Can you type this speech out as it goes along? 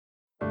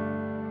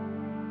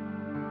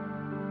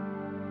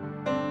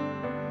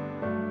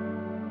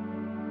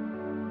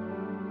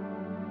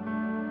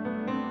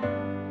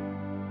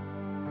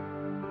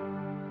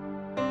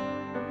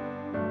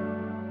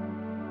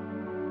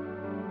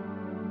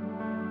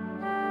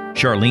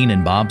Charlene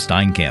and Bob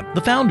Steinkamp,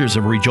 the founders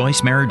of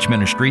Rejoice Marriage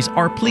Ministries,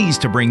 are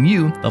pleased to bring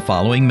you the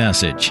following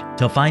message.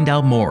 To find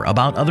out more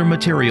about other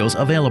materials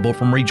available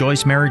from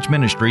Rejoice Marriage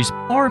Ministries,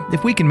 or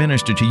if we can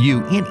minister to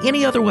you in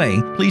any other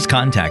way, please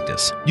contact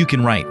us. You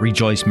can write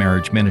Rejoice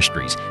Marriage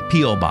Ministries,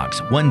 P.O. Box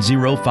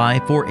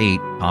 10548,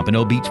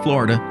 Pompano Beach,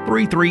 Florida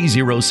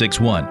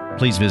 33061.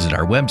 Please visit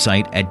our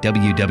website at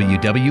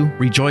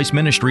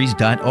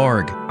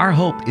www.rejoiceministries.org. Our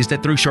hope is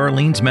that through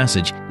Charlene's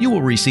message, you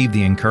will receive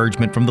the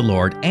encouragement from the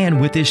Lord, and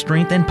with His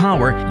strength and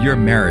power, your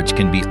marriage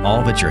can be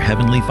all that your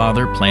Heavenly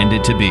Father planned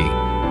it to be.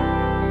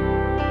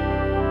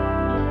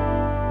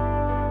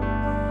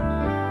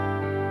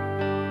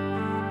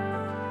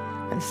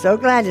 I'm so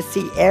glad to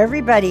see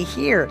everybody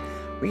here.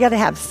 We got to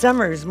have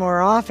summers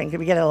more often because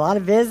we get a lot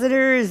of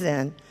visitors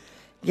and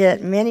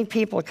get many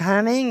people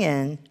coming,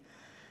 and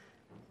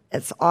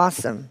it's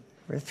awesome.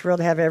 We're thrilled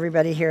to have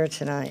everybody here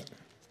tonight.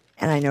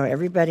 And I know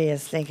everybody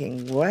is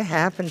thinking, what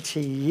happened to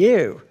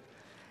you?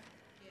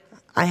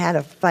 I had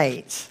a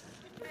fight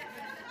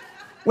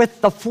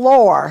with the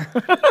floor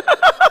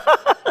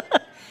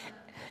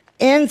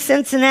in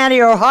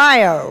Cincinnati,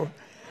 Ohio.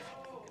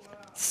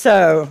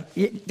 So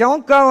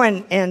don't go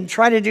and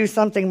try to do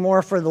something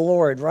more for the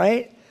Lord,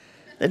 right?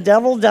 The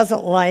devil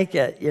doesn't like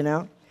it, you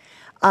know.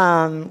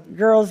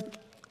 Girls,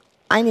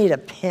 I need a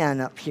pen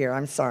up here.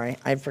 I'm sorry.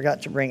 I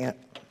forgot to bring it.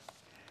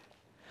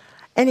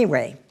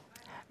 Anyway,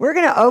 we're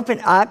going to open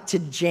up to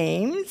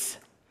James.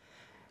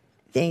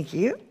 Thank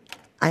you.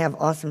 I have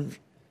awesome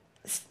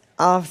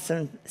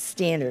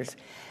standards.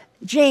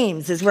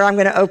 James is where I'm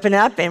going to open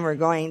up, and we're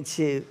going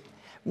to...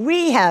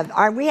 We had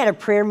a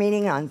prayer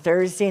meeting on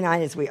Thursday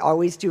night, as we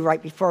always do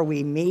right before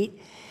we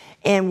meet,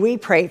 and we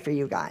pray for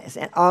you guys.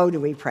 And oh, do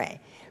we pray.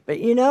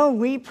 But you know,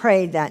 we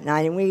prayed that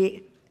night, and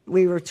we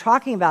were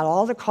talking about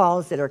all the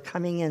calls that are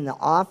coming in the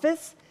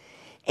office,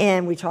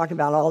 and we talked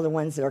about all the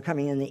ones that are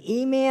coming in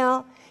the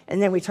email, and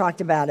then we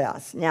talked about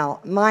us. Now,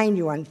 mind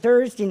you, on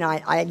Thursday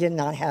night, I did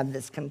not have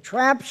this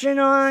contraption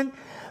on,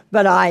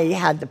 but I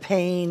had the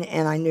pain,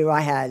 and I knew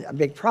I had a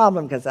big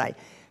problem because I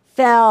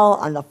fell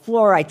on the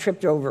floor. I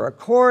tripped over a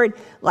cord.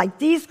 Like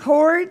these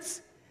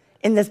cords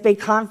in this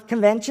big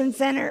convention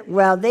center,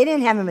 well, they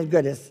didn't have them as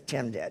good as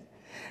Tim did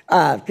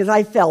because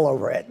I fell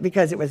over it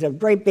because it was a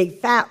great big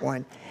fat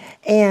one.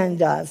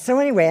 And so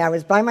anyway, I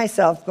was by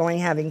myself going,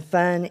 having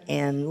fun,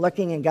 and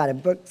looking, and got a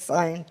book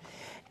signed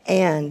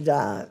and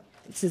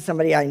to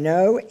somebody I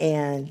know,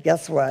 and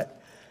guess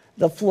what?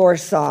 The floor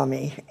saw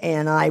me,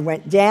 and I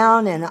went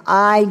down, and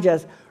I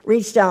just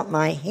reached out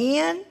my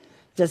hand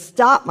to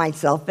stop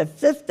myself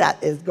if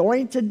that is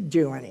going to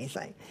do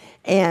anything.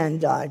 And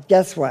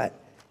guess what?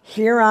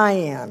 Here I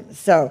am.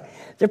 So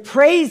the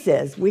praise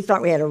is, we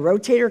thought we had a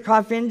rotator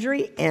cuff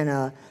injury and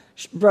a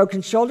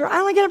broken shoulder. I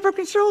only got a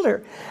broken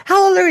shoulder.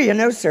 Hallelujah,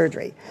 no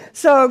surgery.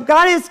 So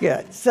God is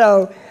good.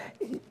 So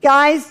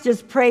guys,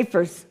 just pray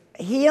for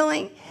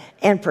healing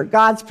and for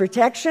God's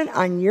protection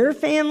on your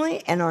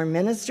family and our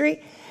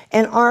ministry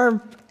and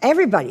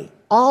everybody,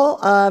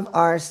 all of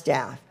our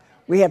staff.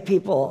 We have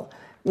people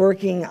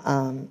working,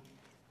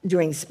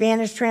 doing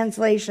Spanish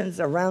translations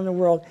around the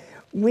world.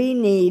 We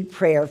need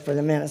prayer for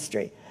the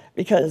ministry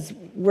because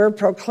we're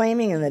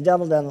proclaiming and the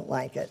devil doesn't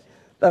like it.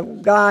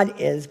 But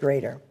God is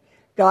greater.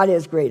 God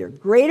is greater.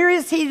 Greater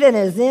is He that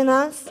is in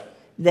us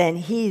than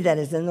he that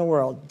is in the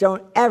world.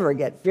 Don't ever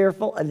get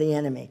fearful of the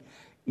enemy.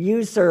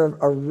 You serve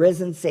a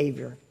risen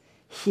Savior.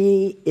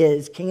 He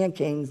is King of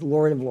Kings,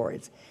 Lord of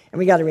Lords. And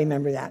we got to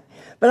remember that.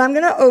 But I'm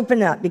going to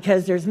open up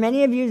because there's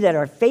many of you that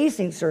are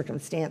facing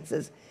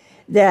circumstances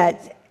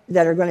that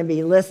are going to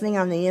be listening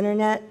on the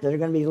internet, that are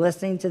going to be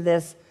listening to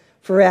this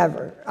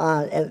forever.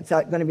 It's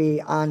going to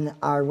be on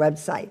our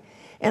website.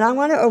 And I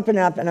want to open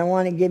up and I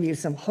want to give you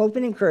some hope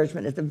and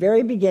encouragement at the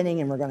very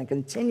beginning, and we're going to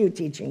continue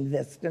teaching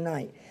this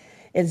tonight.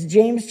 It's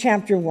James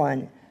chapter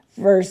 1,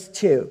 verse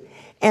 2.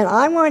 And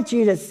I want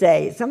you to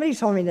say, somebody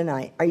told me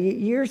tonight,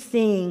 you're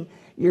seeing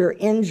your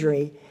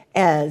injury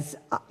as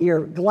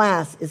your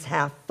glass is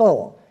half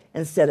full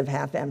instead of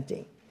half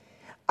empty.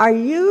 Are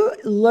you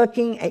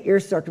looking at your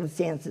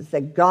circumstances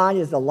that God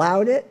has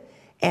allowed it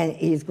and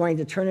He's going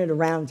to turn it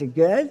around to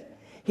good?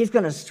 He's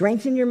going to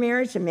strengthen your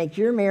marriage and make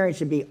your marriage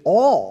to be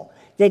all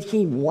that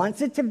He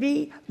wants it to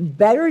be,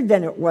 better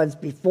than it was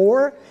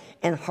before,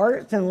 and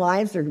hearts and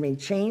lives are going to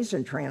be changed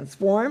and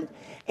transformed,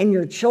 and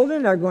your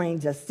children are going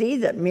to see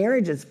that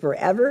marriage is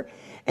forever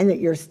and that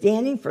you're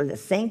standing for the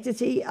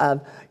sanctity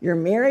of your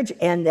marriage,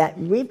 and that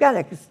we've got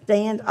to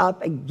stand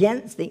up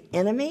against the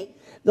enemy.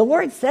 The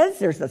Lord says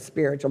there's a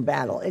spiritual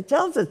battle. It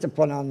tells us to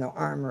put on the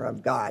armor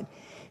of God.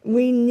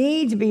 We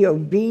need to be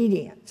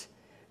obedient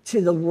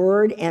to the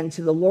Word and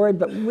to the Lord,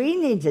 but we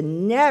need to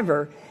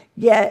never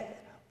get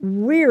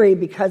weary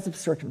because of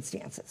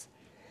circumstances.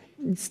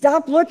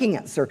 Stop looking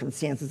at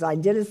circumstances. I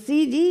did a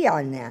CD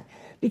on that,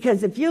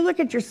 because if you look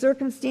at your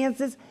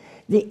circumstances,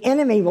 the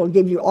enemy will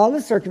give you all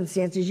the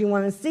circumstances you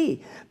want to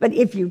see. But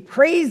if you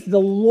praise the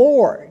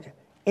Lord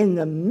in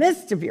the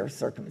midst of your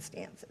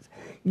circumstances,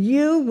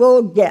 you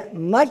will get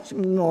much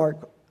more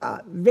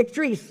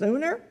victory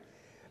sooner,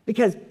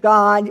 because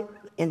God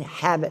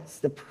inhabits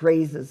the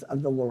praises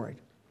of the Lord.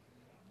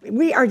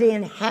 We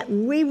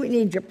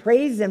need to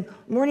praise him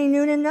morning,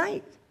 noon, and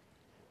night.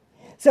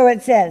 So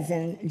it says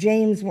in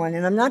James 1,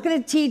 and I'm not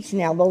going to teach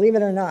now, believe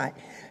it or not.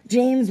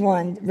 James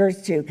 1,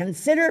 verse 2,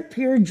 consider it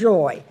pure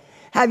joy.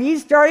 Have you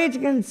started to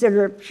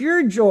consider it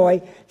pure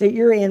joy that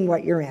you're in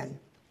what you're in?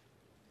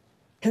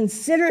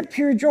 Consider it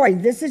pure joy.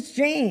 This is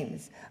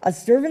James, a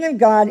servant of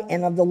God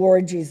and of the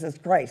Lord Jesus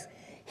Christ.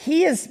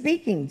 He is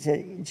speaking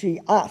to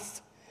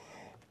us,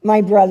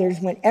 my brothers,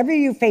 whenever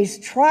you face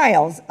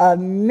trials of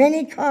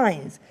many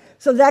kinds.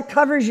 So that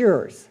covers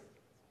yours.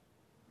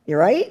 You're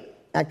right?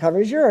 That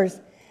covers yours.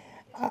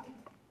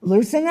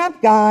 Loosen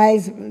up,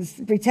 guys.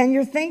 Pretend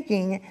you're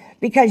thinking,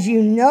 because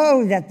you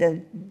know that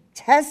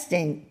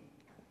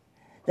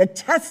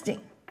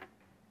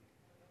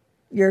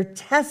your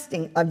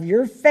testing of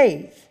your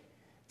faith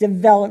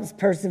develops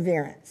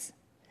perseverance.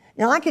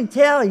 Now, I can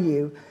tell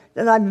you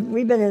that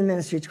we've been in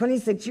ministry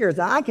 26 years.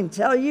 I can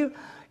tell you,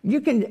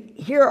 you can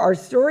hear our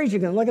stories, you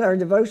can look at our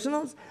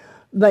devotionals,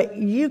 but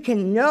you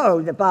can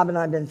know that Bob and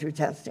I have been through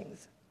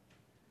testings.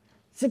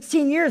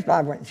 16 years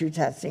Bob went through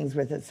testings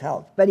with his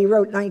health, but he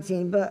wrote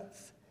 19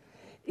 books.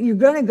 You're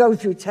going to go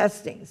through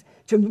testings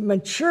to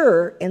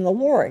mature in the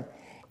Lord.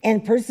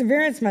 And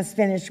perseverance must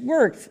finish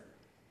works.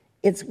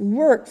 It's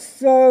work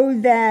so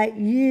that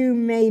you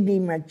may be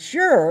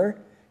mature.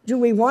 Do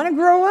we want to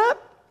grow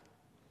up?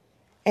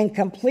 And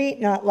complete,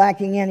 not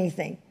lacking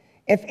anything.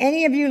 If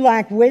any of you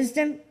lack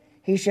wisdom,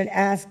 he should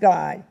ask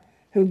God,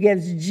 who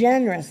gives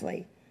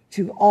generously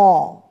to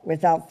all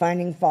without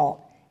finding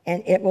fault,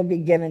 and it will be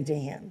given to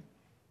him.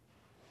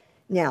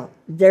 Now,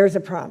 there's a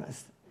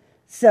promise.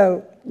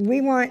 So we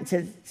want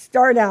to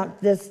start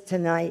out this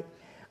tonight.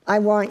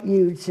 We're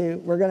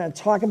going to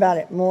talk about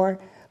it more,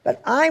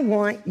 but I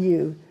want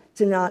you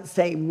to not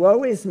say,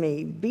 woe is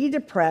me, be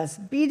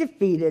depressed, be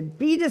defeated,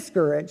 be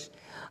discouraged.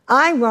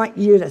 I want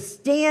you to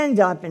stand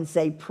up and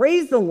say,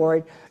 praise the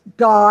Lord,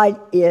 God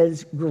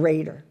is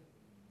greater.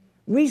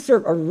 We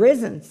serve a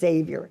risen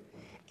Savior,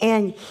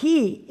 and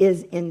he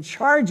is in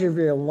charge of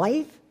your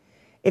life.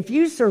 If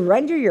you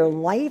surrender your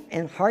life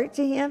and heart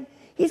to him,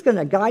 he's going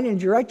to guide and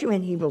direct you,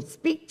 and he will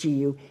speak to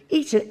you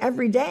each and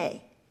every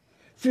day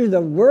through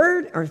the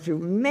word or through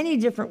many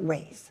different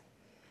ways.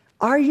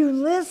 Are you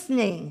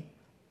listening?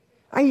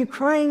 Are you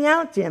crying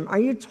out to him? Are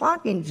you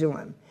talking to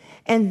him?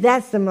 And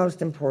that's the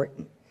most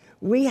important.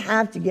 We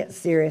have to get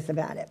serious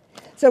about it.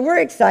 So we're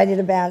excited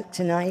about it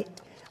tonight.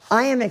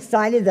 I am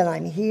excited that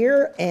I'm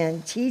here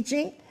and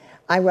teaching.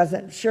 I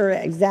wasn't sure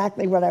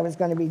exactly what I was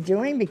going to be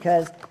doing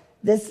because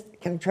this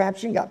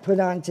contraption got put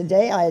on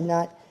today. I had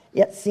not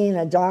yet seen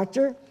a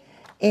doctor,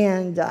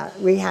 and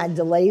we had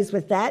delays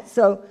with that.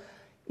 So,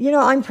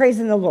 I'm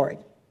praising the Lord.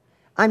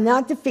 I'm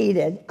not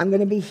defeated. I'm going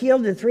to be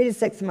healed in 3 to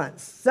 6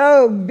 months.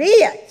 So be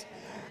it.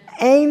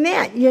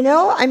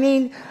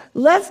 Amen.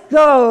 Let's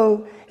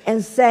go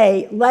and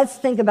say, let's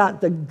think about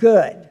the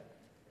good.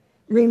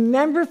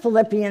 Remember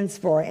Philippians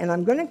 4, and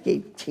I'm going to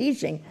keep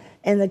teaching,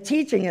 and the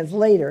teaching is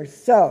later.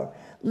 So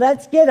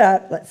let's get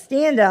up, let's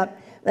stand up,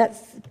 let's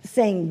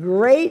sing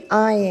Great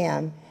I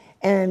Am,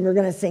 and we're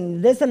going to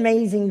sing This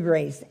Amazing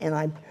Grace. And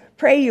I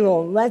pray you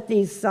will let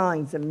these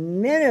songs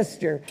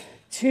minister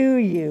to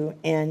you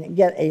and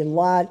get a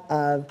lot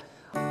of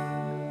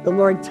the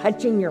Lord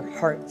touching your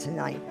heart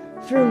tonight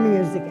through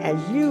music as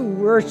you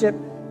worship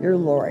your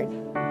Lord.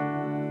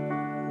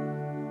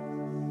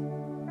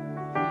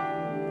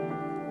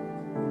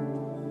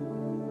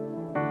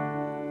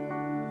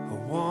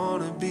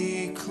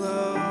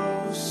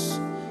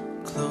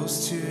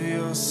 Close to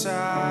your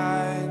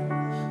side,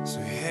 so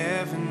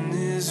heaven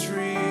is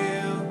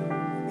real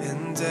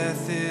and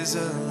death is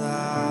a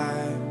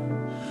lie.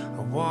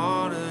 I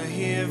want to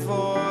hear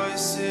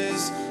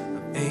voices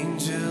of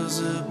angels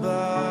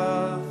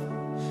above,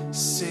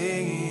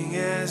 singing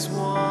as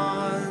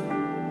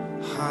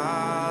one,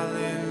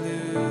 hallelujah.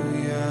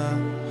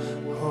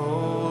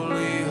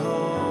 Holy,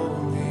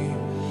 holy,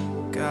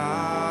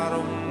 God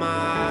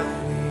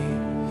Almighty,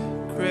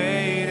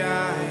 great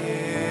I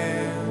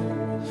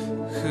am.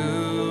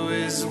 Who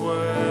is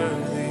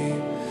worthy?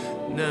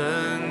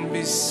 None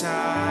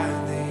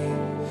beside thee,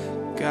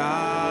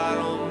 God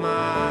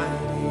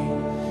Almighty,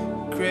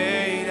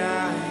 great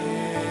I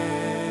am.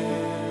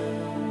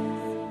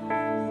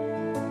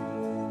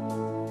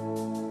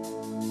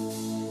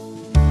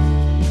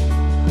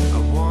 I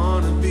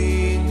want to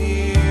be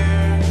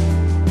near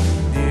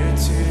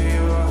to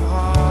your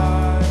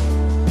heart,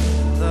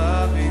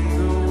 loving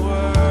the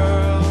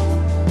world,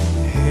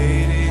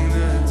 hating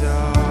the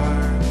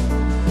dark.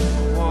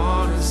 I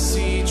want to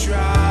see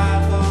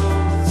dry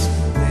bones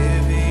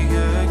living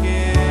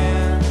again.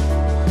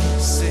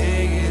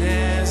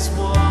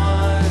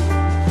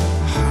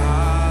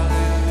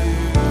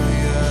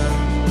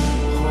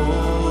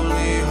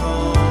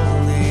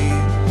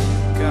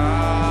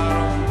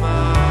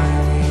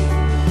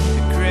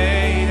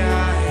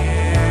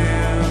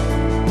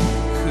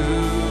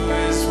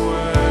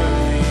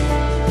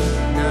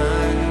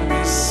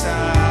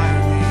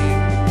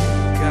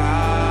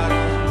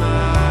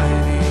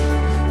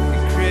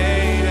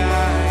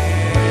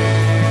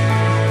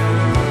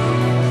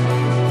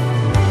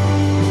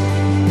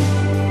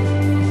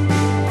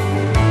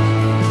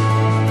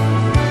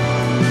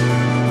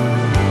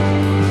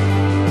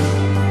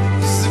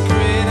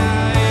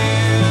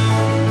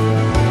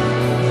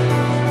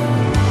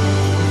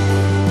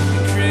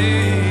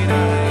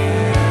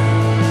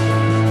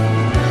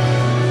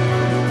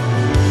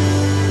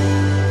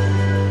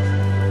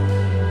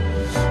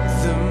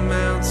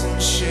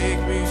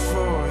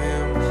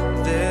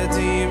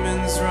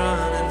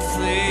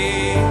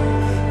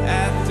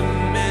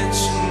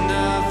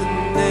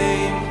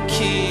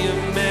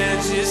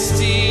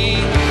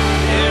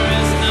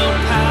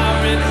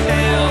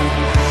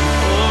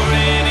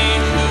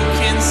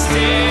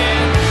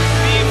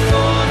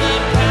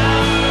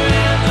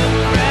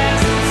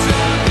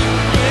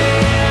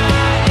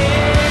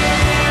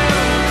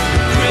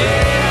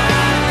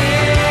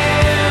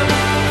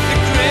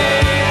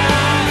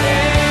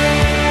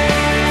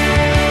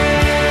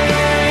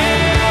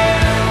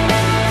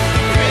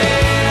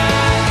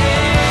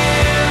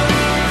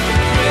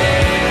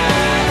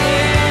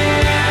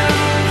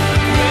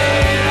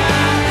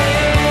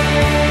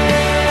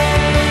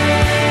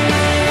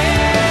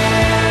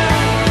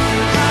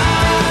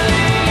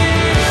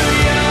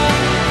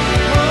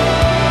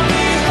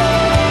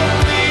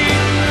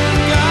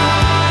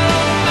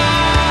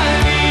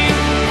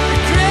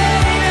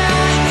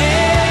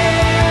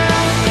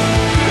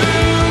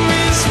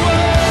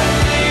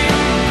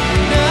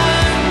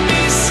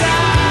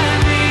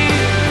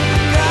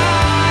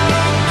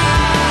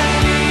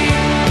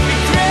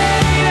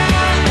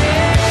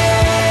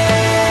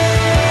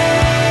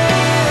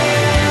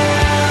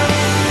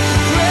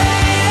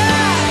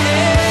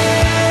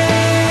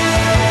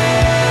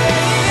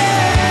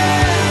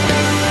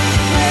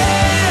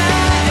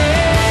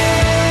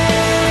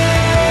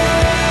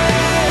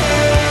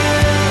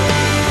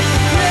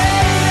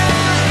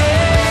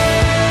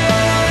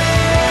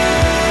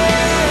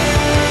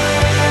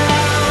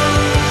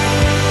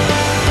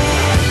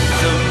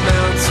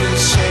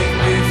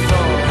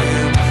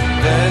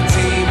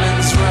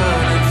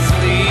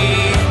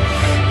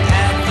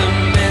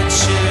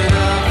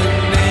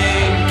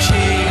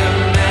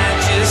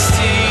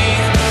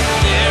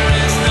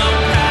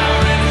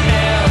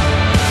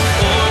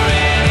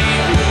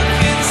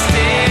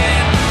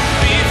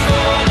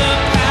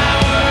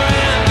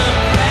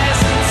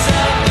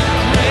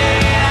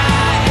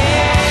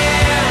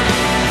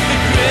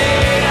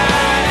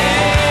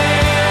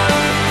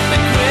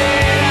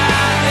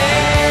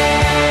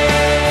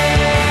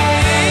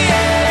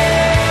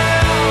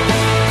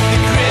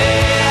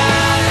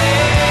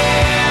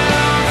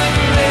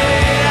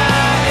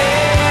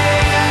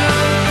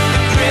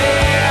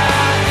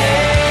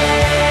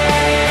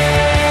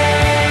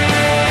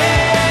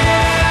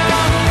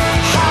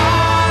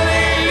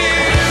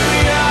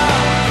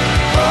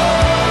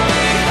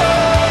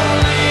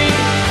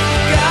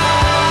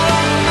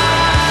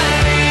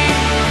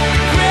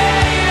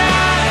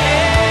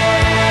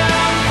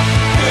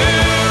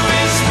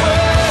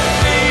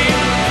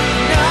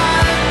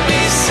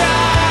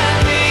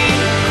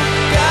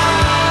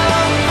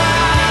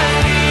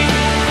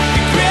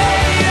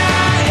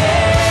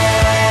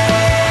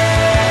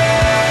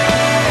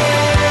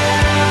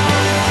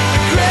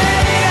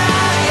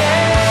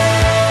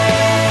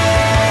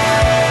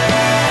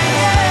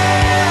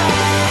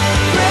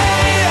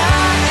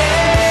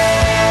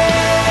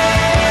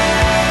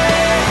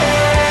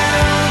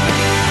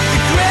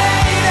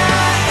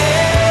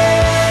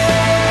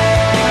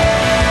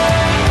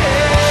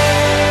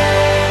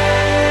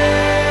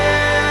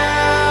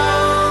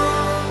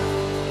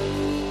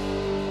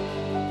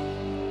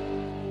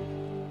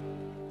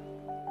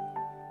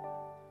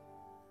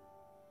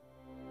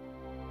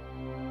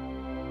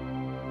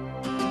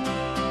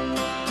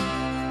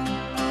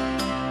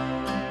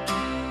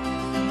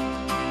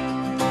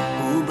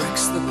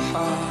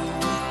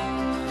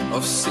 power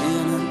of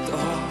sin and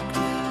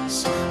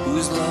darkness,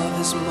 whose love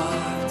is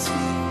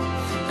mighty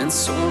and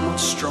so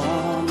much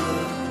stronger.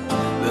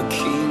 The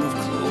King of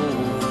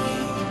glory,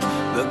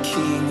 the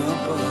King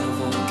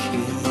above all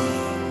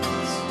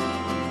kings,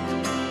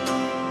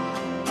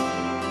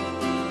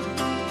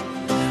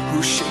 who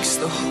shakes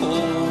the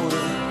whole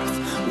earth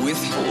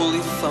with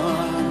holy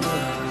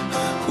thunder,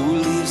 who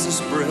leaves us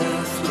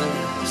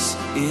breathless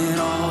in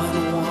awe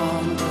and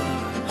wonder.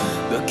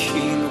 The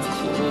King of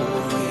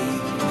glory,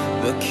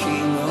 the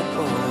King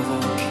above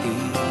all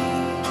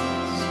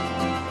kings.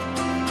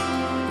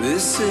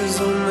 This is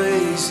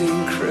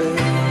amazing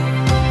grace.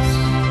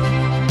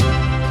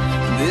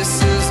 This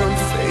is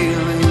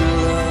unfailing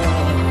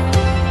love,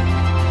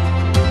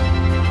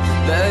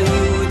 that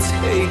you would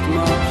take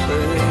my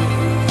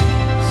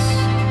place,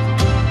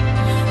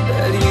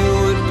 that you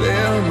would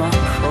bear my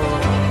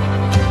cross.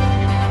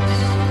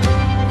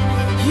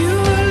 You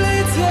would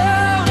lay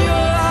down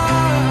your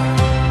life,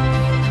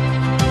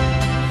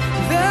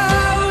 that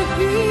I would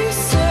be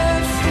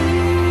set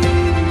free.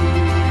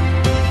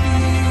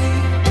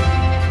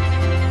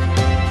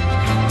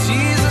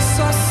 Jesus,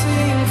 I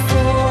sing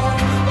for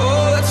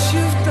all that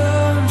you've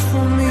done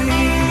for me,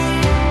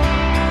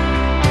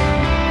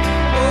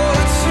 all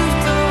that you've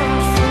done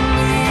for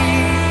me.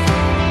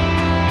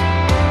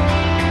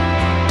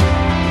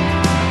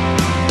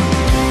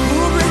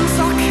 Who brings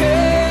our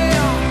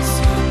chaos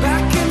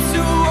back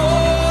into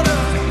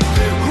order?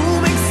 Who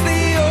makes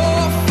the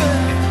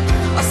orphan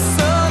a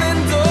son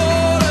and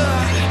daughter?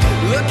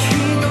 The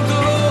King of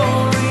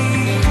glory,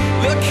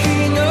 the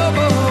King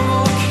above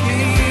all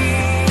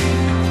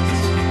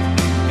kings.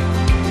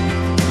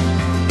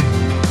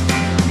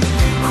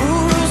 Who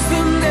rules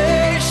the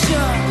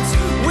nations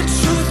with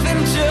truth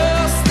and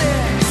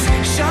justice,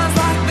 shines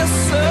like the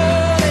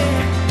sun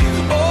in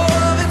all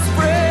of its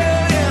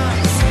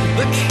brilliance.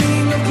 The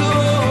King of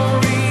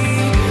glory,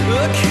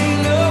 the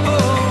King above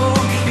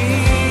all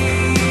kings.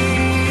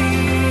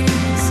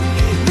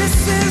 This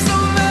is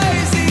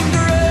amazing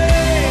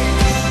grace.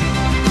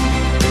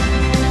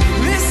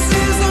 This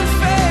is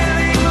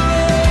unfailing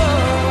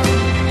love,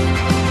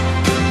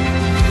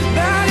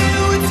 that you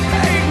would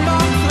take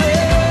my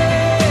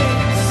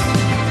place,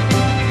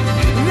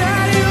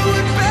 that you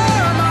would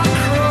bear my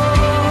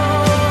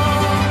cross.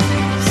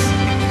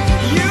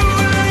 You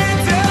would lay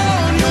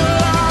down your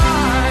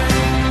life,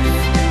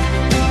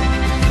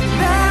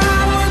 that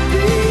I would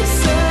be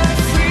set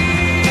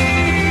free.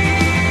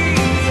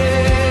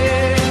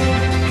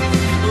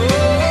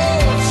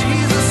 Oh,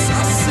 Jesus,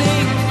 I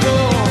sing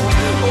for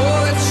all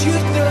that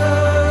you've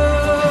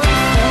done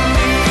for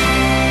me.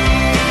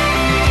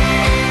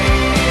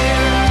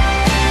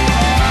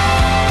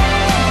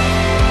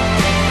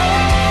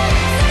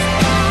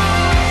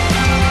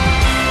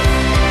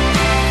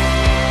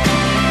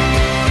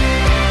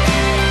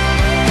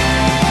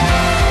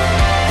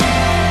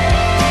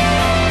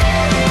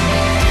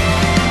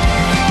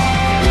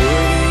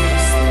 Worthy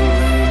is the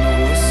Lamb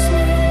who was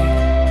slain,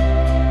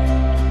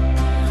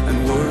 and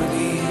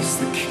worthy is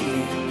the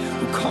King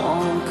who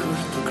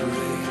conquered the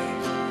grave,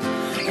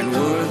 and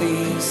worthy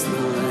is the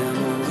Lamb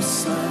who was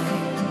slain.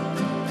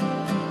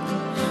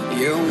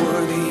 Yeah,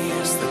 worthy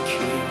is the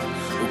King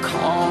who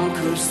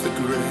conquers the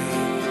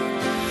grave,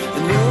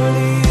 and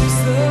worthy is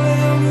the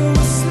Lamb who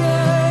was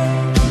slain,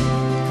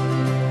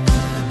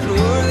 and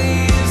worthy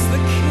is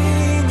the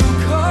King who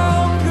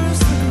conquers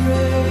the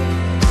grave.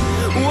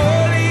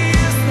 Worthy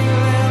is the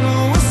Lamb who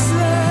was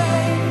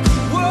slain.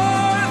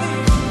 Worthy,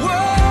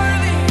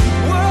 worthy,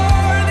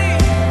 worthy.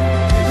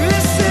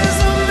 This is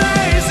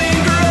amazing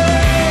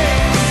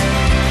grace.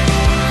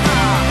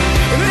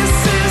 This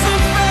is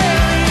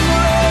unfailing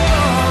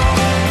love,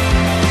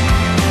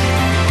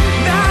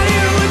 that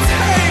you would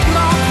take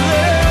my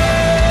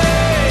place,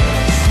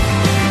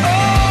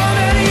 oh,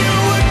 that you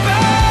would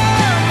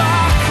bear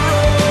my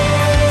cross.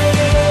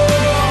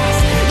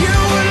 You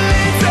would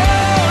lay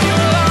down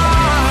your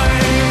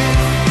life,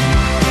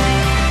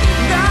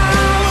 that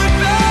I would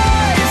be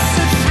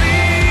set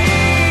free.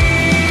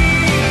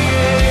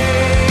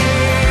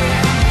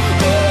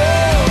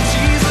 Oh,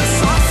 Jesus,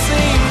 I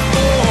sing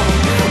for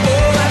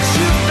all that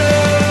you've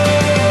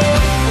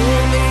done for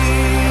me.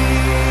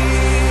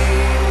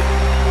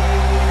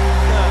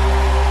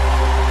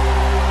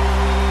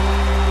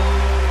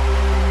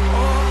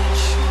 All that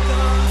you've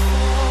done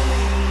for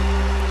me.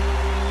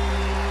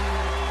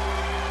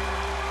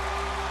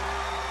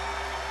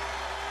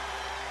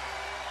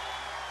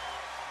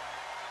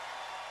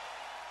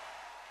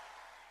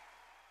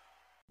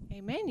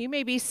 Amen. You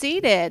may be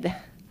seated.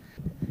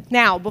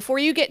 Now, before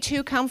you get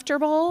too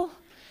comfortable,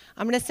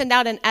 I'm going to send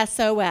out an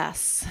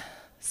SOS.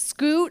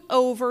 Scoot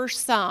over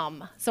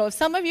some. So if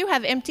some of you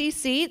have empty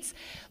seats,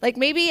 like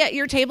maybe at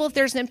your table, if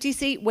there's an empty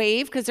seat,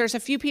 wave, because there's a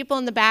few people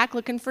in the back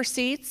looking for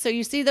seats. So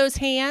you see those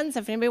hands.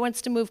 If anybody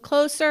wants to move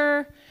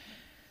closer,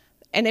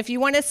 and if you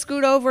want to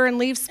scoot over and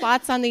leave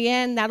spots on the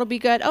end, that'll be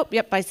good. Oh,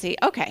 yep, I see.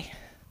 Okay.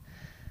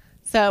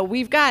 So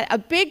we've got a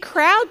big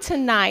crowd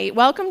tonight.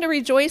 Welcome to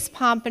Rejoice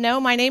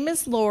Pompano. My name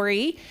is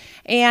Lori,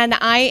 and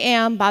I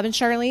am Bob and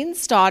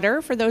Charlene's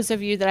daughter, for those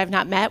of you that I've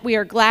not met. We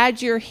are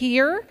glad you're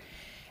here,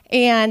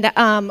 and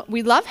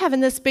we love having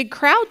this big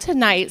crowd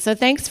tonight, so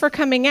thanks for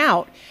coming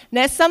out.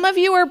 Now, some of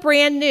you are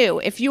brand new.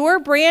 If you are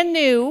brand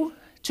new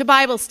to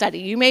Bible study,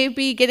 you may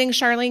be getting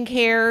Charlene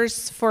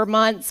Cares for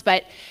months,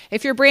 but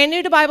if you're brand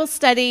new to Bible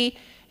study,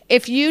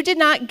 if you did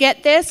not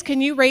get this,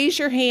 can you raise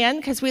your hand?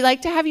 Because we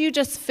like to have you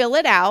just fill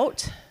it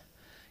out.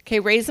 Okay,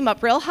 raise them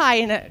up real high,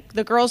 and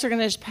the girls are going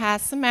to just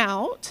pass them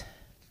out.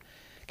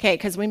 Okay,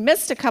 because we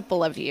missed a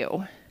couple of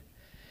you.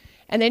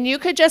 And then you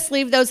could just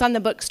leave those on the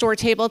bookstore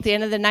table at the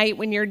end of the night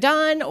when you're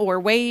done, or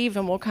wave,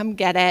 and we'll come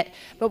get it.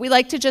 But we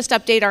like to just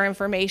update our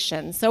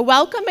information. So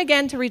welcome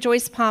again to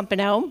Rejoice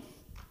Pompano.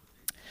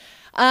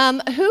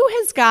 Who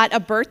has got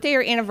a birthday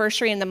or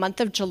anniversary in the month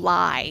of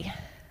July?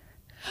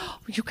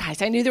 You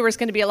guys, I knew there was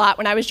going to be a lot.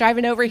 When I was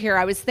driving over here,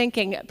 I was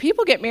thinking,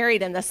 people get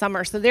married in the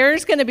summer, so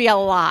there's going to be a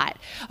lot.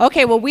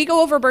 Okay, well, we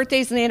go over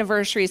birthdays and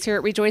anniversaries here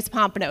at Rejoice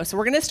Pompano. So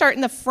we're going to start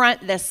in the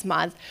front this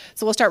month.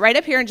 So we'll start right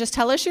up here and just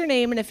tell us your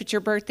name and if it's your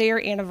birthday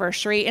or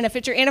anniversary. And if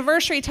it's your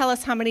anniversary, tell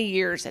us how many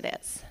years it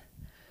is.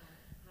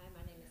 Hi,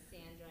 my name is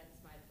Sandra.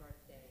 It's my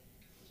birthday,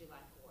 July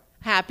 4th.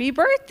 Happy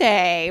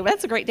birthday. Well,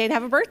 that's a great day to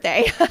have a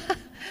birthday.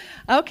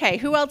 Okay,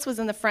 who else was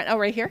in the front? Oh,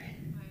 right here.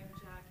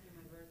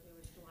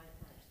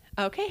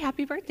 Okay,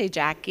 happy birthday,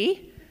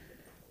 Jackie.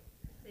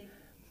 Cindy,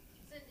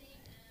 and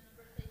her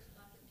birthday is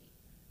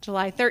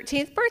July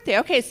 13th birthday.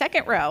 Okay,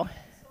 second row.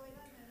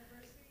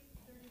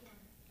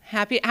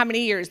 Happy, how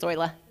many years,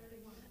 Zoila?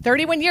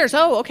 31 years.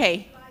 Oh,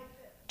 okay.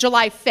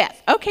 July 5th.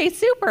 Okay,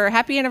 super.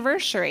 Happy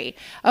anniversary.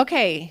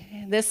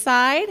 Okay, this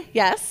side.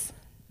 Yes.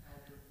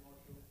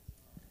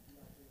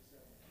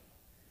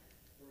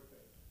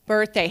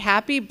 Birthday.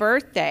 Happy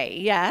birthday.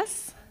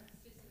 Yes.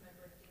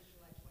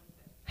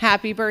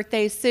 Happy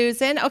birthday,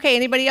 Susan. Okay,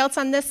 anybody else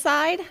on this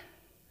side?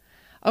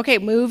 Okay,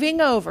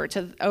 moving over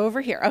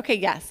here. Okay,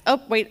 yes.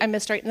 Oh, wait, I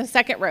missed right in the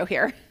second row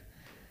here.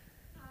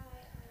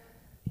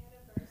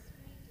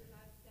 anniversary, July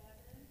 7th,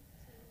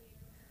 10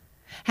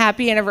 years.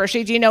 Happy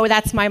anniversary. Do you know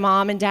that's my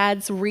mom and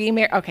dad's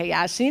remarriage? Okay,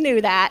 yeah, she knew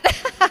that.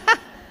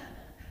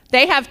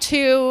 They have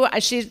two.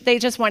 They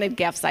just wanted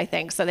gifts, I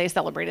think, so they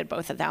celebrated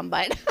both of them.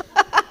 But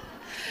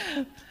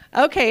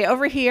okay,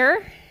 over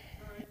here.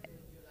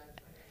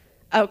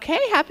 Okay,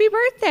 happy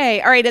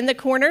birthday. All right, in the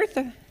corner.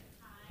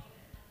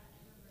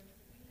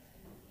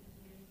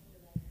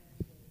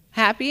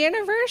 Happy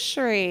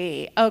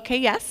anniversary. Okay,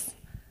 yes.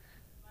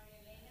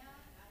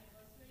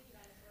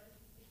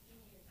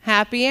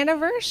 Happy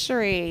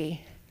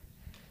anniversary.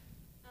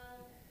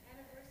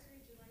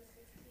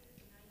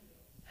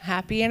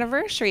 Happy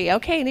anniversary.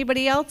 Okay,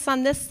 anybody else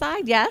on this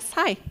side? Yes,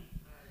 hi.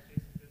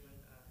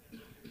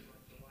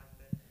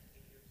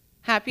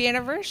 Happy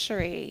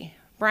anniversary.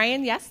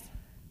 Brian, yes?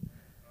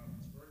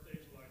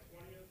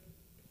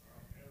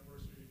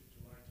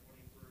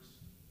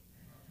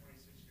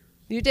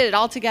 You did it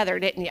all together,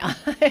 didn't you?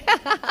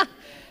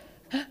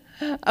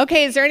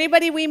 Okay, is there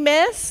anybody we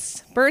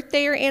missed?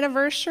 Birthday or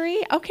anniversary?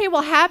 Okay,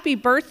 well, happy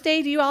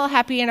birthday to you all.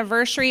 Happy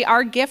anniversary.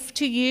 Our gift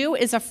to you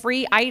is a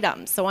free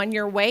item. So on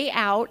your way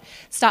out,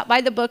 stop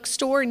by the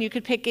bookstore and you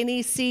could pick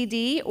any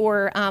CD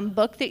or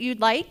book that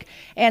you'd like.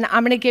 And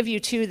I'm going to give you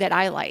two that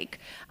I like.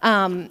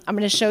 I'm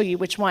going to show you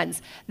which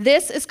ones.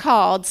 This is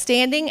called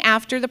Standing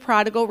After the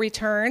Prodigal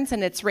Returns,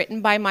 and it's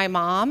written by my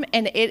mom.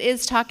 And it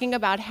is talking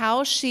about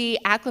how she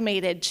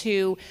acclimated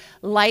to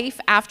life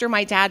after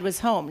my dad was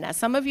home. Now,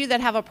 some of you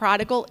that have a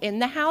prodigal in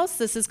the house,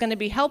 this is going to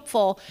be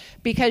helpful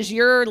because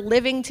you're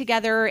living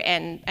together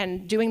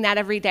and doing that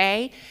every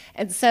day.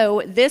 And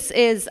so this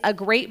is a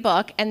great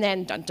book. And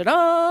then, dun, dun,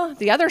 dun,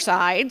 the other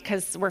side,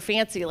 because we're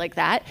fancy like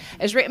that,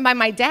 is written by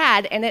my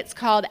dad, and it's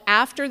called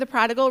After the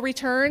Prodigal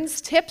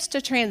Returns, Tips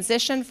to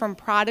Transition from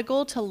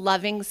Prodigal to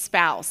Loving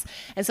Spouse.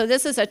 And so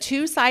this is a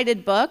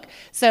two-sided book,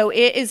 so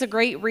it is a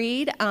great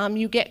read.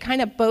 You get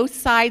kind of both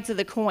sides of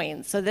the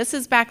coin. So this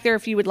is back there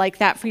if you would like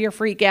that for your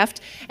free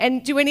gift.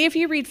 And do any of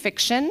you read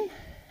fiction?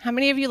 How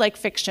many of you like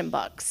fiction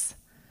books?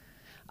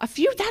 A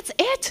few, that's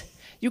it.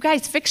 You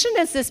guys, fiction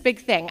is this big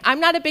thing. I'm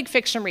not a big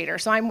fiction reader,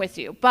 so I'm with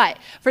you. But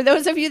for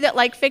those of you that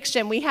like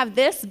fiction, we have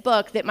this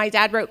book that my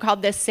dad wrote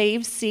called The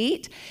Saved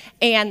Seat,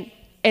 and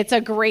it's a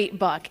great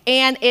book.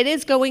 And it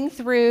is going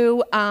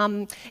through,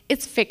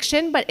 it's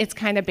fiction, but it's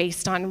kind of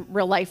based on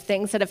real life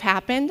things that have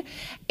happened.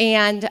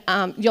 And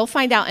you'll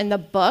find out in the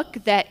book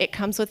that it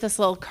comes with this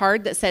little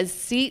card that says,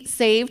 seat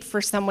saved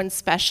for someone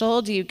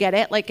special. Do you get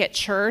it? Like at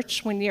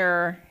church when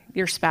your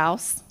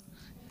spouse?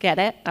 Get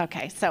it?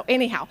 Okay, so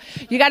anyhow,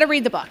 you got to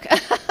read the book.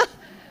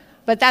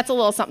 but that's a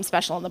little something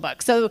special in the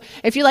book. So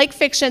if you like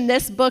fiction,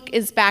 this book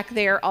is back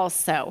there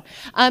also.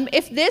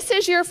 If this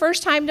is your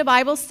first time to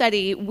Bible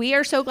study, we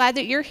are so glad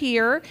that you're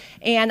here.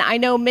 And I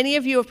know many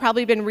of you have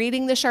probably been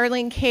reading the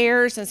Charlene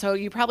Cares, and so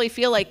you probably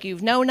feel like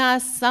you've known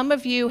us. Some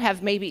of you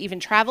have maybe even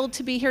traveled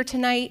to be here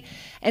tonight.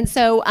 And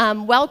so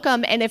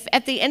welcome. And if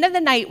at the end of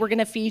the night, we're going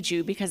to feed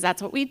you, because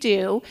that's what we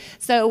do.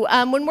 So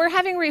when we're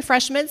having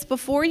refreshments,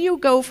 before you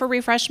go for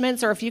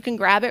refreshments, or if you can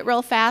grab it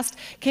real fast,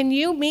 can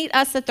you meet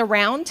us at the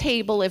round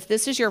table if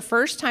this is your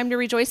first time to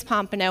Rejoice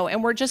Pompano?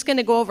 And we're just going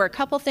to go over a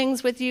couple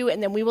things with you,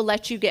 and then we will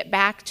let you get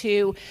back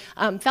to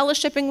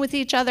fellowshipping with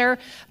each other.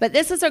 But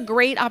this is a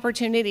great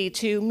opportunity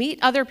to meet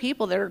other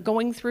people that are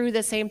going through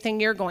the same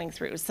thing you're going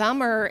through.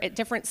 Some are at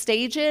different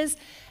stages,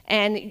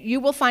 and you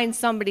will find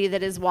somebody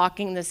that is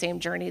walking the same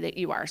journey that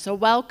you are. So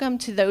welcome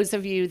to those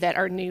of you that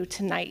are new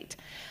tonight.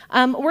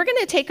 We're going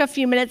to take a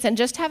few minutes and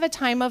just have a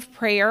time of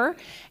prayer.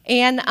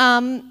 And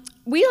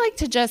we like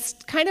to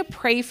just kind of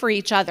pray for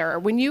each other.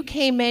 When you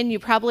came in, you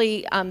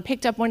probably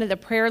picked up one of the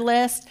prayer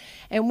lists.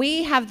 And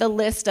we have the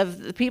list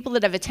of the people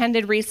that have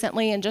attended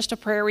recently and just a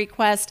prayer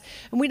request.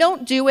 And we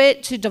don't do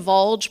it to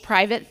divulge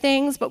private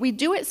things, but we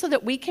do it so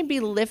that we can be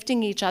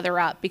lifting each other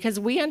up,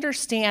 because we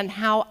understand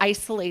how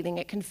isolating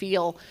it can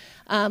feel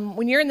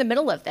when you're in the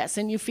middle of this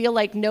and you feel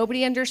like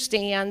nobody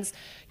understands.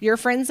 Your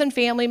friends and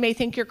family may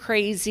think you're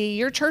crazy.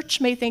 Your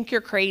church may think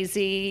you're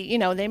crazy. You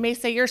know, they may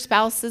say your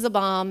spouse is a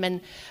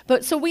bum.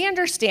 But so we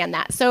understand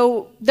that.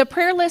 So the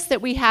prayer list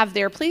that we have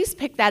there, please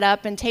pick that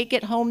up and take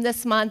it home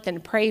this month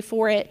and pray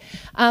for it.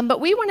 But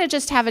we want to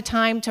just have a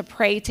time to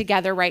pray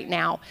together right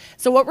now.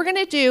 So what we're going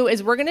to do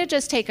is we're going to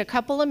just take a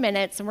couple of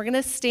minutes and we're going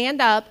to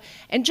stand up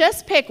and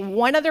just pick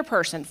one other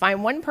person.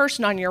 Find one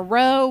person on your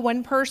row,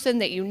 one person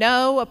that you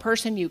know, a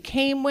person you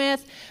came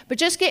with, but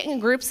just get in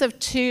groups of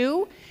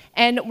 2.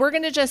 And we're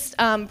going to just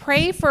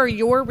pray for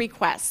your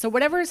requests. So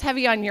whatever is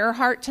heavy on your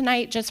heart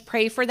tonight, just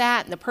pray for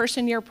that. And the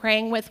person you're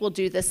praying with will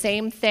do the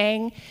same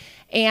thing.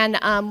 And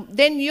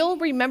then you'll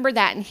remember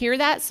that and hear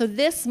that. So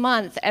this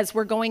month, as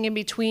we're going in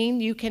between,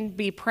 you can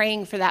be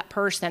praying for that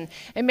person.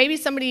 It may be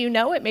somebody you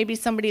know. It may be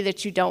somebody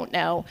that you don't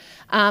know.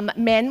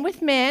 Men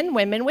with men,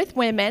 women with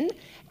women.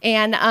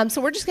 And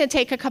so we're just going to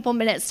take a couple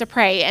minutes to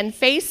pray. And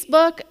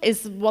Facebook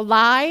is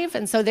live,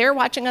 and so they're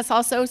watching us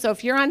also. So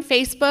if you're on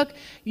Facebook,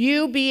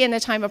 you be in a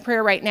time of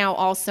prayer right now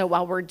also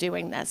while we're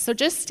doing this. So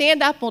just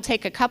stand up. We'll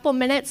take a couple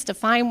minutes to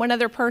find one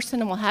other person,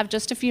 and we'll have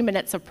just a few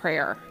minutes of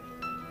prayer.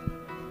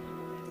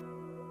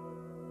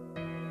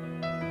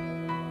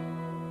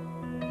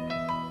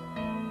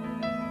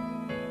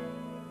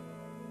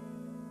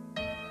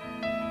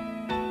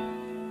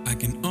 I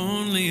can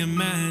only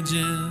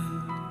imagine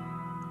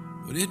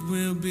what it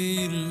will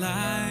be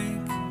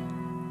like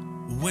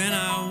when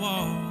I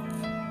walk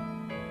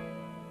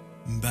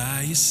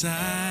by your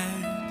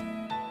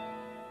side.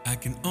 I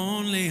can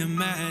only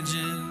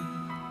imagine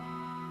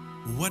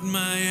what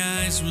my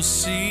eyes will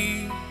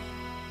see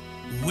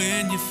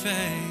when your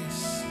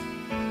face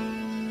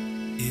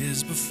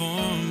is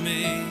before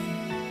me.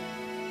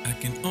 I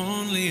can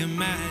only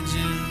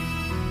imagine.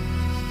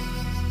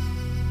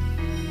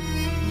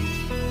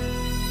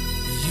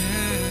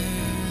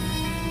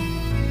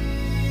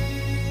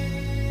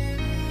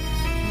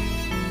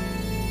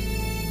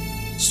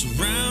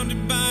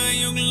 Surrounded by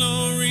your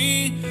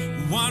glory,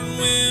 what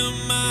will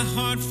my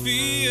heart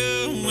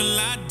feel? Will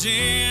I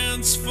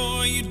dance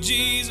for you,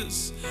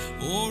 Jesus?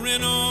 Or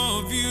in awe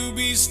of you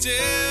be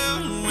still?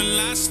 Will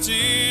I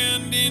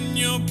stand in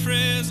your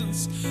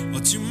presence? Or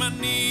to my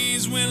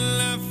knees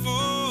will I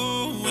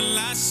fall? Will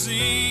I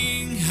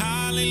sing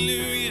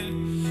hallelujah?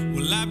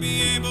 Will I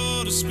be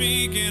able to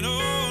speak at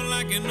all?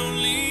 I can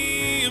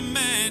only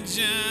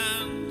imagine.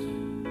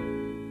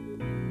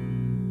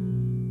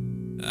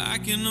 I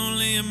can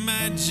only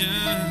imagine.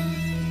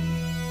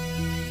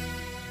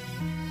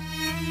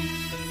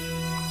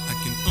 I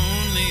can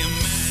only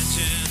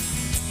imagine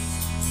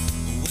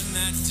when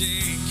that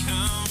day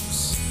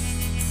comes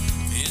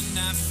and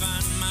I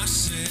find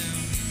myself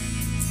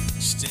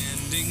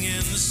standing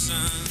in the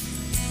sun.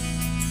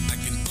 I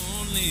can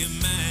only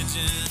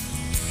imagine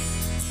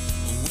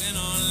when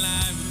all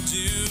I would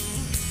do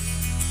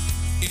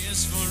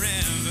is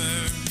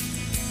forever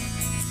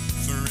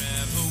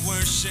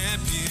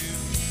worship you.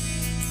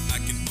 I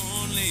can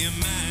only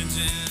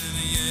imagine,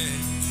 yeah.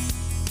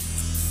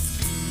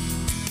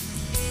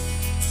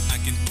 I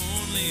can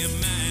only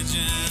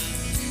imagine.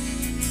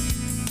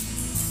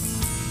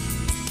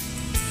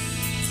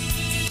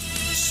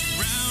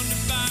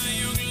 Surrounded by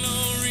your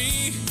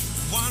glory,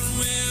 what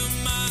will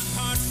my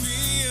heart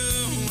feel?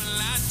 Will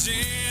I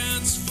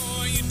dance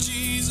for you,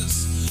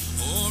 Jesus?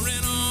 Or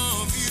in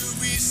awe of you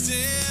be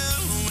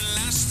still? Will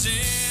I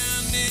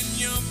stand in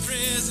your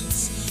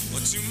presence? Or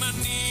to my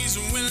knees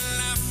will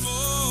I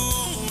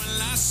fall?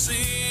 Will I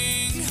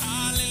sing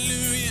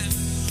hallelujah?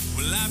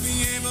 Will I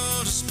be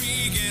able to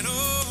speak at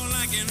all?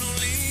 I can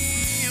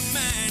only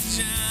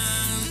imagine.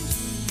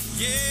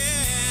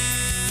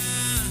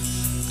 Yeah,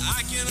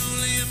 I can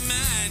only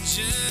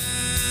imagine.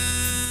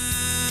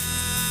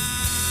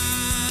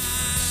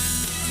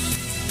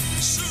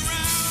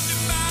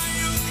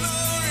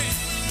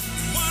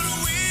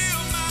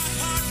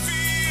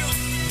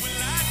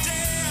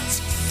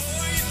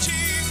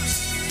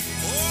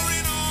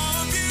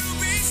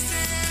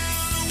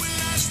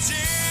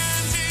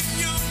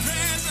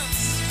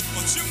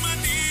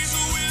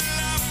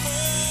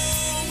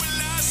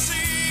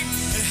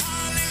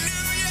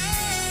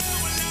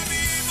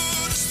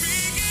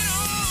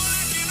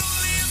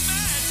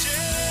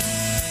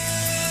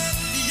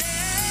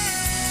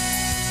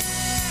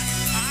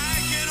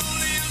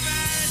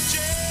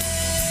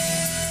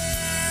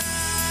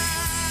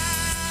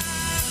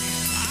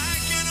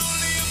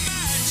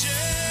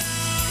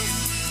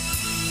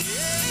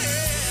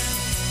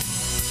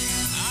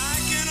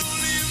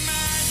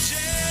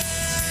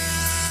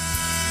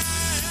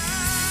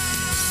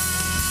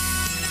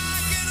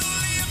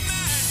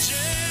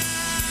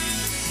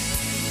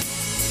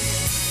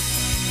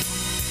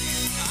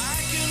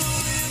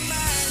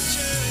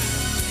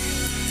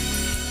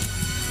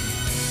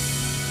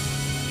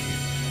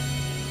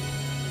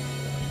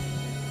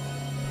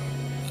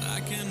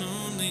 I can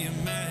only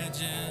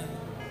imagine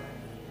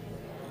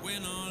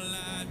when all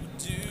I would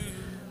do.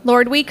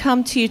 Lord, we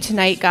come to you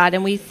tonight, God,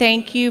 and we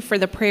thank you for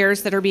the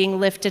prayers that are being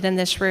lifted in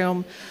this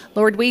room.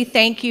 Lord, we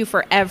thank you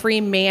for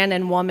every man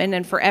and woman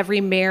and for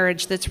every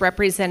marriage that's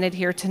represented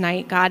here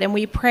tonight, God. And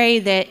we pray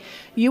that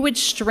you would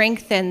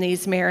strengthen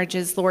these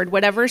marriages, Lord,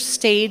 whatever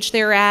stage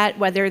they're at,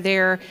 whether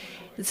they're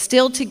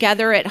still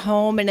together at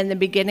home and in the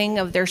beginning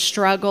of their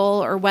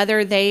struggle, or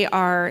whether they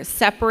are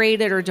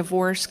separated or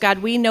divorced. God,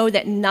 we know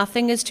that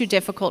nothing is too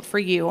difficult for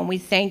you, and we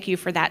thank you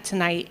for that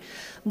tonight.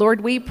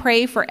 Lord, we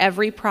pray for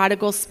every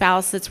prodigal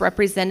spouse that's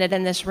represented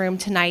in this room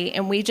tonight,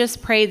 and we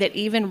just pray that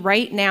even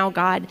right now,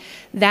 God,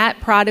 that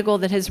prodigal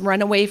that has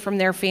run away from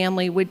their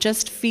family would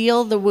just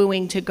feel the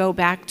wooing to go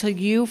back to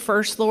you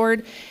first,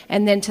 Lord,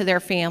 and then to their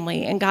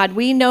family. And God,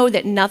 we know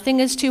that nothing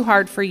is too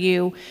hard for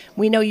you.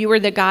 We know you are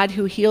the God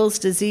who heals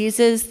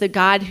diseases, the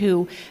God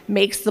who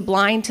makes the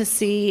blind to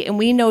see, and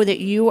we know that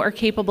you are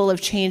capable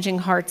of changing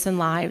hearts and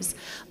lives.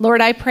 Lord,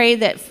 I pray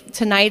that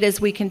tonight as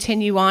we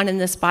continue on in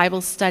this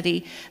Bible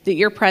study, that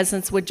your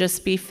presence would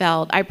just be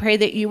felt. I pray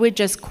that you would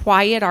just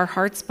quiet our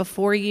hearts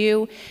before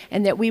you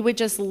and that we would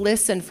just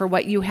listen for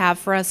what you have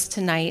for us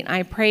tonight.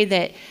 I pray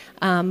that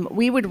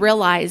we would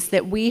realize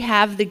that we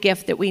have the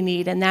gift that we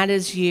need, and that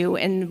is you.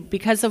 And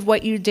because of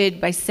what you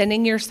did by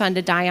sending your son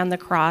to die on the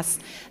cross,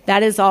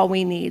 that is all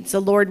we need. So,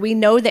 Lord, we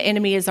know the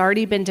enemy has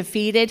already been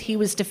defeated. He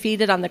was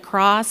defeated on the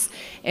cross,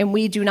 and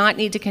we do not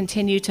need to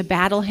continue to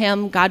battle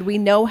him. God, we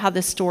know how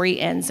the story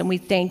ends, and we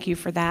thank you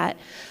for that.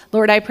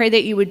 Lord, I pray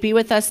that you would be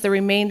with us the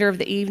remainder of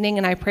the evening,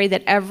 and I pray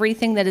that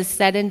everything that is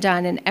said and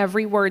done and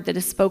every word that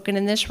is spoken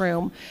in this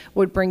room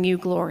would bring you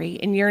glory.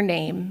 In your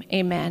name,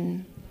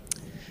 amen.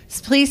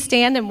 So please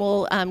stand and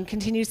we'll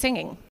continue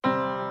singing.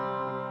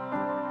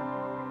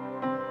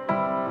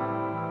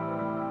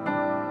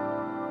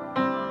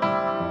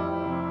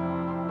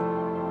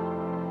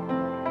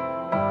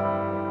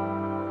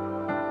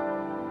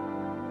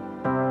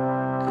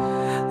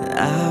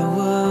 I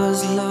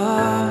was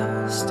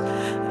lost,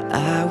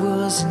 I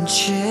was in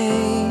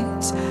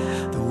chains,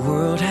 the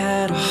world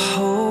had a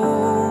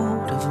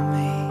hold of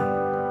me.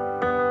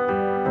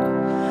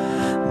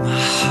 My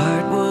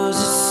heart was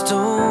a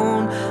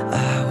stone,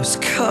 I was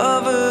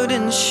covered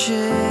in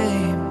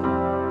shame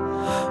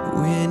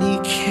when he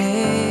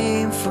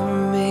came for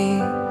me.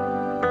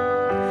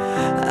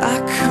 I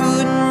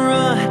couldn't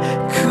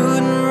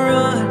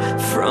run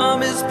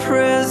from his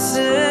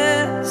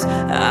presence.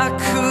 I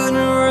couldn't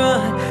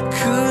run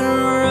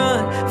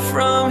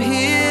from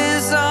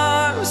his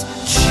arms.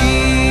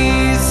 Jesus.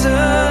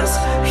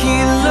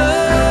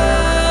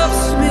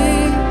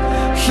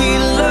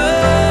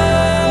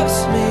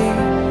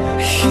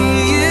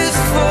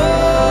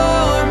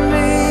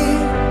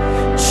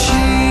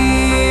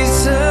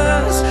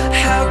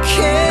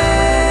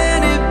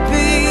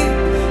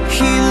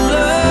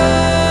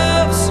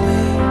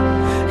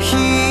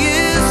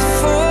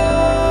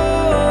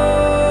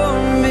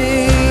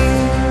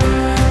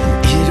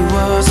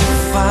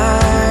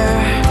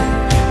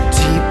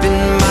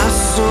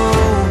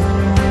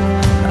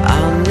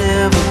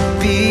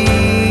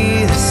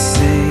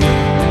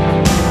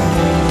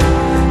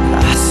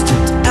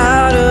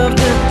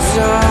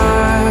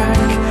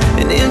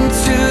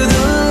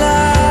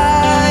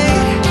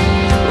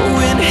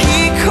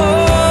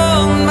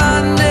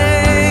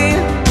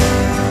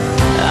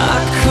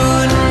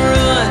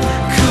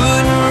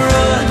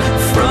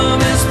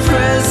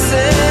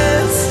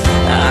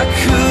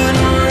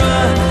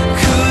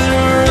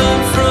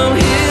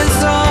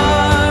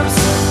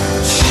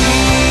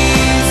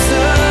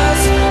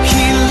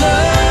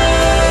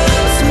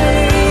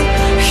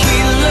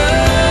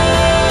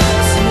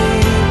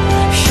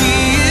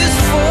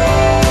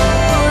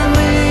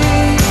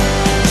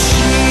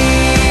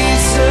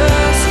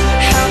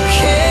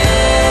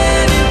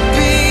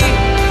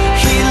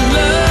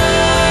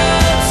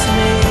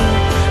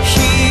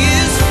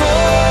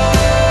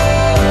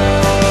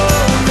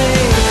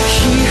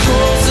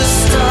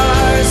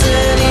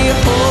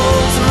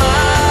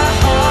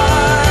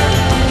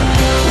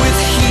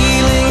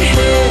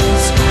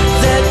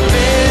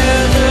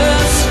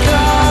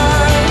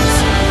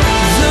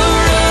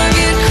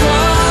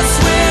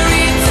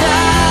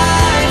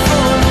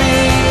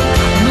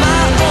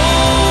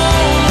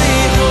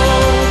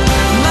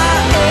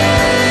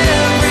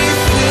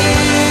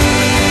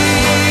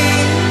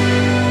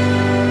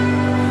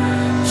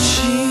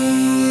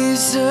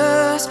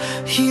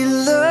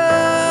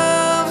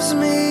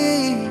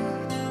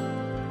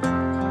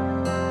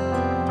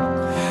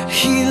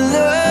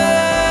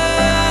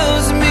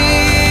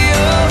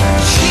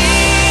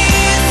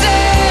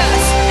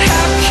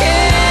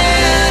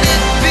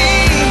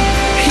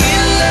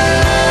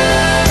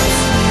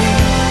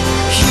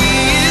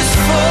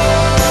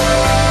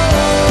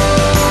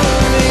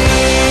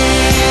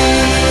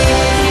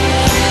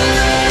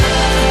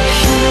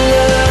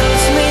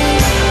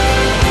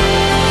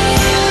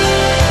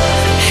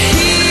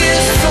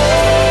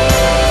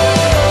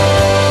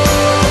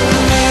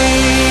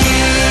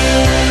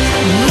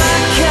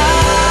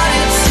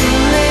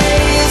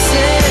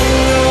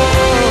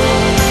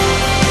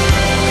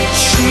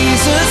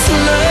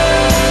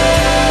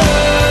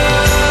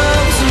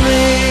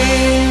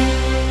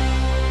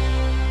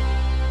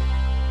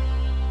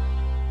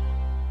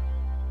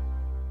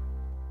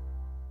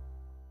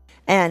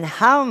 And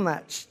how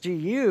much do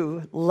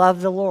you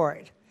love the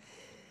Lord?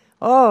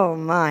 Oh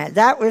my,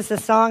 that was the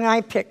song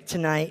I picked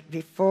tonight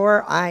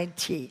before I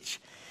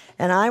teach.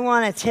 And I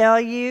want to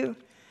tell you,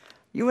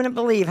 you wouldn't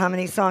believe how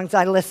many songs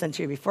I listen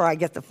to before I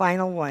get the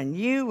final one.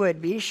 You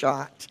would be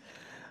shocked.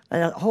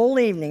 The whole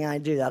evening I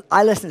do that.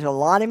 I listen to a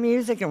lot of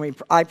music and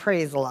I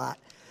praise a lot.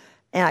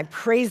 And I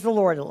praise the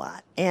Lord a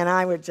lot. And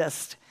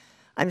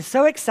I'm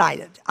so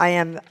excited. I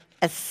am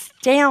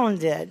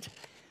astounded.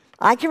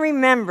 I can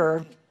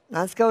remember,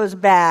 this goes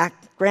back,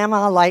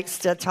 Grandma likes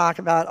to talk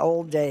about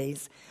old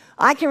days.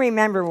 I can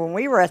remember when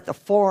we were at the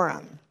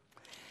Forum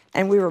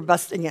and we were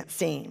busting at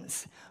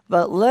seams.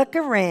 But look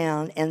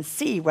around and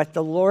see what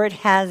the Lord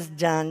has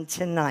done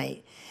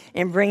tonight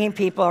in bringing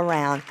people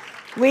around.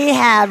 We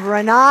have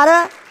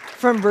Renata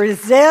from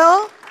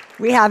Brazil.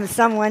 We have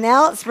someone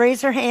else,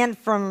 raise her hand,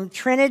 from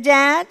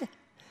Trinidad,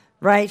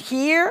 right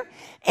here.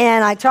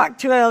 And I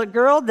talked to a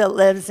girl that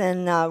lives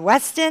in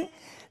Weston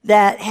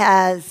that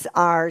has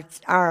our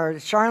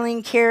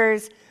Charlene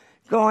Cares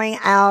going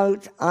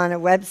out on a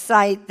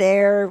website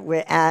there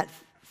at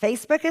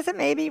Facebook, is it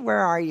maybe? Where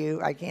are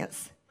you? I can't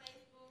see.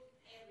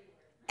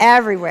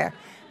 Everywhere.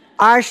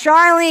 Our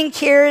Charlene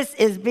Cares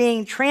is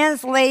being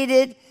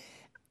translated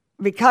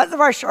because of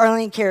our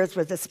Charlene Cares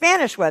with the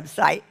Spanish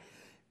website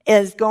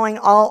is going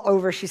all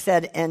over, she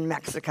said, in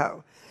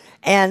Mexico.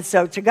 And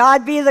so to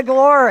God be the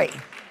glory.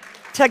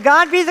 To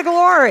God be the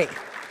glory.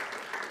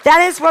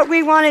 That is what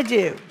we want to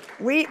do.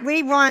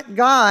 We want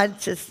God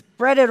to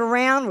spread it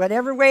around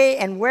whatever way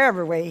and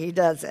wherever way he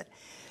does it.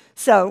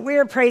 So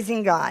we're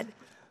praising God.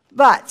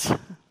 But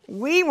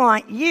we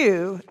want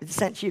you,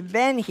 since you've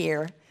been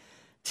here,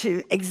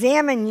 to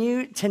examine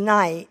you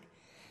tonight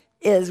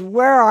is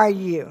where are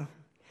you?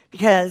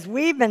 Because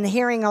we've been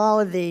hearing all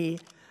of the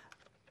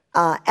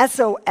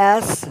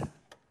SOS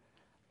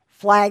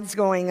flags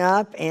going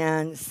up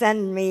and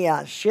send me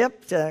a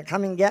ship to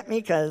come and get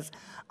me because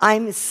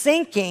I'm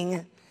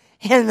sinking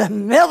in the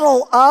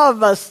middle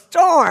of a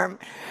storm.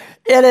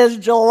 It is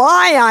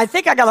July, and I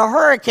think I got a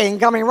hurricane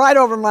coming right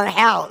over my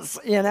house,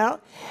 you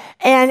know?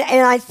 And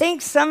I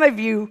think some of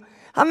you,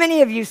 how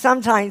many of you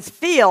sometimes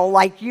feel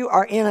like you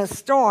are in a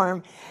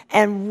storm,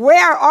 and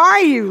where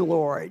are you,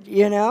 Lord,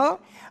 you know?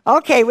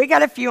 Okay, we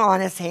got a few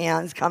honest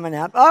hands coming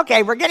up.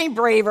 Okay, we're getting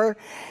braver.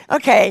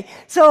 Okay,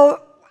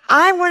 so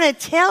I want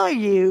to tell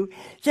you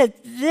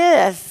that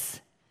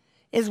this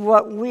is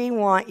what we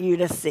want you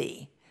to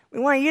see. We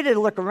want you to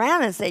look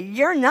around and say,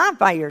 you're not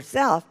by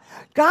yourself.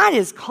 God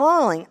is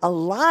calling a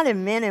lot of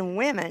men and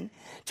women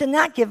to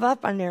not give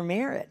up on their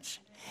marriage.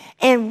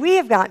 And we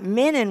have got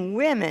men and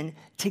women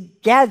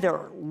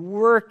together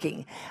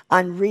working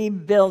on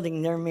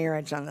rebuilding their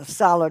marriage on the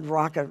solid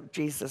rock of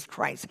Jesus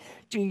Christ.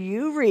 Do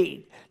you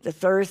read the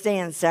Thursday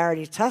and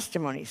Saturday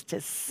testimonies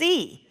to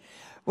see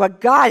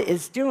what God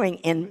is doing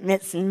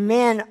amidst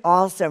men,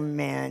 also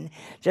men?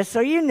 Just so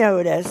you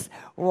notice,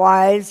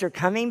 wives are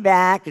coming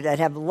back that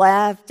have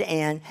left,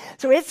 and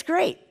so it's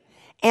great.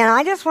 And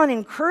I just want to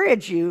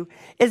encourage you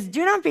is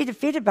do not be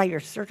defeated by your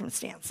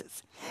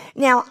circumstances.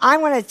 Now, I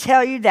want to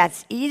tell you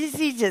that's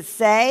easy to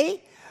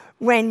say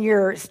when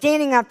you're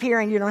standing up here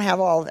and you don't have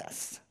all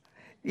this,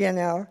 you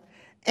know.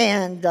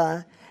 And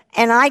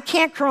I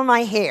can't curl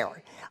my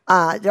hair.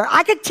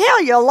 I could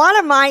tell you a lot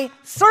of my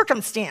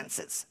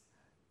circumstances.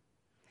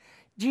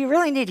 Do you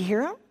really need to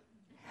hear them?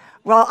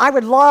 Well, I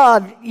would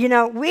love, you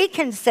know, we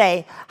can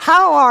say,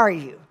 how are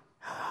you?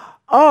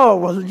 Oh,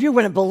 well, you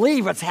wouldn't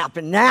believe what's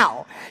happened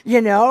now, you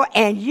know,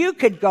 and you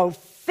could go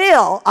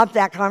fill up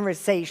that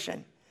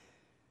conversation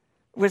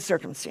with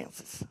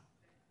circumstances.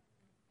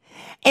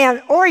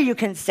 Or you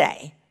can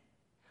say,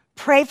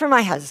 pray for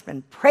my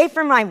husband, pray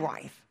for my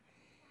wife,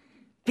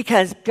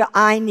 because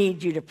I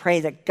need you to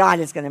pray that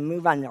God is going to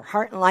move on their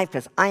heart and life,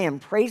 because I am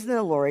praising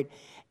the Lord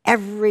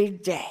every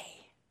day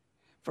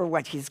for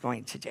what he's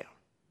going to do.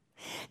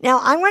 Now,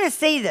 I want to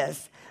say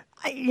this.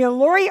 You know,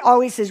 Lori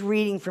always is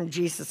reading from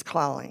Jesus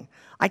Calling.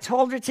 I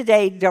told her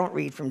today, don't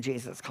read from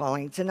Jesus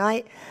Calling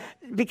tonight,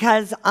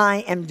 because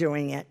I am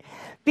doing it.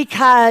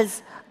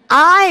 Because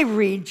I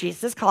read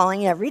Jesus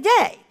Calling every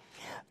day,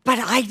 but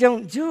I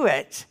don't do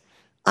it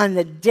on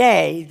the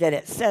day that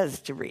it says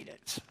to read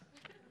it.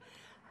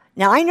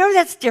 Now, I know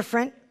that's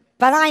different,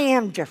 but I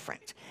am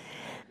different.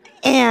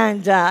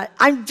 And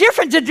I'm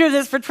different to do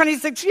this for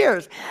 26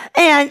 years.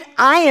 And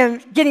I am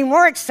getting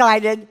more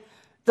excited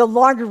the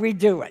longer we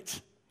do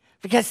it,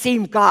 because see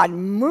God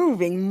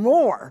moving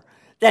more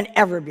than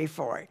ever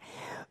before.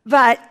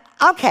 But,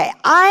 okay,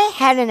 I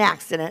had an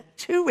accident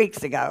 2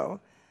 weeks ago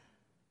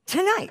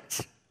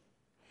tonight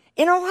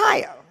in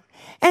Ohio.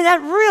 And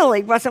that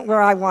really wasn't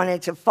where I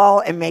wanted to fall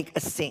and make a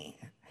scene.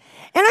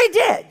 And I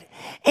did.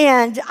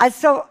 And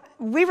so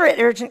we were at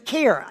urgent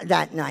care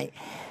that night.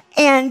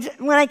 And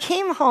when I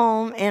came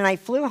home, and I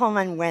flew home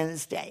on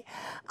Wednesday,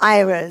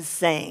 I was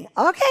saying,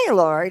 okay,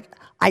 Lord,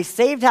 I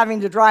saved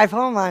having to drive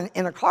home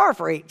in a car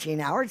for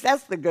 18 hours.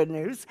 That's the good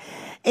news.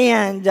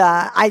 And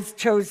I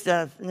chose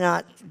to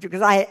not,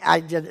 because I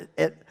did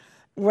it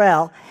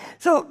well.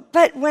 So,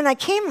 but when I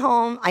came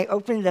home, I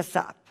opened this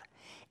up.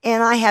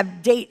 And I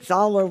have dates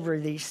all over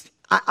these.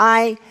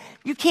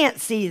 You can't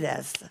see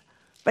this,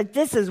 but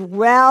this is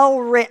well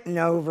written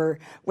over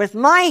with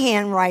my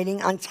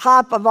handwriting on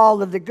top of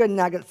all of the good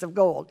nuggets of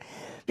gold.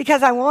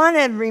 Because I want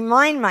to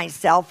remind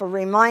myself or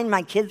remind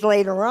my kids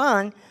later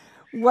on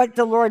what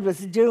the Lord was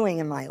doing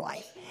in my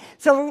life.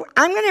 So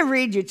I'm going to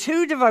read you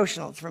 2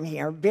 devotionals from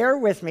here. Bear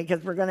with me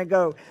because we're going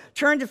to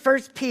turn to 1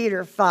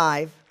 Peter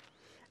 5.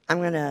 I'm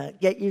going to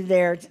get you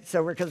there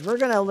because we're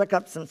going to look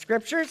up some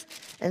scriptures,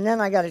 and then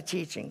I got a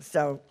teaching.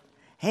 So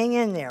hang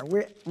in there.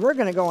 We're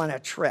going to go on a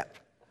trip.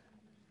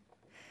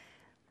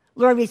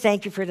 Lord, we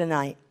thank you for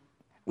tonight.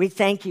 We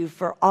thank you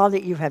for all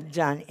that you have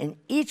done in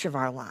each of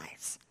our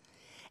lives.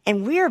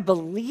 And we are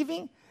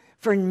believing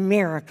for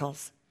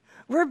miracles.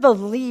 We're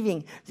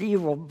believing that you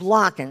will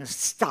block and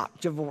stop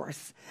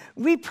divorce.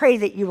 We pray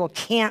that you will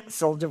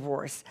cancel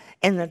divorce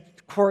in the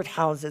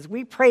courthouses.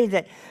 We pray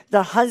that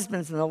the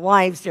husbands and the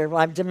wives there will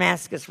have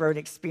Damascus Road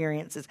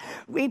experiences.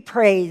 We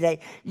pray that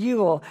you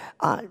will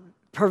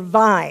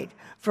provide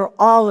for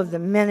all of the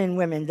men and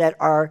women that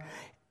are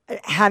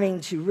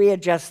having to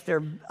readjust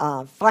their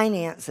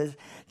finances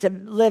to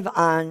live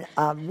on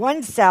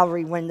one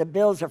salary when the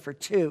bills are for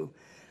 2.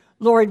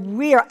 Lord,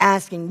 we are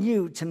asking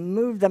you to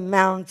move the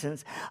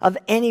mountains of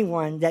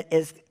anyone that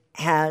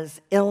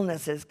has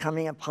illnesses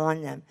coming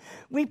upon them.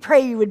 We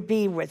pray you would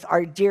be with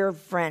our dear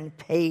friend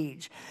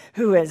Paige,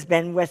 who has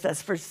been with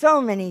us for so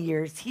many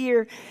years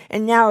here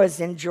and now is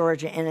in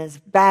Georgia and is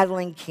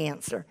battling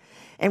cancer.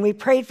 And we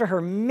prayed for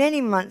her many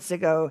months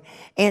ago,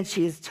 and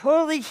she is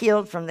totally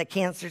healed from the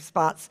cancer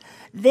spots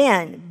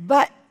then.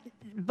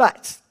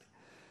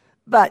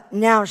 But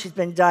now she's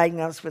been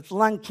diagnosed with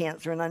lung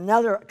cancer and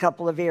another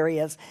couple of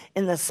areas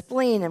in the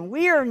spleen. And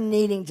we are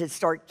needing to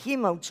start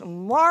chemo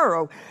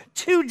tomorrow,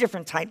 2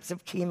 different types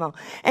of chemo.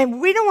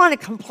 And we don't want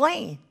to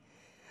complain.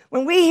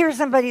 When we hear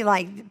somebody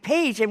like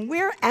Paige, and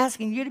we're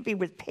asking you to be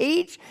with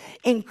Paige,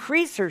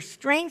 increase her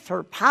strength,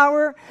 her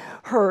power,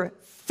 her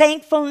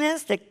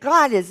thankfulness that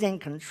God is in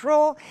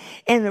control,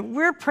 and that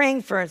we're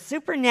praying for a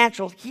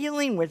supernatural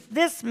healing with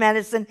this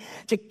medicine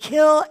to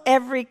kill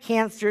every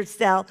cancer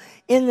cell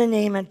in the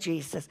name of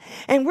Jesus.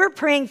 And we're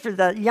praying for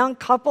the young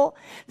couple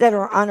that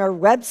are on our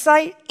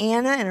website,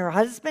 Anna and her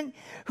husband,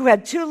 who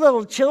had 2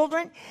 little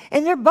children,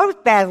 and they're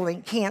both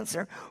battling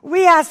cancer.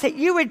 We ask that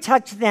you would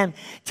touch them,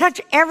 touch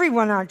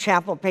everyone on our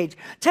chapel page,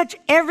 touch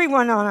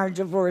everyone on our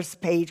divorce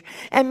page,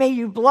 and may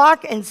you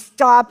block and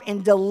stop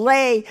and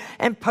delay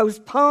and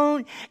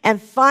postpone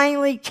and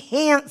finally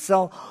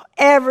cancel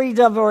every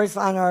divorce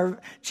on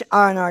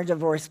our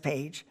divorce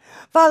page.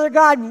 Father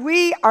God,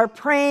 we are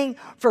praying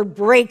for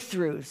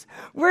breakthroughs.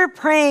 We're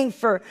praying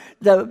for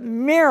the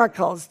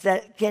miracles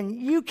that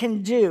you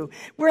can do.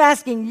 We're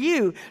asking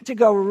you to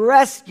go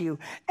rescue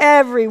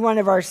every one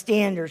of our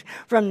standards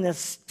from the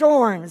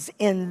storms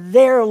in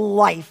their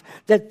life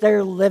that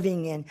they're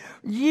living in.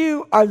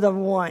 You are the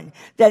one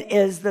that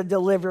is the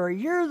deliverer.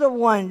 You're the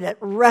one that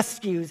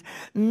rescues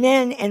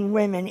men and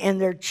women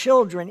and their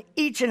children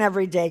each and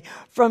every day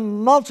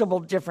from multiple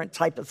different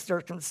types of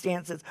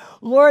circumstances.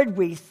 Lord,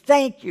 we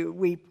thank you.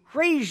 We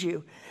praise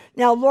you.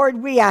 Now, Lord,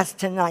 we ask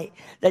tonight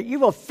that you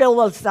will fill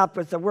us up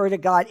with the word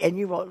of God and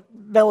you will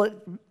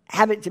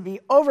have it to be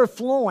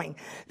overflowing,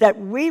 that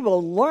we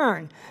will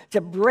learn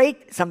to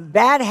break some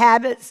bad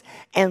habits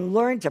and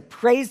learn to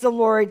praise the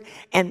Lord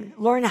and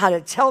learn how to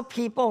tell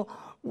people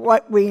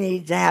what we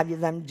need to have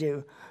them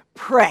do.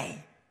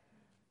 Pray.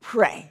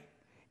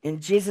 In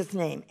Jesus'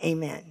 name,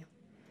 amen.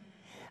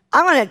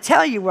 I want to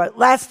tell you what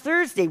last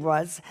Thursday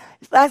was.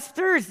 Last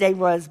Thursday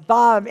was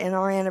Bob and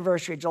our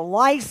anniversary,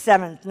 July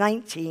 7th,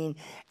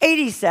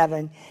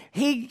 1987.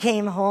 He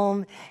came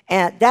home,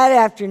 and that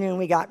afternoon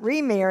we got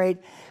remarried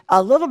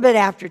a little bit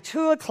after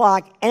 2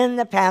 o'clock in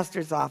the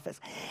pastor's office.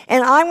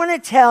 And I want to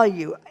tell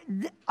you,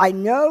 I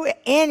know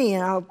Annie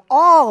and I hope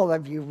all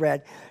of you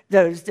read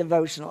those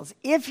devotionals.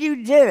 If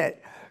you didn't,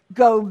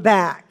 go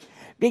back,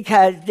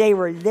 because they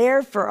were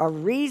there for a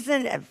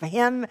reason of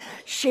him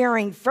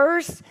sharing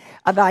first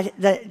about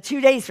the 2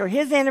 days for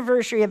his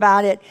anniversary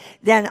about it.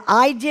 Then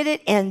I did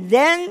it, and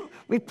then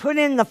we put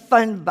in the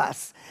Fun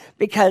Bus,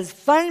 because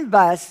Fun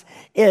Bus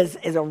is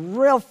a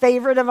real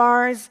favorite of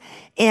ours,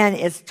 and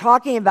it's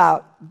talking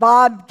about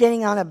Bob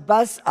getting on a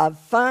bus of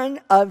fun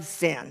of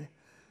sin.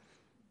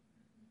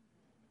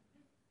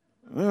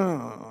 Does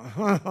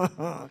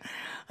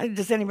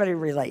anybody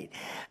relate?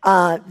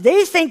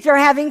 They think they're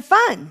having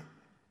fun.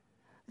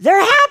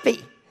 They're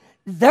happy.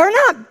 They're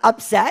not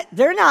upset.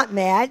 They're not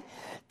mad.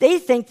 They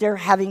think they're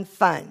having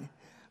fun.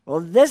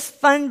 Well, this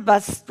Fun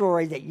Bus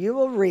story that you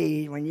will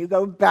read when you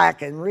go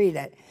back and read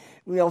it,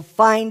 we'll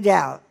find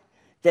out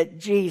that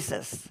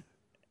Jesus,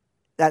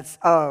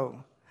 okay,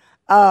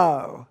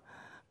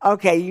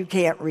 you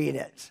can't read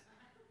it.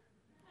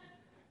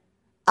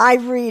 I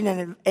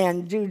read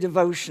and do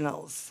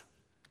devotionals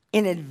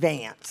in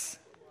advance.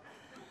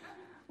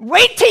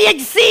 Wait till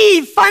you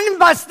see Fun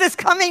Bus this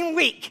coming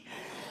week.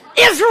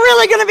 It's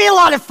really going to be a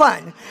lot of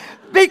fun,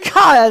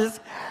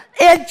 because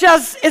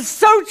it's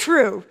so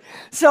true.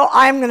 So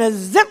I'm going to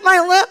zip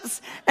my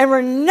lips, and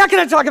we're not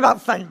going to talk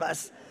about Fun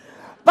Bus.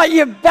 but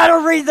you better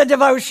read the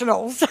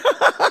devotionals.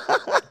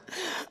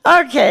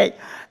 Okay,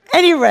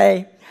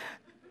 anyway,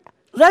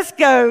 let's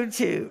go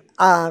to,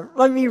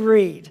 let me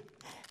read.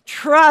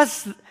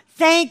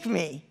 Thank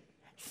me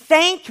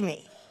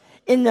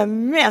in the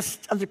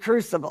midst of the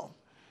crucible.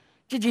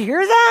 Did you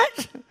hear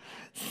that?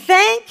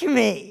 Thank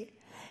me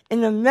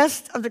in the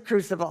midst of the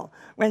crucible.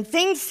 When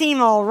things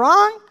seem all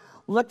wrong,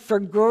 look for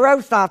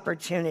growth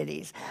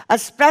opportunities.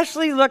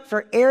 Especially look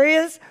for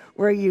areas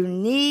where you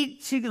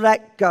need to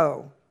let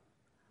go.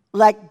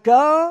 Let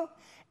go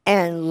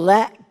and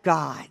let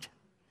God.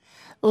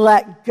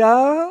 Let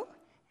go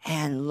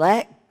and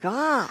let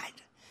God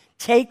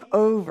take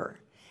over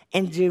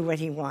and do what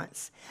he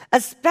wants.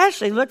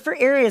 Especially look for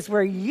areas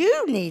where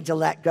you need to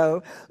let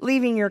go,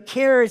 leaving your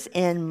cares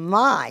in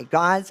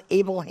God's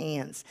able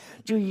hands.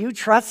 Do you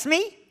trust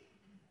me?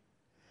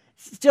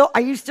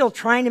 Are you still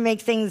trying to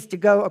make things to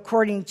go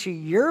according to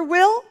your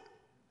will?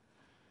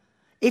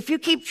 If you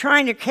keep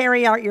trying to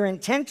carry out your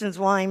intentions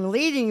while I'm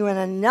leading you in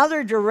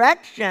another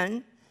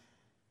direction,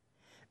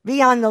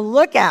 be on the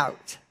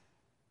lookout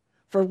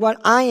for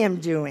what I am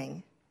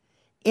doing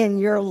in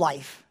your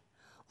life.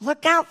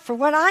 Look out for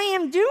what I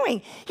am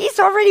doing. He's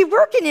already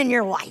working in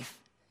your life.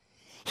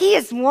 He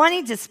is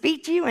wanting to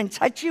speak to you and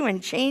touch you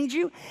and change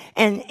you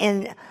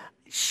and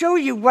show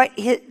you what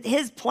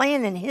his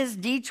plan and his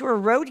detour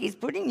road he's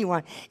putting you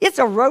on. It's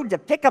a road to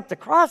pick up the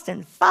cross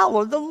and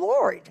follow the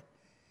Lord.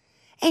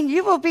 And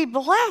you will be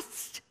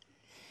blessed.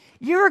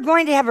 You are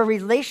going to have a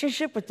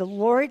relationship with the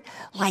Lord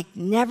like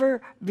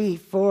never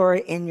before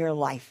in your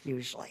life,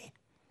 usually.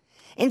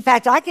 In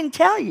fact, I can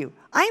tell you,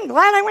 I'm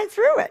glad I went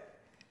through it.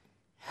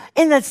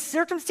 In the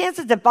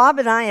circumstances that Bob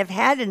and I have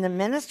had in the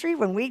ministry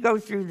when we go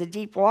through the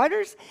deep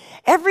waters,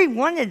 every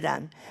one of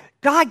them,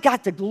 God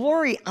got the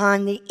glory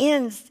on the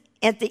ends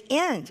at the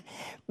end.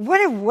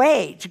 What a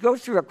way to go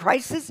through a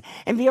crisis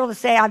and be able to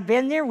say, I've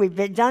been there,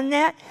 we've done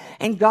that,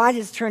 and God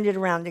has turned it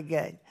around to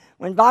good.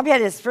 When Bob had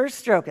his first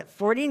stroke at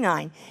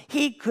 49,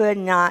 he could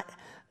not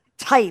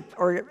type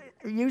or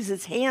use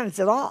his hands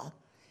at all.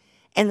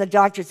 And the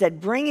doctor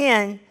said, bring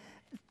in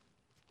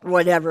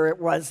whatever it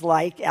was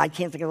like. I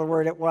can't think of the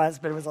word it was,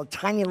 but it was a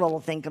tiny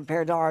little thing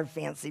compared to our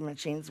fancy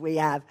machines we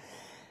have.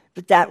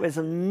 But that was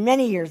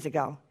many years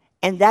ago.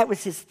 And that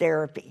was his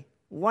therapy,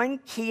 one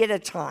key at a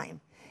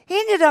time. He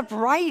ended up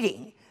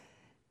writing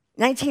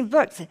 19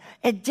 books.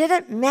 It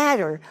didn't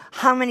matter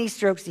how many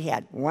strokes he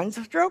had. One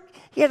stroke,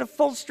 he had a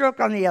full stroke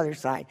on the other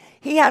side.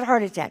 He had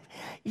heart attacks.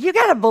 You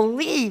got to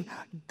believe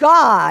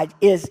God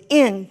is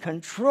in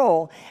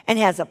control and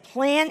has a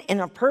plan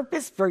and a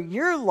purpose for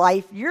your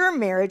life, your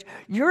marriage,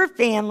 your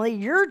family,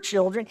 your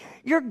children,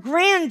 your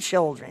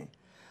grandchildren.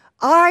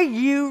 Are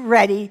you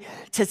ready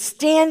to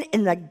stand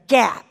in the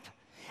gap?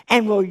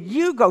 And will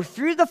you go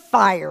through the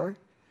fire,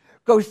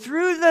 go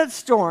through the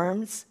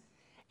storms,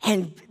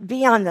 and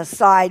be on the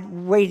side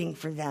waiting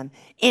for them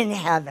in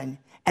heaven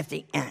at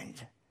the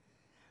end?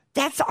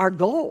 That's our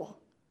goal.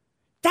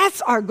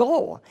 That's our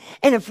goal.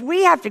 And if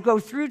we have to go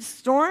through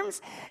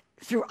storms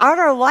throughout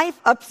our life,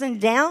 ups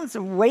and downs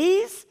and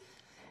ways,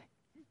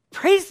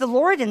 praise the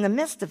Lord in the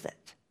midst of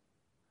it.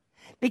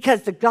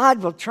 Because the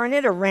God will turn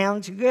it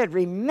around to good.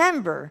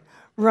 Remember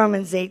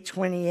Romans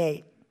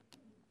 8:28.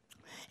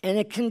 And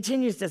it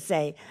continues to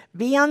say,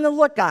 be on the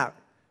lookout.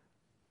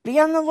 Be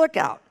on the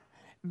lookout.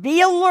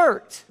 Be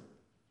alert.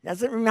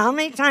 How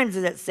many times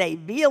does it say,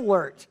 be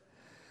alert?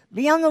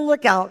 Be on the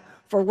lookout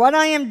for what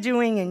I am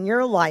doing in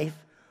your life.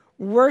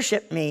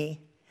 Worship me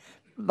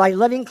by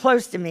living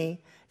close to me,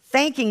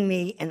 thanking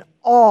me in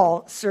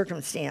all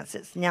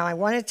circumstances. Now, I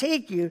want to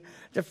take you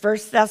to 1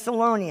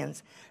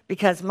 Thessalonians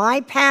because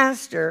my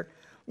pastor,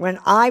 when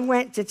I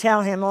went to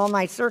tell him all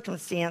my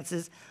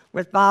circumstances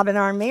with Bob and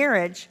our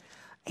marriage,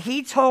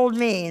 he told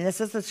me, and this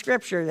is the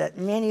scripture that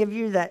many of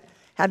you that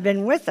have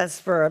been with us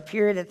for a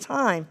period of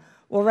time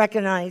will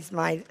recognize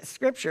my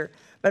scripture.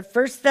 But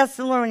 1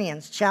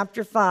 Thessalonians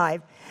chapter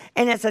 5,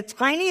 and it's a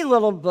tiny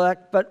little book,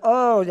 but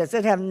oh, does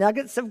it have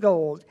nuggets of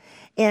gold.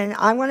 And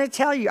I want to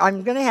tell you,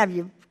 I'm going to have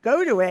you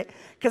go to it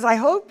because I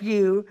hope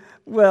you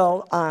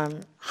will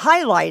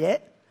highlight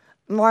it,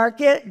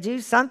 mark it, do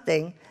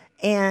something,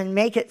 and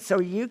make it so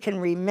you can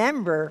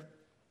remember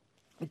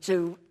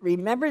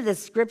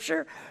this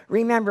scripture,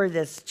 remember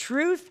this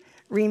truth,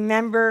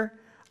 remember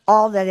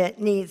all that it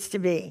needs to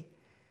be.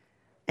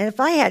 And if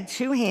I had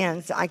two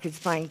hands, I could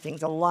find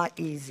things a lot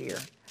easier.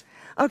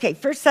 Okay,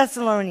 1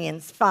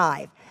 Thessalonians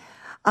 5.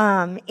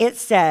 It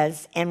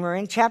says, and we're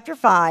in chapter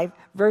 5,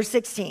 verse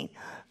 16,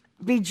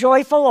 be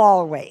joyful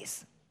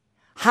always.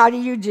 How do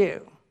you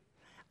do?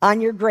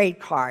 On your grade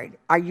card,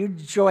 are you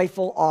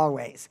joyful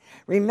always?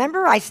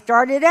 Remember, I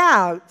started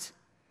out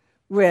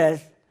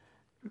with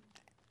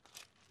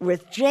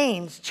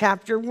James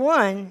chapter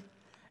 1,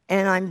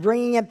 and I'm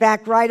bringing it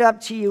back right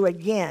up to you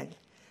again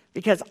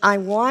because I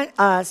want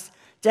us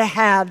to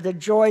have the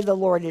joy of the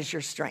Lord is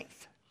your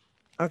strength,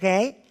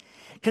 okay?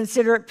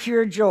 Consider it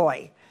pure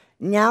joy.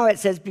 Now it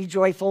says be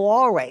joyful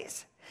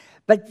always.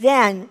 But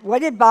then, what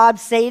did Bob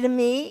say to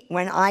me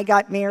when I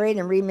got married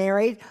and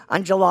remarried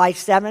on July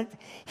 7th?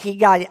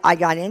 I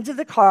got into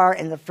the car,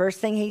 and the first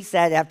thing he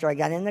said after I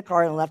got in the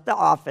car and left the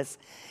office,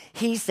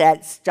 he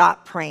said,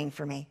 stop praying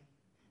for me.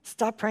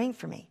 Stop praying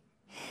for me.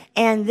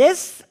 And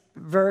this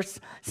verse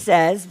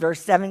says,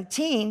 verse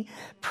 17,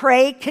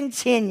 pray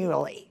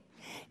continually.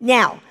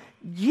 Now,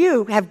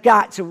 you have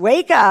got to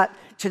wake up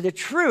to the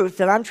truth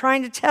that I'm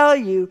trying to tell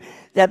you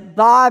that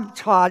Bob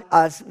taught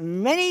us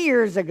many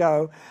years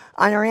ago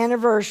on our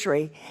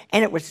anniversary,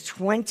 and it was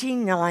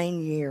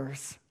 29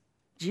 years.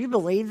 Do you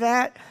believe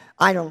that?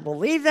 I don't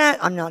believe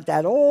that. I'm not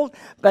that old,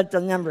 but the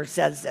number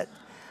says it.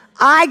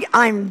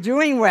 I'm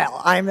doing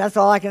well. That's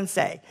all I can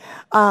say.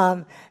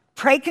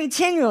 Pray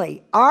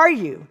continually. Are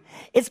you?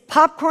 It's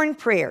popcorn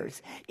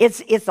prayers.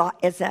 It's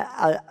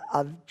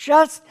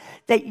just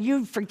that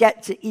you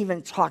forget to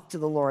even talk to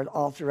the Lord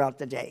all throughout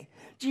the day.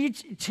 Do you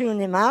tune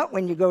him out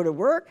when you go to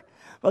work?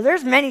 Well,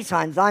 there's many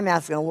times I'm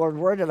asking the Lord,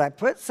 where did I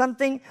put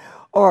something?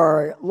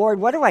 Or, Lord,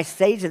 what do I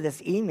say to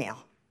this email?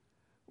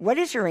 What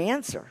is your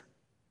answer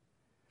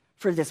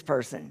for this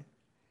person?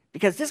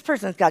 Because this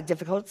person's got a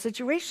difficult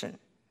situation.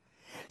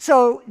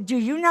 So do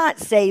you not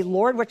say,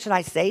 Lord, what should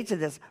I say to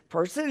this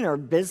person or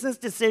business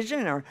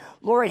decision? Or,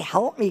 Lord,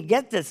 help me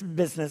get this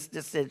business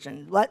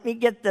decision. Let me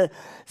get the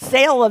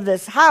sale of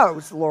this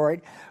house,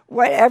 Lord.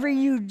 Whatever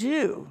you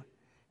do,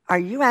 are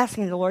you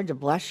asking the Lord to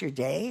bless your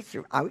day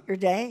throughout your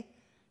day?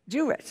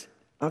 Do it,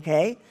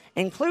 okay?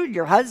 Include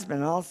your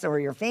husband also or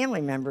your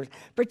family members.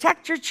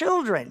 Protect your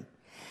children.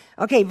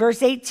 Okay,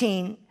 verse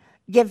 18,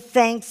 give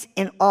thanks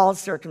in all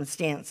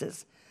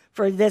circumstances,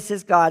 for this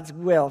is God's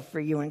will for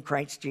you in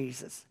Christ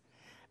Jesus.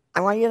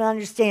 I want you to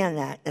understand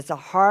that. It's a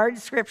hard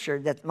scripture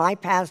that my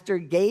pastor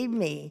gave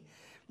me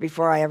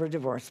before I ever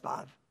divorced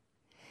Bob.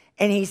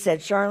 And he said,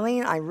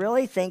 Charlene, I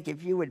really think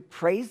if you would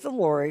praise the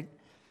Lord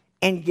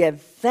and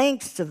give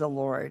thanks to the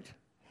Lord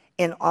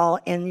in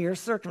your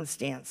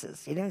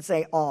circumstances. He didn't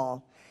say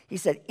all. He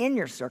said in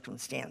your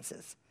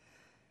circumstances.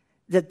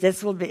 That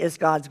this is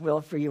God's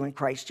will for you in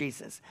Christ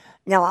Jesus.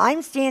 Now,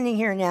 I'm standing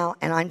here now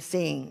and I'm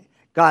seeing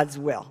God's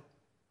will.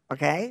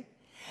 Okay?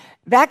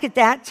 Back at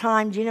that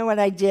time, do you know what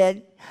I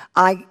did?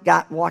 I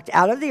walked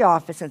out of the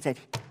office and said,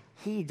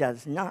 he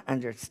does not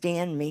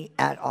understand me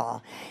at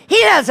all. He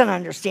doesn't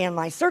understand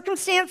my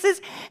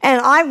circumstances.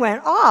 And I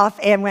went off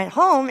and went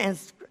home and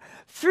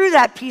threw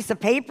that piece of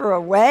paper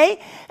away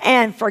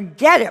and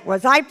forget it.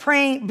 Was I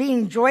praying,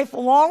 being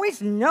joyful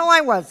always? No,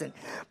 I wasn't.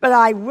 But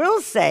I will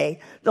say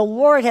the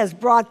Lord has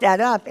brought that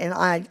up, and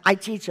I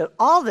teach it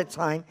all the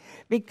time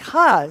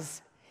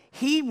because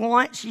he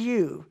wants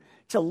you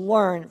to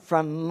learn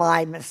from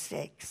my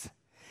mistakes.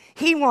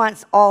 He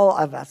wants all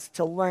of us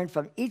to learn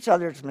from each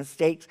other's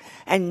mistakes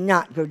and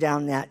not go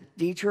down that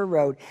detour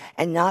road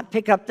and not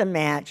pick up the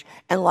match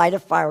and light a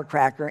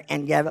firecracker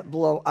and have it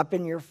blow up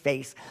in your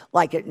face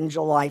like it in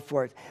July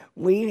 4th.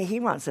 He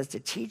wants us to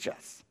teach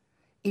us,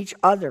 each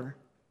other,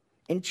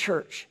 in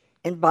church,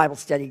 in Bible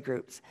study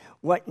groups,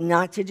 what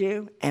not to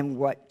do and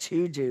what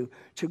to do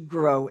to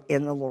grow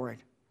in the Lord.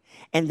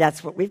 And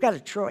that's what we've got a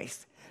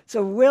choice.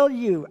 So will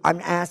you, I'm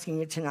asking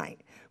you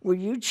tonight, will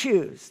you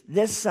choose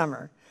this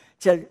summer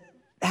to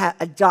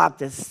adopt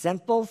the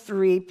simple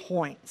 3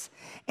 points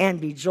and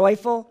be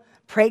joyful,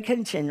 pray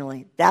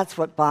continually? That's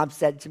what Bob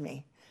said to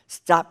me.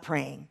 Stop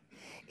praying.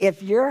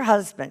 If your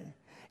husband,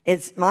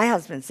 my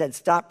husband said,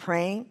 stop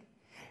praying,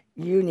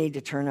 you need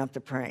to turn up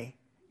the pray.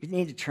 You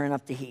need to turn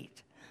up the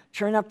heat.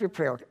 Turn up your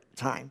prayer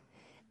time.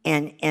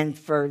 And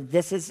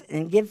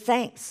give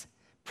thanks.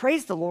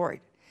 Praise the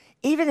Lord.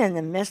 Even in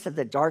the midst of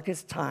the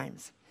darkest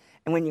times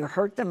and when you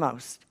hurt the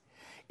most,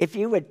 if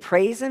you would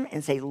praise him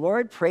and say,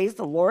 Lord, praise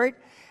the Lord.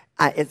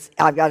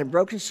 I've got a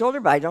broken shoulder,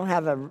 but I don't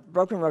have a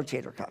broken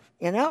rotator cuff,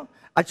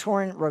 a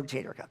torn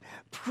rotator cuff.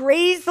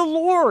 Praise the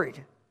Lord.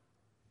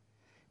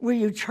 Will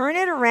you turn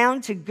it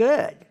around to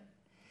good?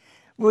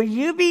 Will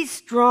you be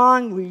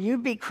strong? Will you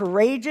be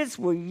courageous?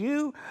 Will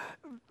you,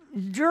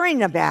 during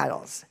the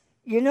battles?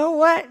 You know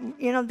what?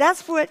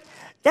 That's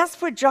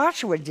what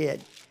Joshua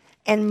did.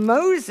 And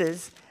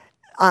Moses,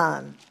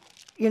 I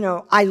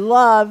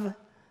love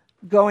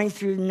going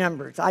through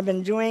Numbers. I've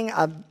been doing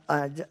a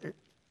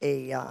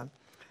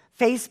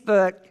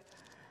Facebook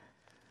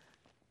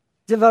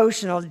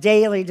devotional,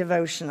 daily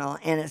devotional,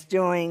 and it's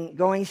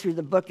going through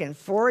the book in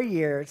 4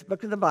 years,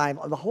 book of the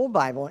Bible, the whole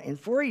Bible in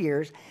 4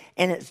 years,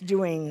 and it's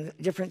doing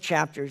different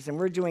chapters, and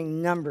we're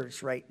doing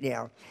Numbers right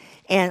now.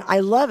 And I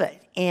love it.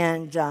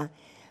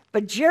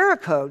 But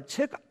Joshua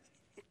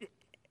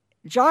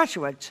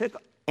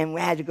took, and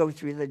we had to go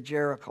through the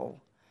Jericho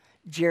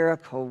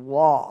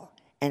wall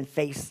and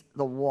face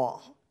the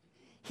wall.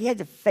 He had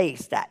to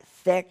face that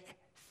thick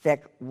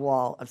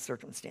wall of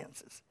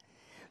circumstances.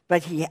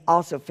 But he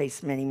also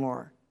faced many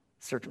more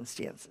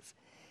circumstances.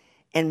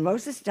 And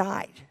Moses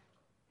died.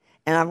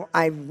 And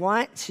I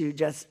want you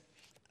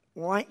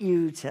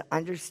to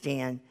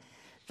understand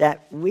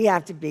that we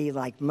have to be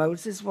like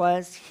Moses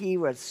was. He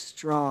was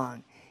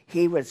strong.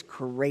 He was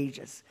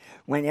courageous.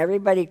 When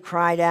everybody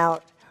cried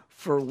out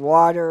for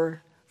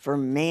water, for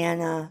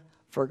manna,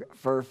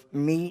 for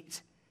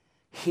meat.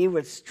 He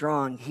was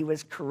strong. He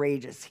was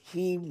courageous.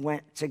 He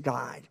went to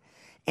God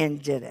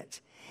and did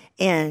it.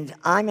 And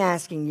I'm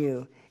asking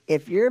you,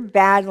 if you're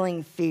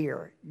battling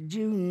fear,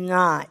 do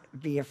not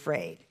be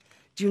afraid.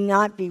 Do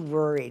not be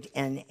worried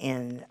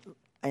and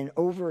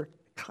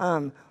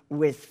overcome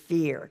with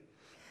fear.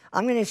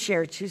 I'm going to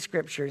share 2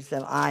 scriptures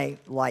that I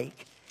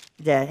like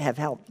that have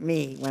helped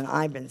me when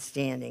I've been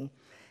standing.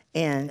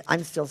 And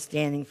I'm still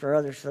standing for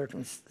other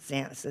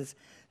circumstances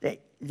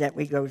that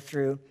we go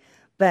through.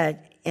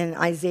 But in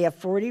Isaiah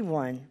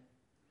 41,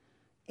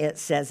 it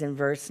says in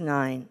verse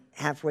 9,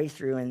 halfway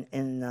through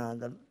in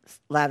the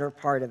latter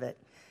part of it,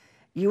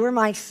 "You are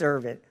my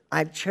servant.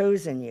 I've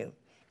chosen you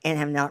and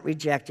have not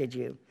rejected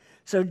you.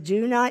 So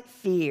do not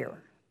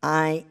fear.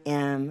 I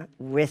am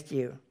with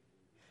you.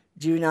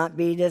 Do not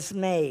be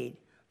dismayed,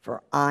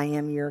 for I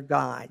am your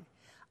God.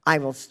 I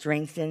will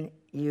strengthen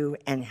you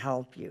and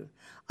help you.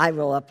 I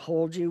will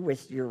uphold you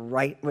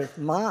with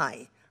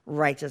my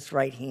righteous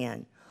right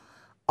hand.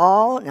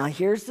 Now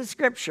here's the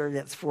scripture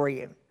that's for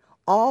you.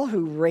 All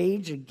who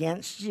rage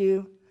against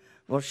you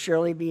will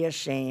surely be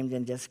ashamed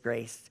and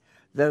disgraced.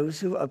 Those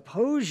who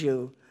oppose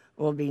you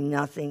will be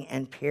nothing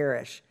and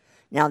perish.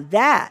 Now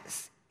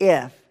that's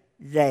if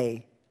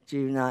they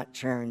do not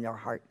turn their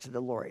heart to the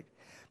Lord."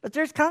 But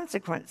there's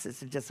consequences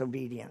to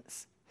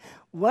disobedience.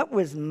 What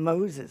was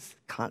Moses'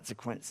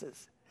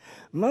 consequences?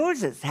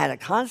 Moses had a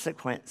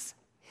consequence.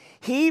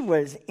 He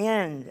was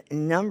in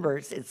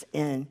Numbers,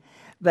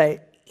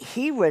 but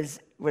he was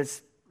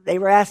they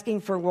were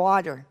asking for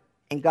water,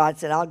 and God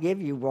said, "I'll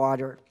give you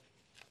water."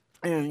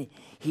 And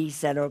he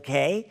said,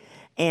 "Okay."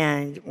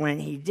 And when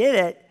he did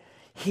it,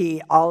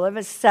 he all of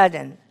a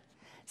sudden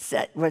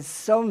was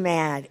so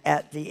mad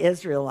at the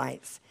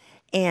Israelites.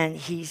 And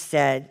he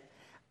said,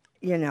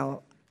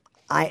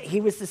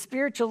 he was the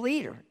spiritual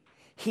leader.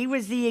 He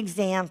was the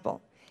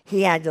example.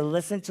 He had to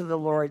listen to the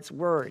Lord's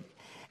word,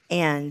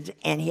 and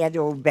he had to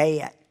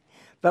obey it.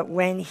 But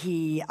when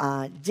he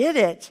did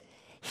it,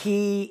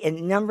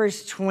 in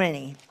Numbers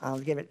 20, I'll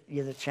give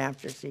you the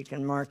chapter so you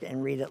can mark it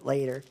and read it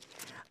later.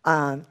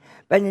 But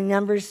in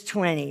Numbers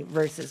 20,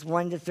 verses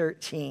 1 to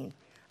 13,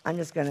 I'm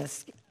just going to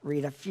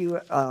read a few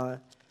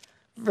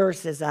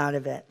verses out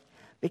of it,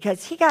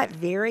 because he got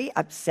very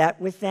upset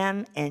with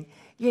them. And,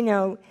 you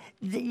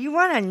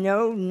want to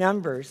know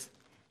Numbers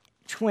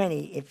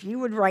 20. If you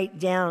would write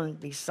down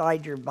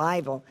beside your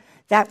Bible,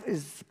 that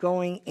was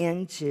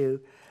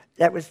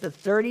the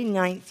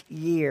 39th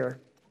year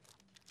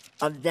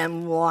of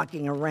them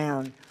walking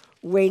around,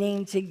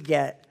 waiting to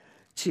get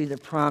to the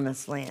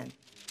promised land.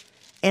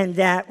 And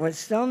that was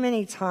so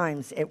many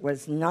times they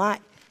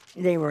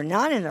were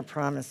not in the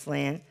promised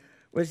land,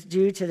 was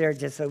due to their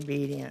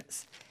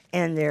disobedience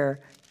and their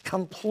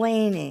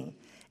complaining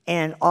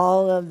and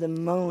all of the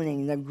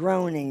moaning, the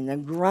groaning, the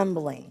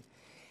grumbling.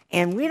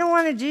 And we don't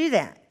want to do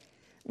that.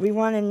 We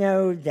want to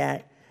know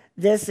that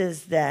this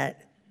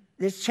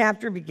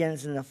chapter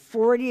begins in the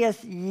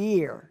 40th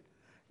year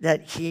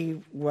that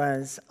he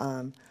was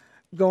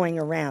going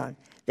around.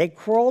 They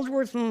quarreled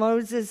with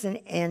Moses and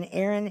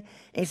Aaron, and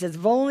he says,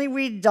 "If only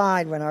we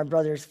died when our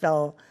brothers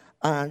fell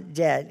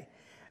dead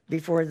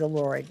before the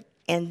Lord."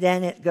 And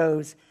then it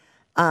goes,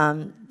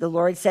 the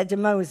Lord said to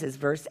Moses,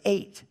 verse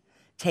 8,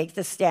 "Take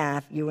the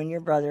staff, you and your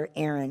brother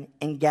Aaron,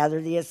 and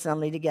gather the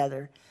assembly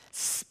together.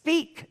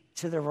 Speak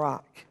to the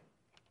rock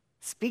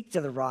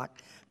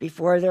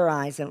before their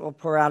eyes, and it will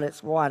pour out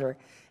its water,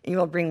 and you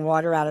will bring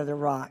water out of the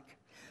rock."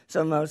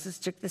 So Moses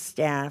took the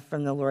staff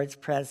from the Lord's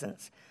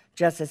presence,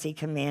 just as he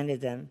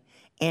commanded them,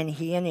 and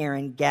he and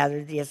Aaron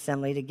gathered the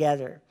assembly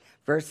together.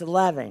 Verse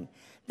 11,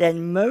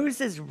 "Then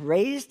Moses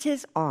raised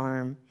his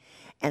arm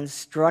and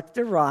struck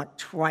the rock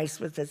twice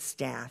with his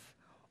staff.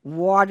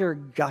 Water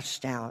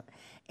gushed out,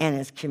 and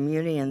his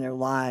community and their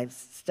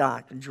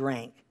livestock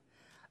drank.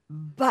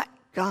 But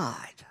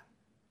God,"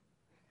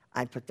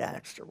 I put that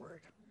extra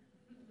word,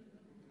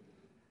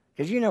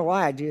 because you know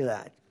why I do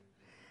that.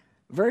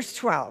 Verse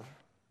 12,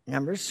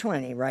 Numbers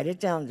 20, write it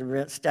down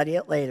to study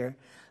it later.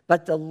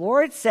 "But the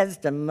Lord says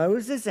to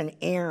Moses and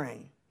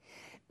Aaron,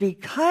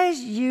 because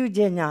you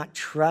did not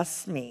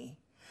trust me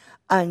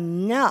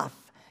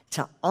enough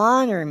to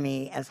honor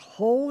me as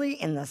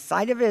holy in the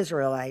sight of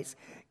Israelites,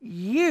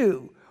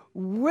 you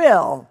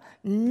will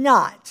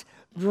not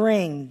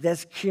bring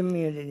this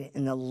community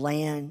in the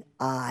land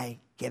I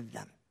give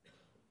them."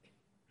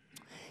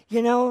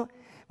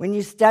 When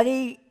you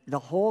study the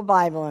whole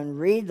Bible and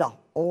read the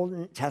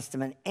Old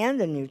Testament and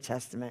the New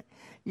Testament,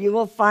 you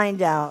will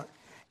find out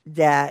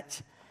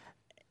that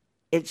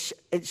it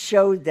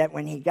showed that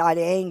when he got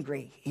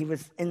angry, he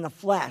was in the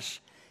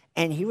flesh,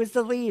 and he was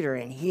the leader,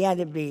 and he had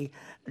to be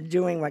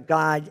doing what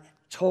God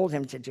told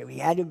him to do. He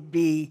had to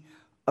be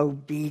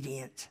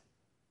obedient.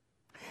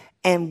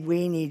 And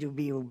we need to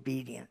be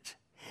obedient.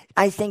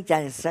 I think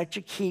that is such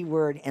a key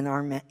word in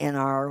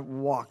our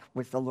walk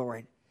with the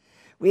Lord.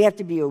 We have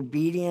to be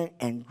obedient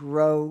and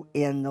grow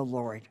in the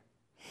Lord.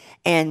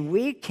 And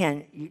we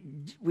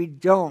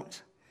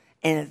don't,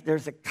 and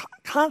there's a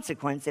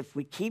consequence if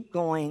we keep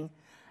going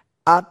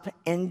up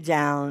and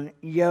down,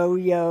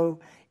 yo-yo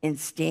in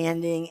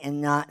standing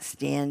and not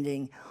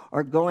standing,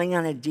 or going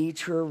on a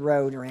detour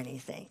road or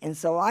anything. And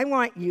so I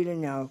want you to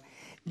know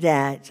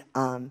that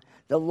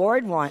the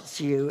Lord wants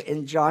you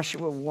in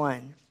Joshua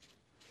 1.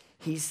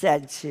 He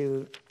said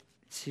to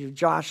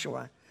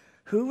Joshua,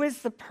 who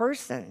is the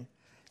person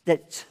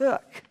that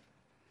took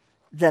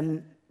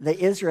the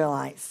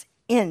Israelites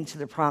into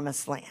the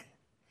promised land?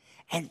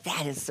 And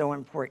that is so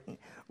important.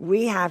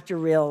 We have to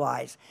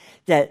realize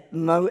that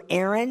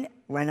Aaron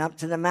went up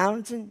to the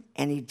mountain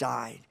and he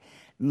died.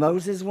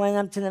 Moses went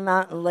up to the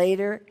mountain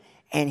later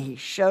and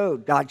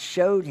God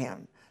showed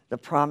him the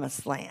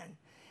promised land,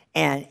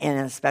 and in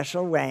a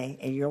special way,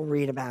 and you'll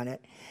read about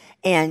it.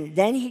 And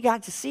then he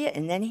got to see it,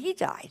 and then he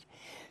died.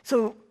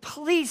 So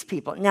please,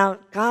 people, now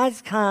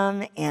God's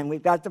come, and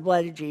we've got the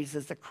blood of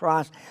Jesus, the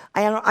cross.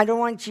 I don't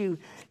want you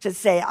to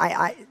say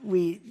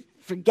we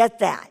forget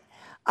that.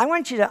 I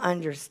want you to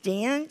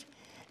understand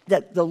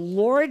that the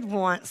Lord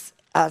wants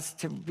us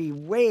to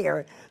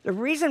beware. The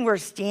reason we're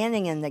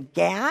standing in the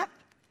gap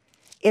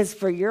is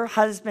for your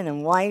husband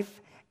and wife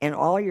and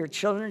all your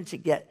children to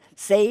get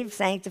saved,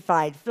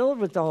 sanctified, filled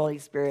with the Holy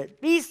Spirit,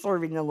 be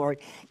serving the Lord,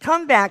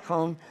 come back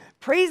home,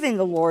 praising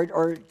the Lord,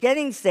 or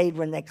getting saved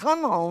when they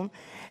come home,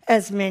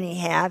 as many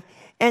have,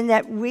 and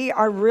that we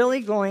are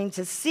really going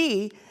to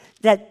see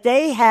that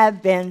they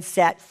have been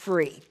set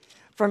free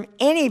from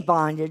any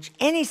bondage,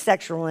 any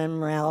sexual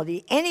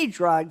immorality, any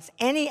drugs,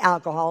 any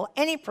alcohol,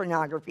 any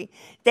pornography.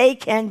 They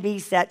can be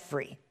set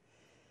free.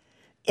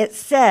 It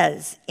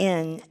says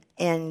in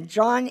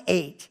John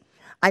 8,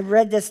 I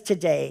read this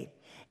today,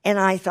 and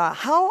I thought,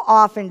 how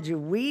often do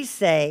we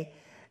say,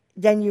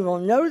 then you will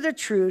know the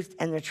truth,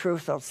 and the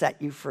truth will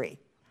set you free?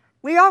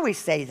 We always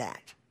say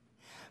that.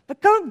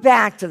 But go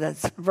back to the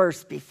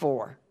verse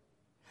before.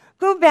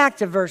 Go back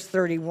to verse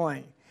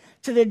 31.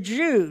 To the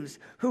Jews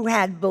who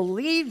had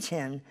believed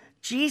him,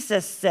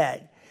 Jesus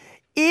said,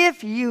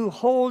 if you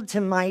hold to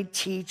my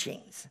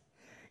teachings,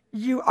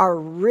 you are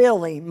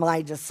really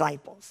my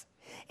disciples.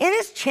 And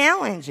it's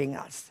challenging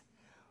us.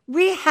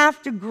 We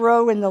have to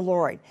grow in the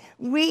Lord.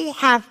 We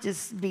have to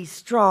be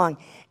strong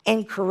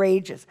and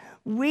courageous.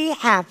 We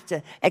have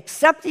to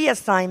accept the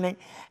assignment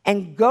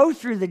and go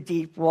through the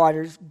deep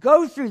waters,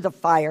 go through the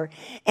fire,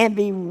 and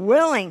be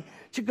willing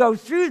to go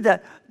through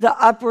the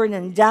upward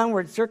and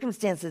downward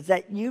circumstances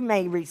that you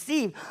may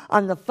receive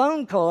on the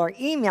phone call or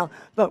email.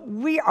 But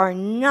we are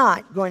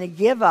not going to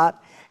give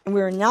up, and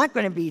we're not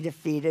going to be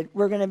defeated.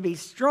 We're going to be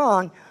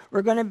strong.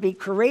 We're going to be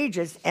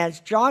courageous,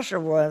 as Joshua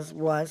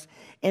was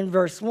in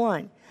verse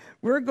 1.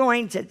 We're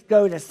going to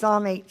go to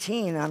Psalm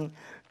 18. I'm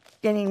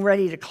getting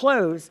ready to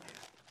close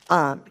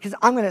because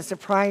I'm going to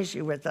surprise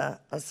you with a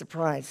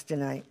surprise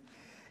tonight.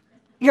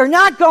 You're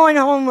not going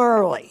home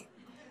early.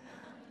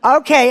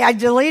 Okay, I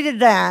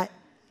deleted that.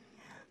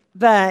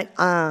 But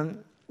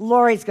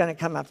Lori's going to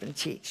come up and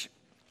teach.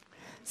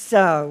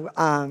 So,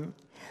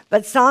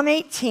 but Psalm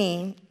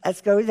 18,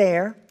 let's go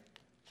there.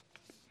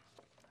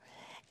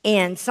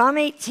 And Psalm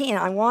 18,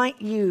 I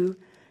want you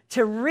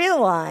to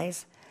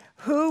realize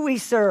who we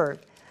serve.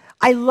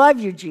 I love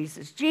you,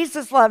 Jesus.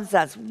 Jesus loves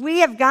us. We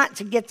have got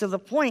to get to the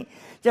point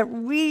that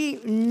we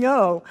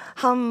know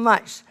how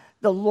much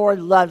the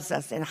Lord loves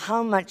us and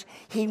how much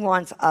he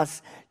wants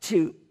us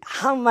to,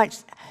 how much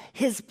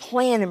his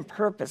plan and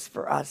purpose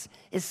for us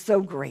is so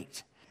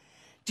great.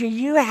 Do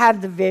you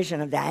have the vision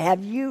of that?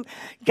 Have you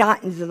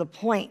gotten to the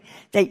point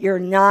that you're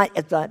not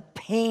at the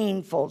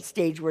painful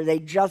stage where they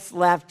just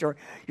left, or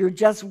you're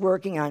just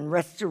working on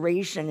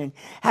restoration and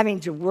having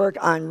to work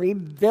on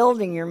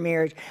rebuilding your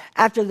marriage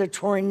after the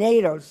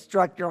tornado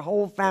struck your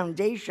whole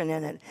foundation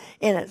in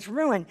its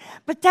ruin?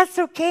 But that's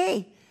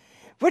okay.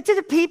 What do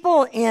the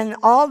people in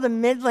all the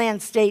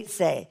Midland states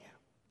say?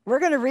 We're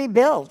going to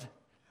rebuild.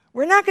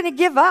 We're not going to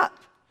give up.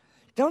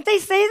 Don't they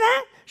say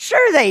that?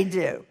 Sure they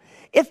do.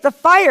 If the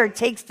fire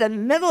takes the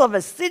middle of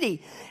a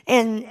city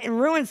and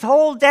ruins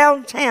whole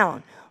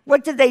downtown,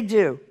 what did they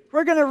do?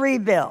 We're going to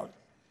rebuild.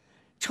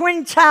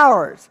 Twin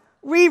Towers,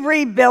 we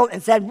rebuilt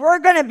and said, we're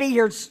going to be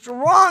here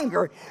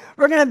stronger.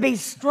 We're going to be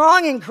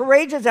strong and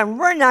courageous, and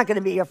we're not going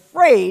to be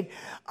afraid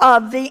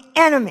of the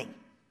enemy.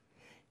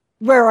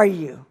 Where are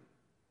you?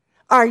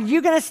 Are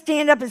you going to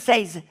stand up and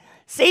say,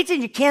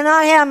 Satan, you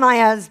cannot have my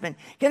husband,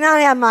 you cannot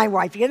have my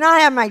wife, you cannot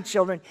have my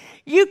children.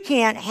 You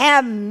can't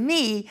have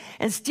me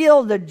and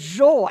steal the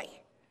joy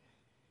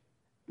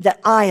that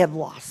I have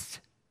lost.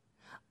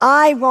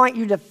 I want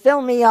you to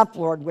fill me up,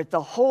 Lord, with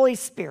the Holy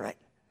Spirit,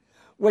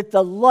 with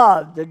the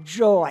love, the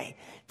joy,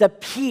 the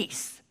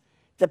peace,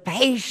 the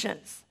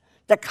patience,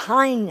 the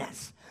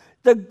kindness,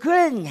 the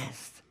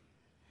goodness,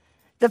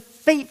 the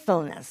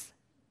faithfulness,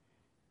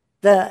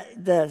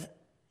 the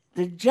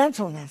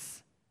gentleness,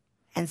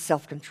 and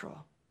self-control.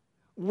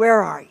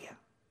 Where are you?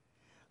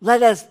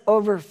 Let us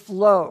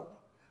overflow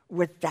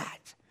with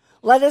that.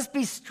 Let us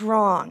be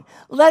strong.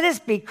 Let us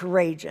be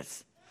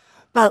courageous.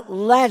 But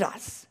let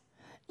us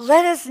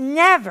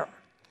never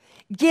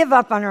give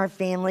up on our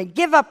family,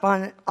 give up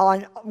on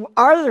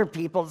other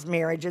people's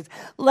marriages.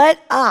 Let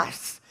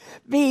us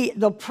Be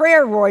the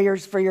prayer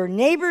warriors for your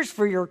neighbors,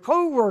 for your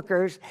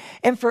co-workers,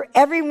 and for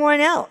everyone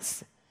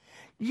else.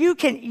 You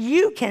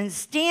can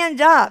stand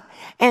up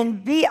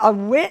and be a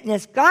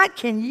witness. God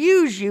can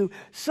use you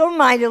so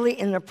mightily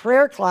in the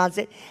prayer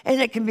closet, and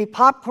it can be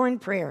popcorn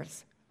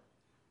prayers.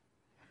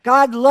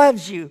 God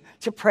loves you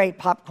to pray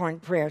popcorn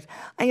prayers.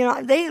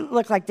 And, they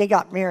look like they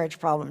got marriage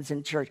problems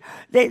in church.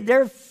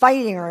 They're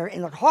fighting or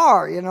in the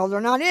car,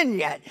 they're not in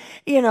yet.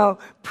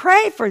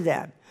 Pray for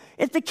them.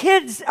 If the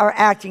kids are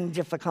acting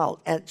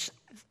difficult at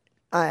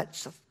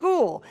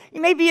school,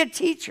 you may be a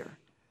teacher.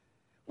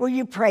 Will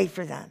you pray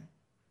for them?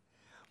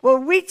 Well,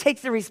 we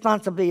take the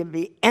responsibility to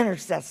be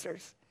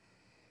intercessors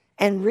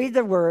and read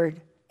the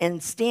word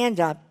and stand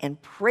up and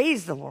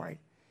praise the Lord.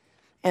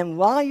 And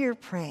while you're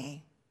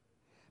praying,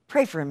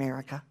 pray for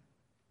America.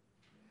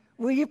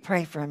 Will you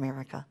pray for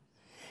America?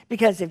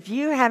 Because if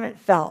you haven't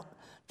felt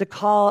the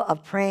call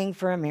of praying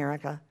for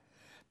America,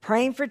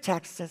 praying for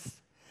Texas,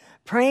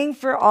 praying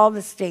for all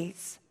the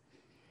states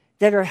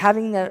that are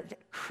having the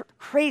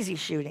crazy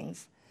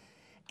shootings,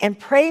 and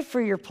pray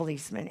for your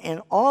policemen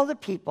and all the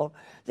people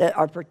that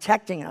are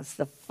protecting us,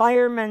 the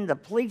firemen, the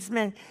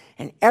policemen,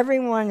 and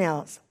everyone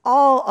else,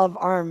 all of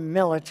our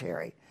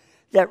military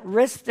that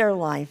risk their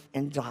life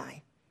and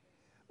die.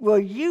 Will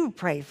you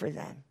pray for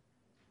them?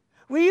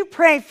 Will you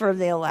pray for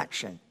the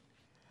election?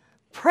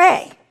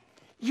 Pray.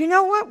 You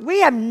know what?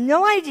 We have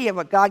no idea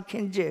what God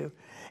can do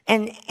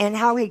and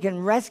how he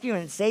can rescue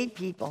and save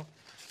people.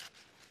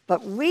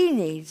 But we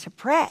need to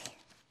pray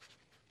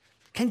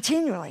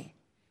continually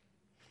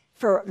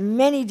for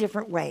many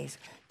different ways.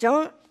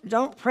 Don't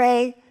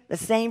pray the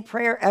same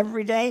prayer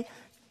every day.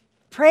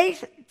 Pray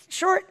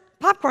short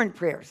popcorn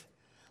prayers.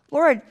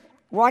 Lord,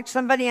 watch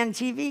somebody on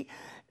TV.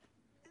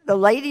 The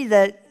lady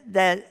that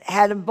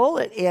had a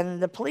bullet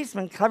and the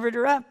policeman covered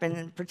her up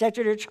and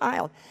protected her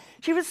child.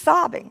 She was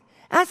sobbing.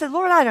 And I said,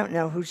 Lord, I don't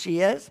know who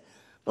she is,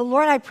 but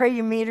Lord, I pray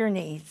you meet her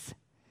needs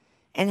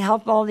and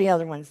help all the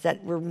other ones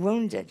that were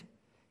wounded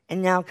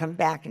and now come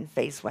back and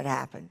face what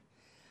happened.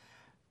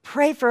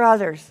 Pray for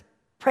others.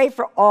 Pray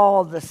for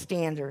all the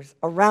standers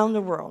around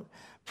the world.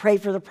 Pray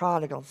for the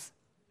prodigals.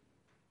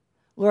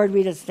 Lord,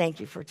 we just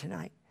thank you for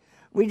tonight.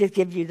 We just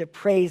give you the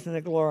praise and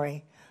the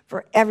glory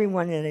for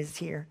everyone that is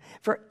here,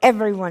 for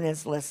everyone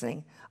that's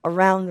listening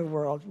around the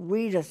world.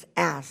 We just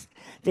ask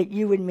that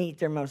you would meet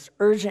their most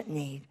urgent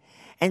need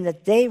and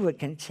that they would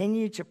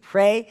continue to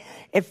pray.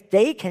 If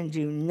they can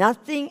do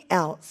nothing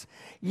else,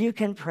 you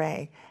can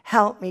pray,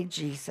 help me,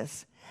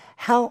 Jesus.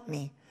 Help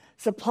me.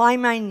 Supply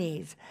my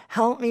needs.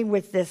 Help me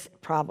with this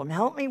problem.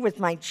 Help me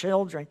with my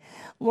children.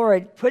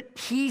 Lord, put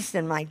peace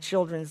in my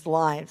children's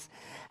lives.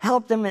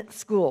 Help them at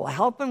school.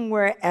 Help them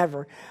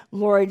wherever.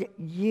 Lord,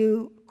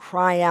 you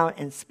cry out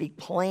and speak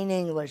plain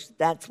English.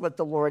 That's what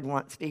the Lord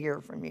wants to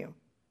hear from you.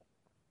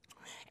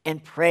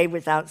 And pray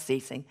without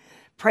ceasing.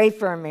 Pray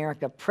for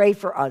America. Pray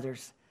for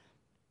others.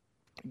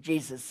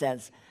 Jesus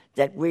says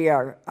that we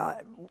are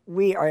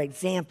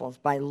examples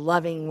by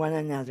loving one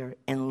another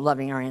and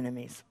loving our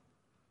enemies.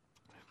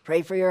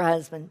 Pray for your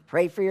husband.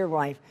 Pray for your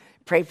wife.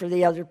 Pray for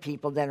the other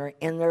people that are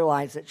in their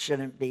lives that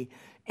shouldn't be.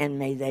 And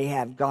may they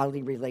have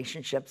godly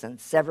relationships and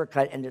sever,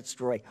 cut, and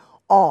destroy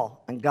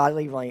all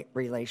ungodly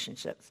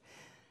relationships.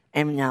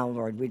 And now,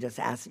 Lord, we just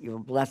ask that you will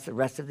bless the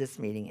rest of this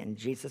meeting in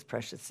Jesus'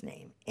 precious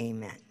name.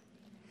 Amen.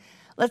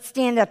 Let's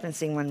stand up and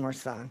sing one more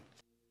song.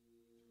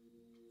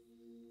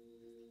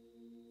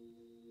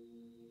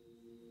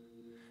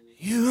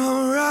 You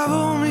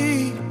unravel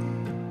me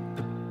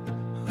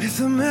with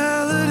a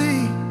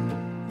melody.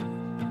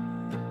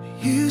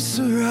 You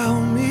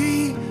surround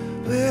me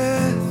with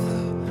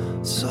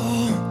a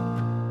song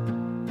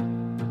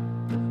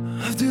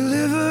of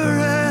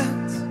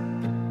deliverance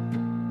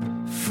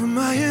from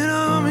my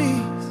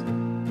enemies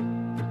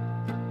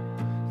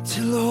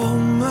till all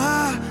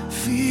my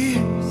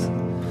fears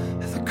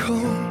have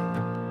gone.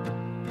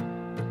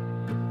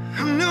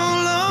 I'm no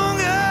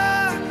longer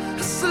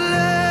a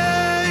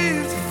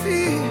slave to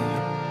fear.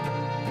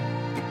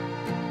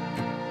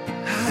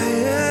 I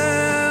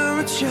am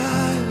a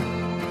child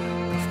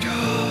of God.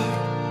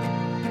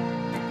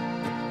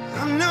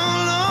 I'm no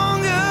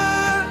longer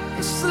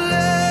a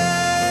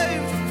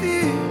slave to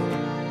fear.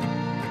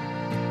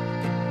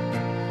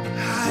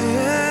 I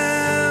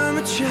am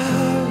a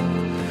child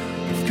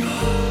of God.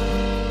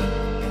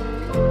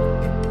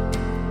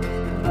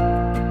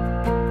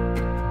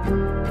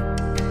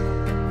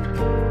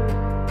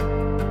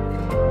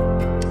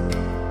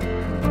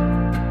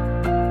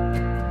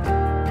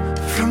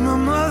 From my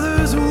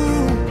mother's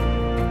womb,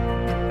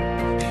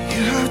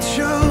 you have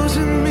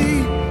chosen me.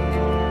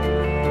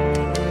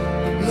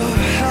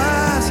 Love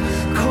has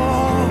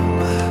called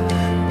my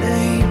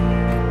name.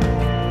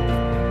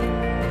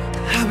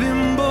 I've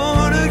been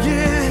born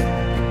again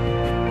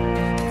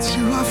to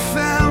our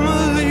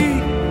family.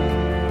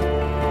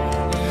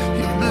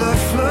 Your blood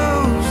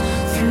flows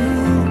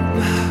through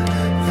my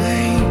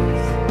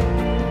veins.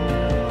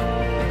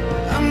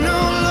 I'm no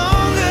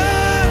longer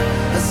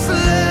a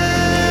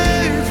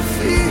slave to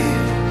fear.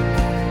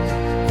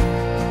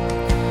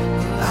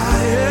 I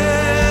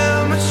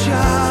am a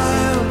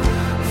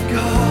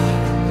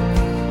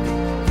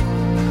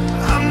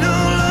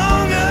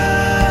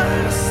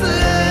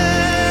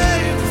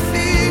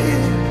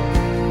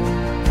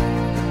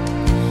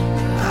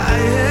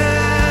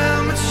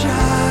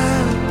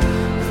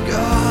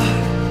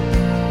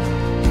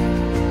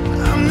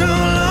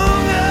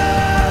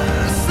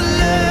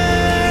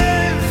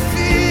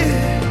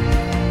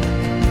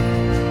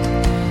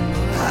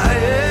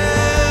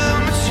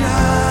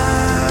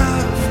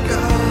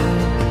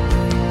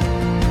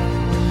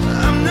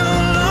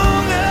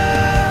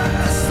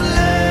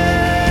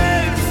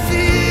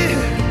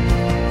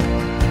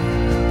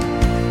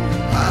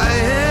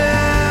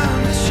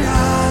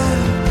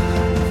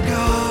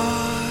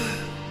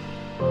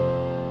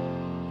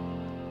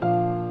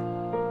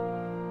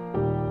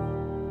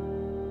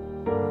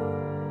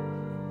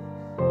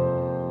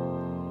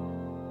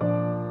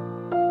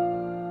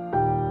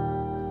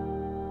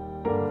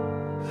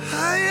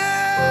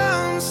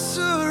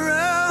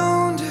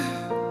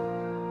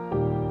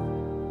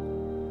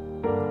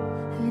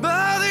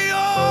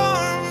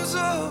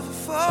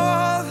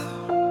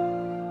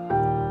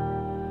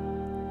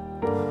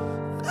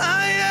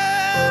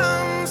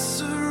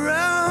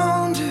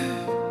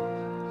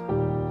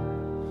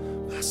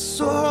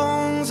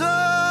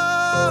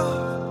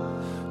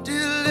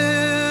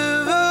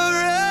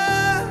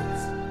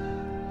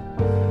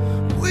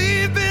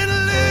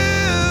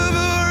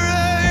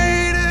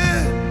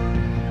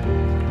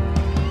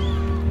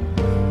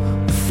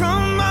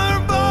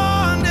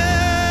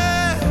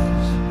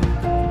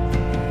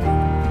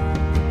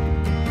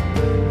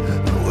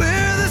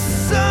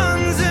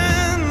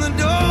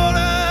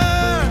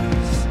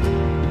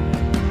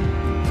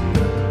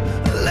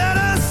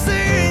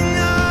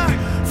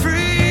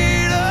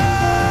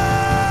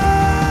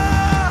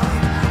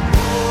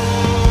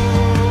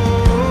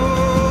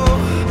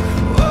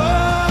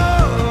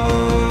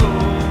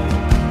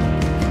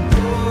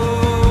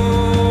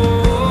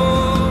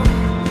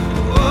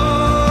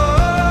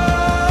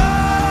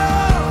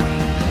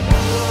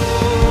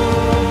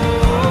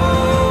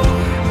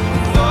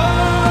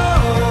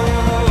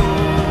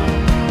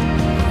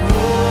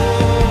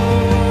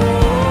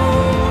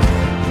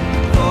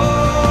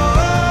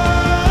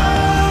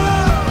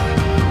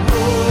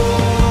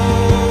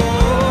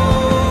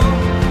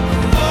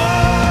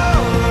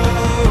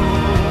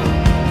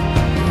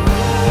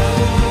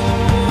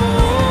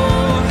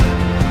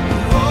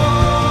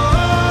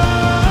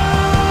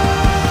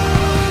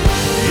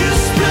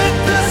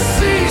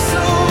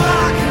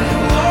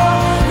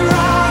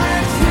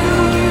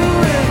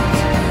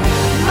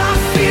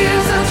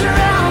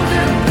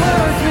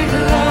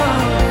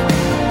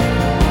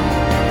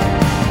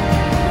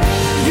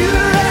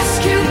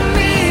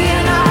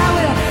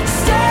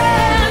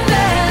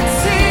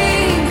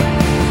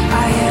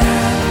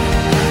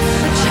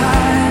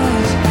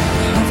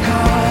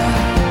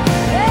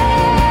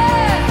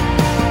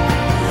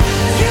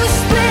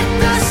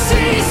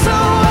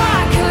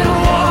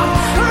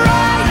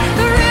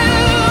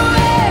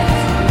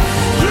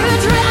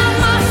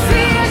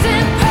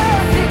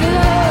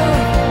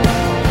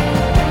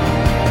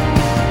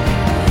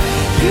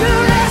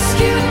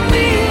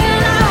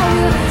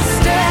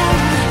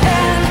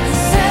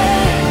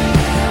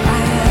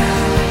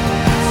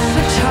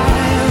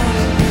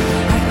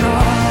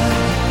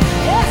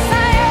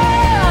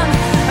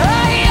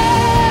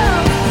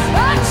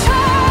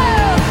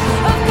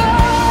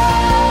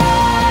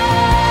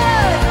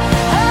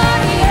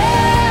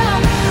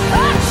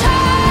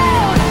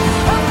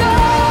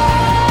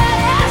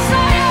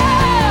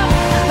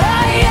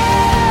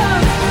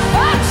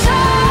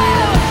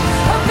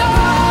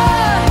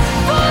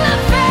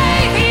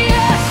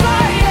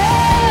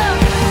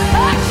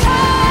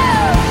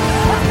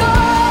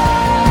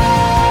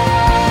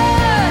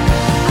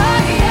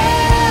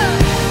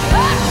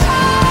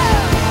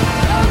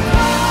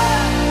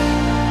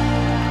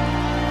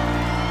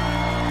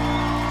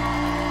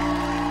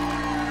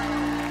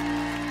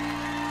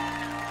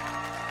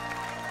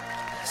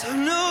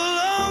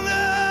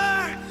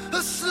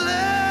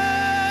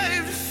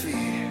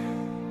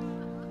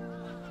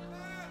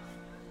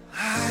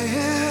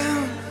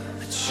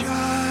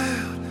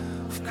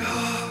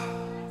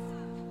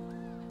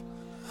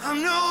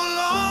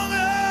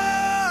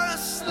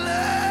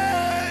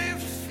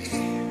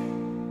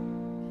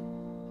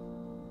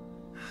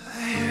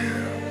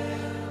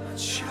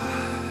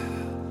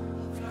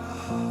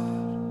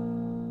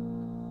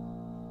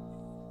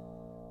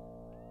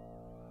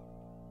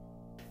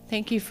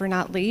Thank you for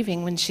not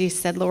leaving when she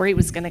said Lori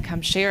was going to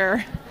come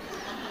share.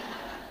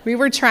 We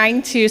were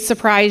trying to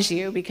surprise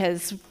you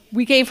because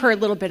we gave her a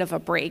little bit of a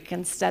break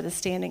instead of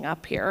standing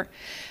up here.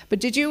 But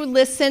did you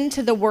listen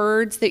to the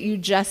words that you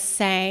just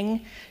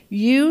sang?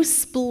 You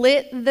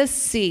split the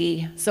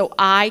sea so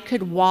I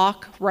could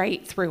walk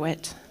right through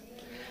it.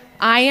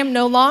 I am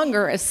no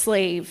longer a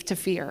slave to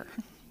fear.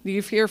 Do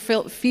you feel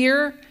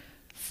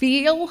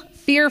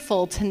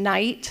fearful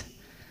tonight?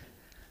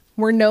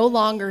 We're no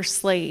longer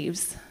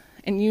slaves.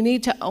 And you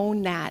need to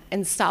own that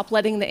and stop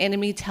letting the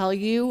enemy tell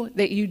you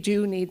that you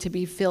do need to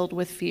be filled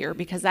with fear,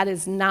 because that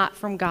is not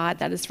from God,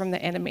 that is from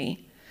the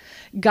enemy.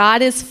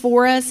 God is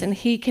for us and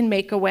he can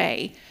make a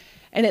way.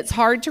 And it's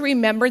hard to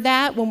remember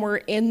that when we're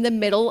in the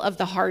middle of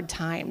the hard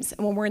times.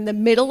 And when we're in the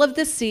middle of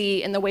the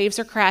sea and the waves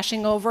are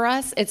crashing over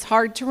us, it's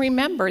hard to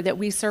remember that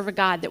we serve a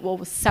God that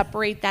will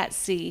separate that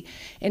sea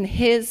in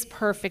his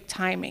perfect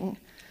timing.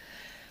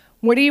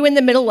 What are you in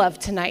the middle of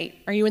tonight?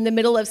 Are you in the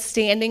middle of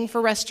standing for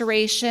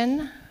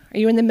restoration? Are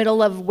you in the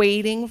middle of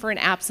waiting for an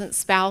absent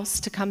spouse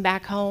to come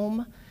back home?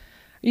 Are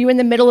you in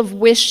the middle of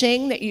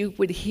wishing that you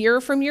would hear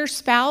from your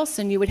spouse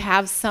and you would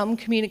have some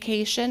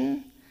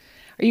communication?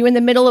 Are you in the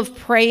middle of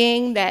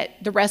praying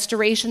that the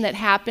restoration that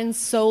happened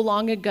so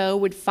long ago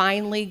would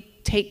finally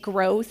take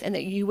growth and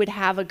that you would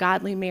have a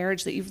godly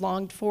marriage that you've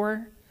longed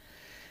for?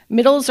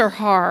 Middles are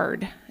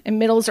hard and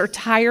middles are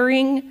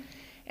tiring,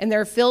 and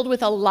they're filled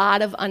with a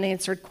lot of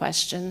unanswered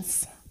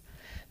questions.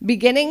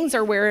 Beginnings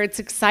are where it's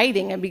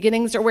exciting, and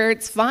beginnings are where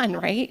it's fun,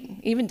 right?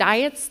 Even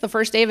diets, the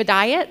first day of a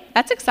diet,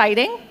 that's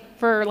exciting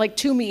for like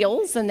 2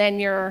 meals, and then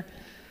you're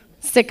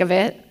sick of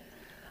it.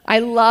 I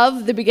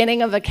love the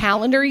beginning of a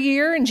calendar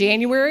year in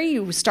January.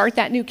 You start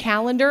that new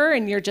calendar,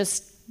 and you're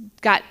just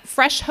got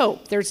fresh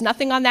hope. There's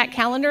nothing on that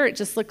calendar. It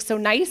just looks so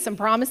nice and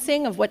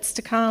promising of what's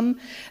to come.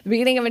 The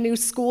beginning of a new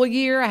school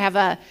year. I have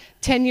a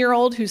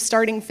 10-year-old who's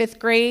starting 5th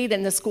grade,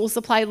 and the school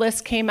supply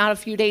list came out a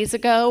few days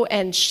ago,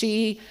 and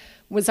she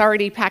was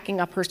already packing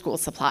up her school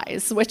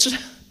supplies, which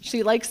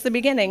she likes the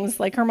beginnings,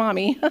 like her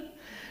mommy.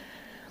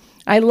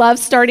 I love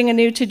starting a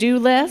new to-do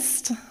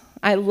list.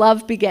 I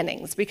love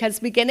beginnings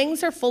because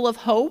beginnings are full of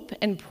hope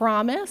and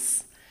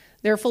promise.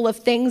 They're full of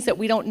things that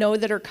we don't know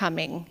that are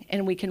coming,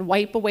 and we can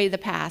wipe away the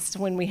past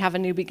when we have a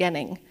new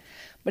beginning.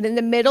 But in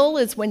the middle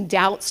is when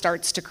doubt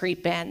starts to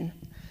creep in.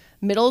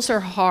 Middles are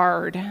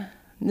hard.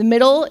 The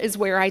middle is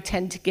where I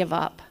tend to give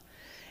up.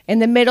 In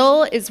the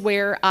middle is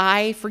where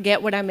I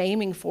forget what I'm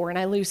aiming for, and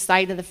I lose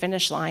sight of the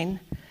finish line.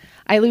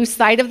 I lose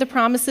sight of the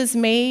promises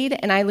made,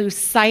 and I lose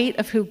sight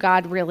of who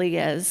God really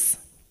is.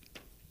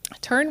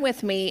 Turn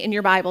with me in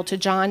your Bible to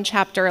John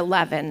chapter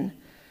 11.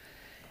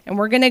 And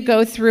we're going to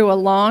go through a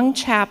long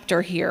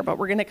chapter here, but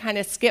we're going to kind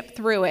of skip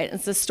through it.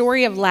 It's the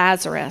story of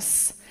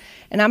Lazarus.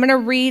 And I'm going to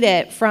read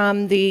it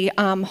from the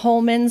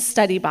Holman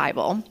Study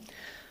Bible.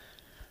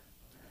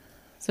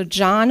 So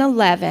John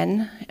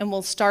 11, and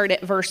we'll start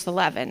at verse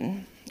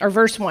 11. Or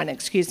verse 1,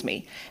 excuse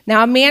me.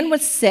 Now a man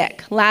was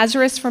sick,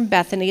 Lazarus from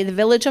Bethany, the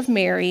village of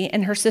Mary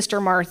and her sister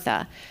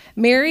Martha.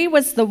 Mary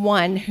was the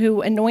one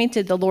who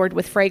anointed the Lord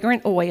with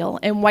fragrant oil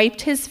and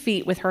wiped his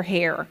feet with her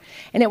hair.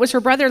 And it was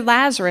her brother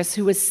Lazarus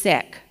who was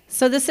sick.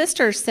 So the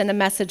sisters sent a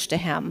message to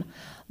him,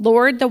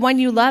 Lord, the one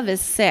you love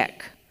is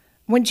sick.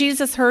 When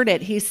Jesus heard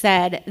it, he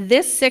said,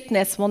 this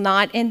sickness will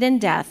not end in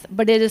death,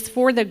 but it is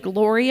for the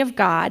glory of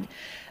God,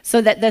 so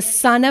that the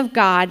Son of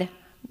God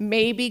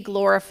may be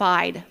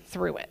glorified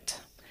through it.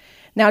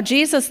 Now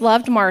Jesus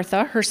loved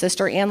Martha, her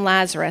sister, and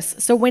Lazarus.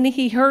 So when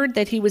he heard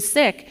that he was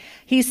sick,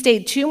 he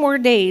stayed 2 more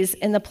days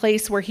in the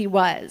place where he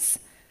was.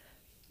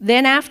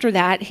 Then after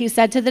that, he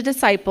said to the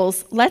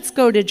disciples, let's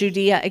go to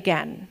Judea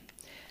again.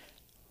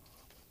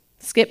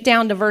 Skip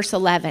down to verse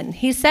 11.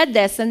 He said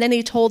this, and then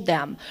he told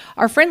them,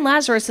 our friend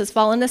Lazarus has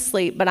fallen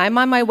asleep, but I'm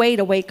on my way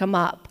to wake him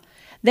up.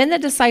 Then the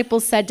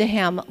disciples said to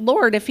him,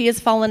 Lord, if he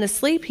has fallen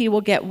asleep, he will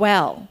get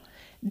well.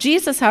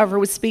 Jesus, however,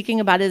 was speaking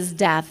about his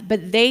death,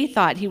 but they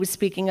thought he was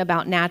speaking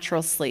about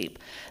natural sleep.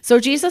 So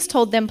Jesus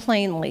told them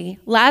plainly,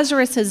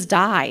 Lazarus has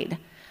died.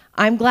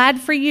 I'm glad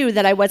for you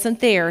that I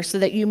wasn't there so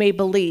that you may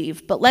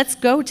believe, but let's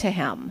go to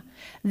him.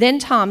 Then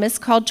Thomas,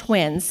 called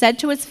Twin, said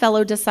to his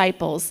fellow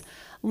disciples,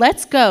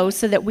 let's go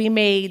so that we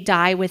may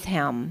die with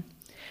him.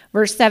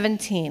 Verse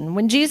 17,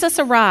 when Jesus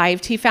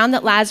arrived, he found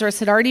that Lazarus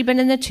had already been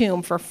in the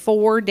tomb for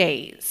 4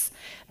 days.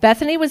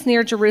 Bethany was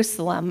near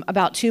Jerusalem,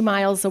 about 2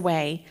 miles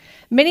away.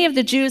 Many of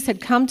the Jews had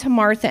come to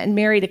Martha and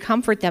Mary to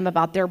comfort them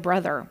about their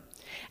brother.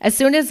 As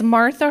soon as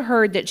Martha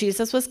heard that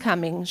Jesus was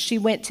coming, she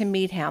went to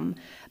meet him,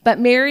 but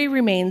Mary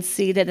remained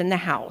seated in the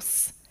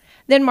house.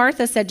 Then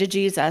Martha said to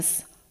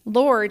Jesus,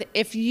 Lord,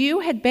 if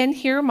you had been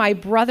here, my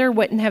brother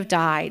wouldn't have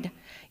died.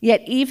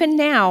 Yet even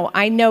now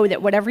I know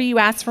that whatever you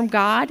ask from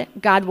God,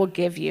 God will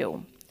give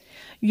you.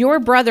 Your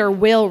brother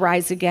will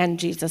rise again,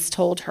 Jesus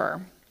told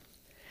her.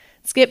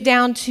 Skip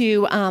down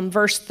to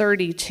verse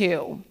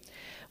 32.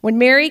 When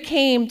Mary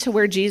came to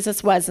where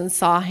Jesus was and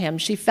saw him,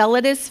 she fell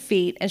at his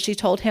feet and she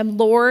told him,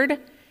 Lord,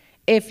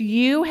 if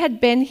you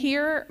had been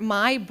here,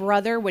 my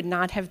brother would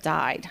not have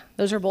died.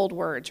 Those are bold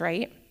words,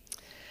 right?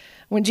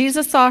 When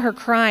Jesus saw her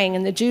crying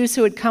and the Jews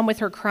who had come with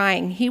her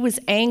crying, he was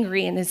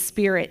angry in his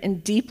spirit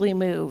and deeply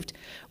moved.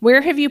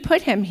 "Where have you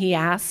put him?" he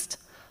asked.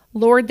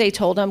 "Lord," they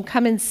told him,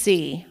 "come and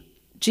see."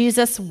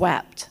 Jesus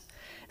wept.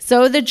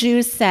 So the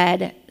Jews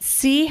said,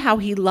 "See how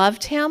he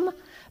loved him?"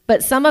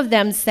 But some of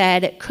them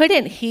said,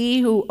 "Couldn't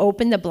he who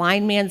opened the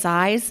blind man's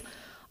eyes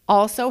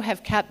also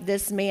have kept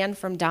this man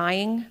from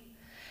dying?"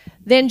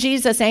 Then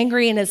Jesus,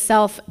 angry in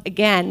himself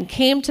again,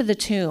 came to the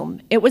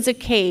tomb. It was a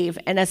cave,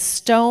 and a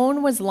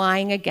stone was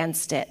lying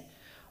against it.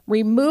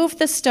 "Remove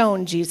the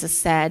stone," Jesus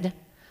said.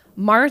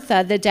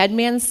 Martha, the dead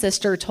man's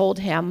sister, told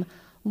him,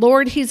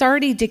 "Lord, he's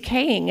already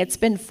decaying. It's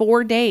been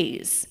 4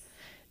 days."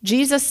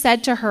 Jesus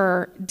said to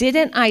her,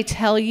 "Didn't I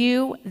tell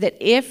you that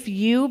if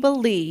you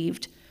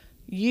believed,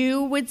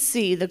 you would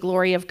see the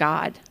glory of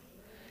God?"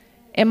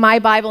 In my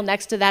Bible,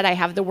 next to that, I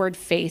have the word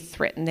faith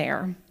written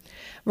there.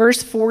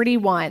 Verse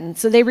 41,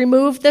 so they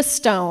removed the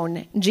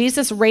stone.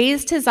 Jesus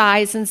raised his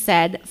eyes and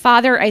said,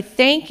 "Father, I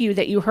thank you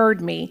that you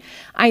heard me.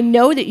 I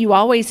know that you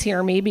always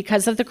hear me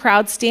because of the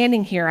crowd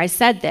standing here. I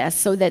said this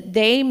so that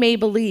they may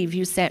believe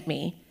you sent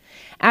me."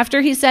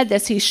 After he said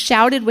this, he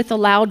shouted with a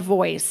loud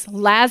voice,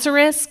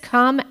 "Lazarus,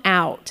 come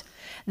out."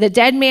 The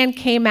dead man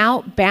came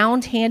out,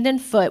 bound hand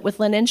and foot with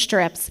linen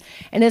strips,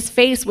 and his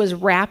face was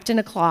wrapped in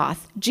a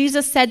cloth.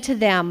 Jesus said to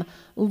them,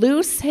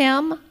 "Loose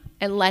him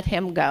and let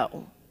him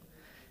go."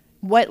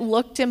 What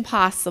looked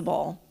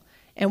impossible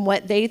and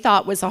what they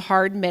thought was a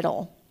hard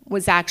middle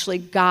was actually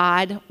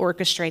God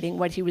orchestrating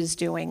what he was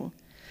doing.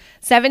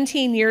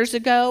 17 years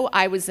ago,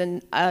 I was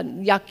in a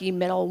yucky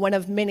middle, one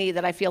of many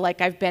that I feel like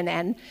I've been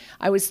in.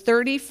 I was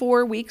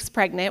 34 weeks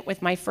pregnant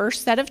with my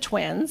first set of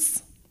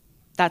twins.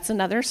 That's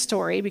another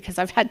story because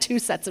I've had 2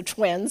 sets of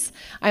twins.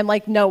 I'm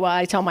like Noah.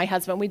 I tell my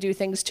husband we do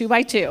things 2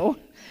 by 2.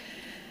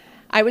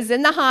 I was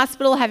in the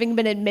hospital having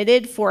been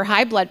admitted for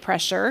high blood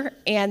pressure,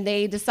 and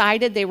they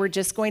decided they were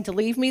just going to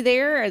leave me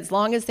there as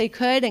long as they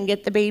could and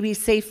get the baby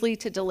safely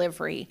to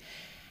delivery.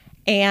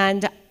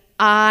 And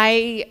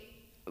I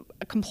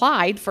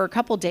complied for a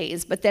couple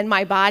days, but then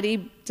my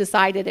body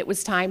decided it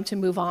was time to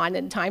move on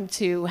and time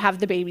to have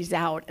the babies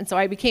out. And so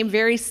I became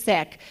very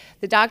sick.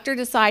 The doctor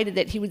decided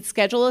that he would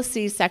schedule a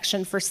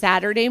C-section for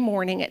Saturday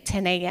morning at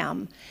 10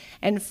 a.m.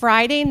 And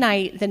Friday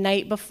night, the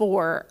night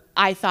before,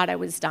 I thought I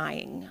was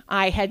dying.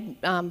 I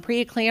had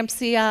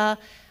preeclampsia.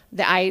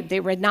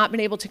 They had not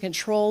been able to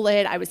control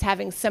it. I was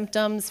having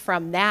symptoms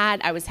from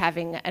that. I was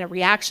having a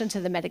reaction to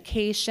the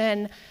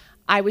medication.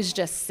 I was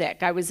just sick.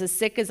 I was as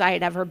sick as I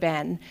had ever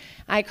been.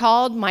 I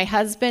called my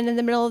husband in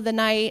the middle of the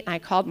night. I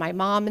called my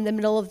mom in the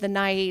middle of the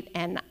night,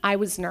 and I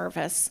was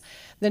nervous.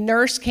 The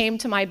nurse came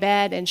to my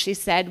bed, and she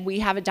said, "We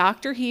have a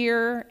doctor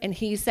here, and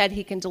he said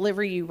he can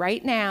deliver you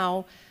right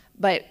now,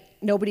 but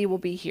nobody will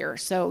be here.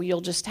 So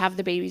you'll just have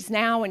the babies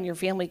now, and your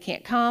family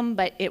can't come,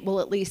 but it will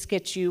at least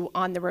get you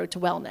on the road to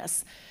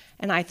wellness."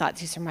 And I thought,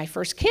 these are my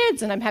first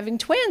kids, and I'm having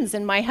twins,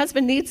 and my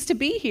husband needs to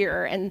be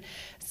here. And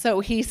so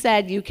he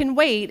said, "You can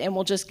wait, and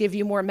we'll just give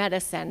you more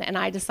medicine." And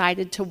I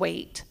decided to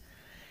wait.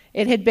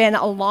 It had been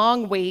a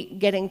long wait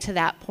getting to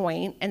that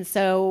point. And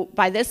so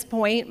by this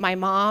point, my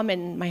mom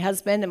and my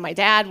husband and my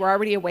dad were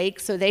already awake,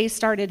 so they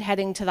started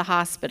heading to the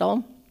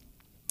hospital.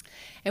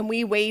 And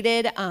we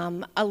waited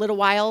a little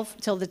while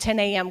till the 10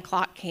 a.m.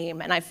 clock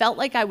came. And I felt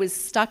like I was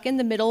stuck in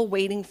the middle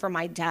waiting for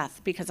my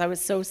death because I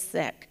was so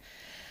sick.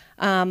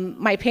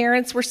 My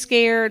parents were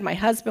scared, my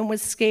husband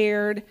was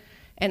scared,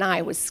 and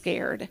I was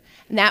scared.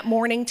 And that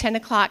morning, 10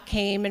 o'clock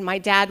came, and my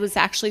dad was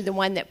actually the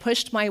one that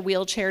pushed my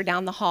wheelchair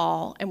down the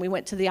hall, and we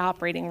went to the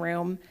operating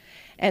room.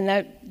 And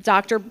the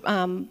doctor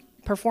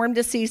performed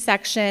a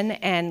C-section,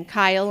 and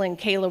Kyle and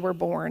Kayla were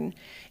born.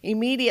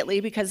 Immediately,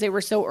 because they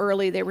were so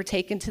early, they were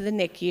taken to the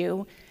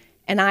NICU,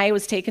 and I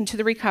was taken to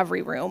the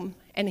recovery room.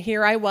 And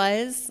here I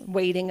was,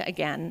 waiting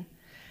again.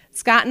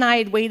 Scott and I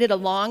had waited a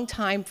long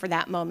time for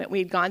that moment. We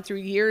had gone through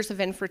years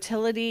of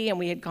infertility, and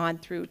we had gone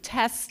through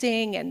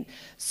testing and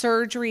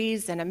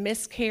surgeries and a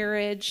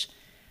miscarriage.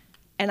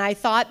 And I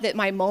thought that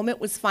my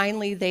moment was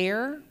finally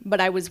there, but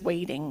I was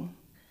waiting.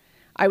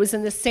 I was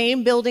in the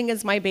same building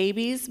as my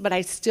babies, but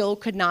I still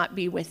could not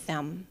be with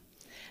them.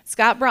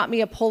 Scott brought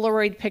me a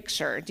Polaroid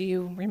picture. Do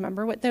you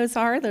remember what those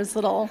are? Those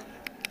little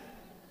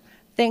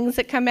things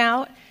that come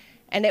out?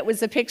 And it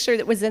was a picture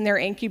that was in their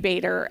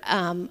incubator,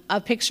 a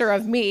picture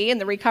of me in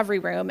the recovery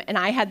room, and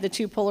I had the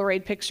 2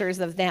 Polaroid pictures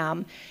of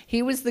them.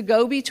 He was the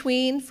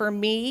go-between for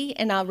me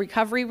in a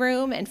recovery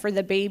room and for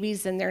the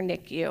babies in their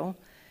NICU.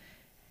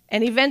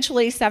 And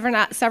eventually,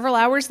 several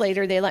hours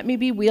later, they let me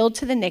be wheeled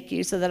to the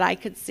NICU so that I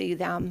could see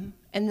them.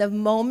 And the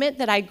moment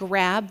that I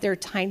grabbed their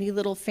tiny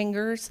little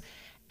fingers,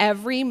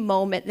 every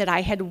moment that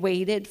I had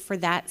waited for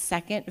that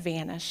second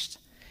vanished.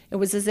 It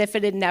was as if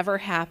it had never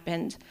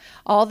happened.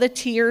 All the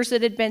tears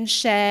that had been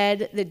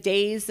shed, the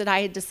days that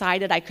I had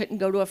decided I couldn't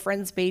go to a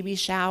friend's baby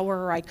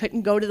shower, or I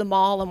couldn't go to the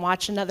mall and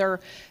watch another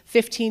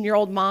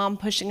 15-year-old mom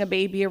pushing a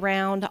baby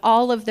around,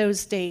 all of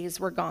those days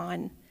were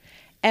gone.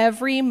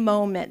 Every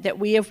moment that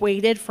we have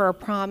waited for a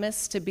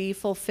promise to be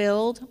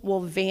fulfilled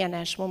will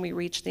vanish when we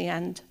reach the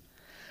end.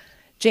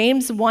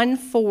 James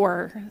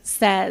 1:4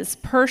 says,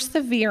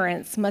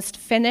 perseverance must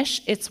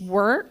finish its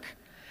work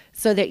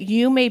so that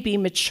you may be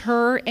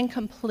mature and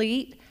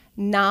complete,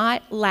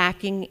 not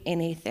lacking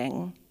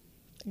anything.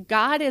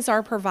 God is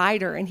our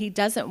provider, and he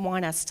doesn't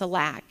want us to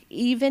lack,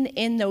 even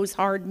in those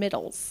hard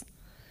middles.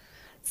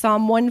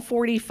 Psalm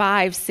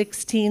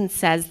 145:16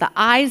 says, the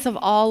eyes of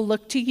all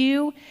look to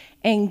you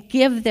and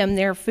give them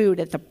their food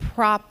at the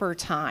proper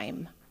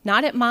time.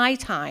 Not at my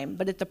time,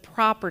 but at the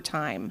proper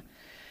time.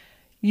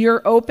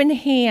 You open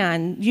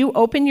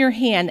your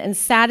hand and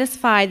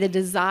satisfy the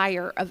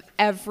desire of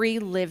every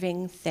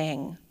living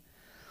thing.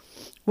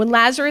 When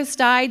Lazarus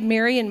died,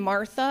 Mary and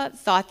Martha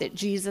thought that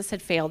Jesus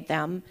had failed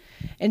them.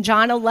 In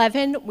John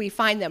 11, we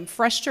find them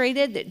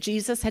frustrated that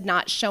Jesus had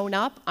not shown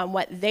up on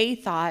what they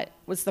thought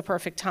was the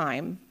perfect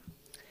time.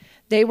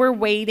 They were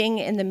waiting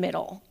in the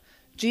middle.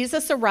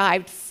 Jesus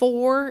arrived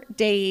 4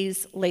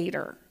 days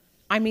later.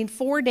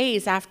 4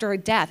 days after a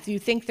death. You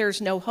think there's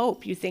no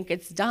hope. You think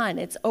it's done.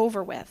 It's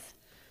over with.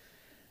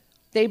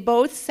 They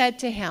both said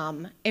to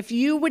him, if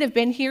you would have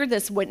been here,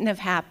 this wouldn't have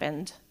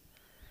happened.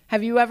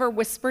 Have you ever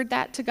whispered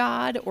that to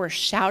God or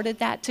shouted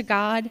that to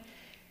God?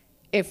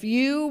 If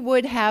you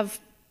would have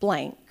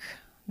blank,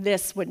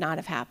 this would not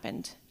have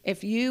happened.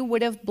 If you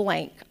would have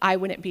blank, I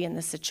wouldn't be in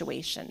this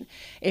situation.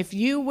 If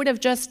you would have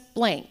just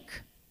blank,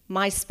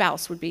 my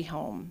spouse would be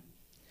home.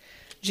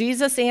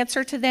 Jesus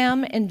answered to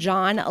them in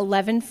John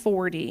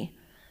 11:40.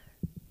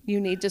 You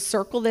need to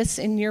circle this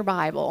in your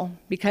Bible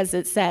because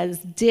it says,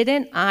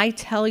 didn't I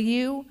tell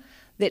you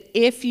that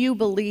if you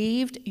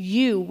believed,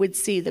 you would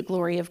see the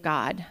glory of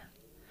God?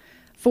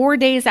 4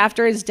 days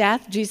after his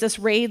death, Jesus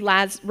raised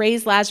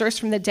Lazarus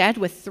from the dead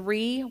with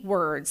 3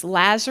 words,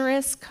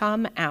 Lazarus,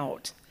 come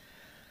out.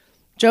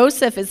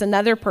 Joseph is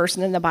another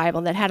person in the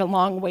Bible that had a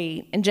long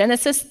wait. In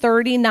Genesis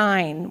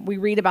 39, we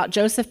read about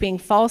Joseph being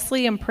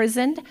falsely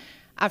imprisoned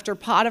after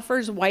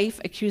Potiphar's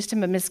wife accused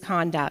him of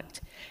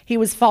misconduct. He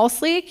was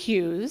falsely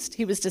accused.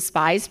 He was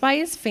despised by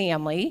his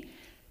family.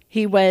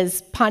 He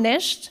was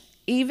punished,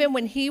 even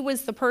when he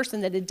was the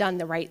person that had done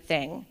the right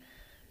thing.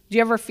 Do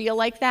you ever feel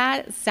like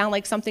that? Sound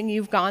like something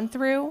you've gone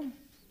through?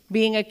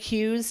 Being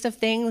accused of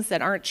things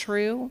that aren't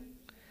true?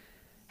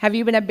 Have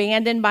you been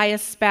abandoned by a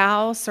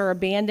spouse or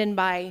abandoned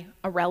by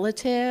a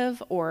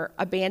relative or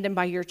abandoned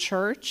by your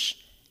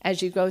church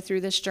as you go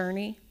through this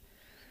journey?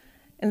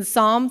 In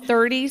Psalm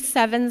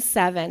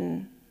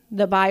 37:7,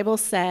 the Bible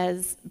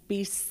says,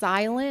 be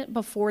silent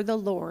before the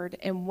Lord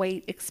and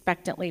wait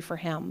expectantly for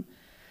him.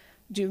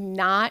 Do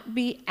not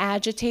be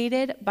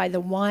agitated by the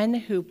one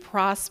who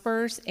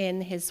prospers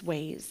in his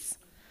ways,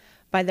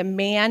 by the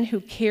man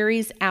who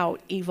carries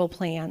out evil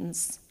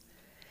plans.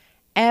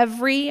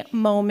 Every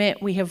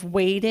moment we have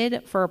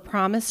waited for a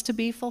promise to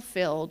be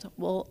fulfilled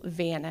will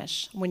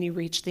vanish when you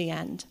reach the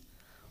end.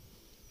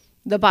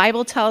 The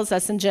Bible tells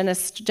us in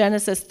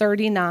Genesis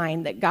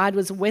 39 that God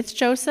was with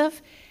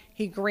Joseph.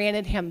 He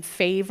granted him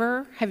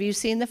favor. Have you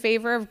seen the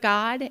favor of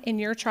God in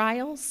your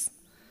trials?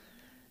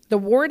 The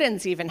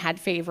wardens even had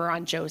favor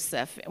on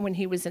Joseph when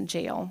he was in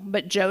jail,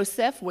 but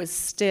Joseph was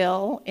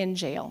still in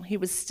jail. He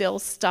was still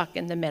stuck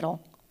in the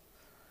middle.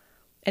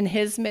 And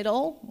his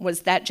middle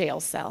was that jail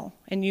cell.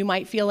 And you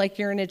might feel like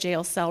you're in a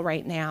jail cell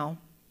right now.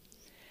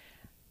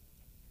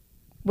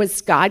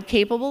 Was God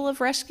capable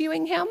of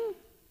rescuing him?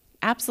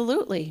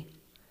 Absolutely.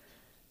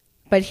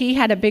 But he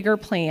had a bigger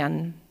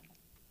plan.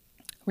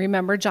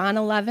 Remember John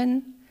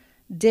 11?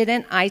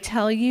 Didn't I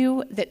tell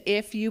you that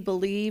if you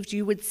believed,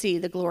 you would see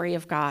the glory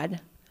of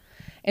God?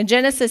 In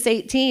Genesis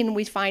 18,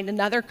 we find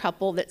another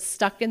couple that's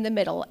stuck in the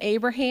middle,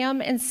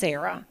 Abraham and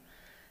Sarah.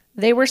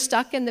 They were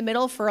stuck in the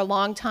middle for a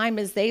long time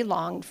as they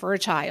longed for a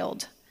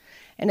child.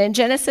 And in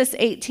Genesis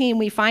 18,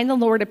 we find the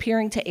Lord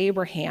appearing to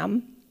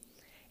Abraham.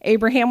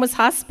 Abraham was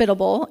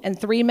hospitable, and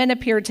 3 men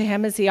appeared to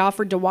him as he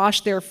offered to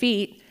wash their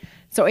feet.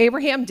 So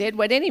Abraham did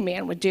what any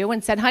man would do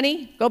and said,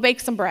 honey, go bake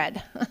some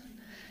bread.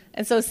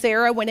 And so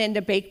Sarah went in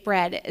to bake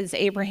bread as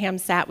Abraham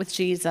sat with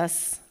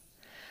Jesus.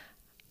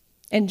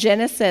 In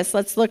Genesis,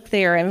 let's look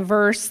there in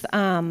verse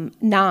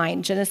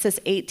 9, Genesis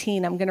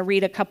 18. I'm going to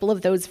read a couple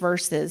of those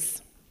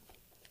verses.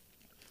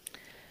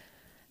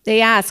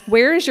 They ask,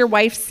 where is your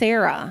wife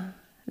Sarah?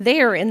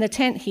 There in the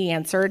tent, he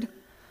answered.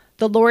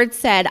 The Lord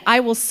said, I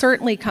will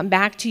certainly come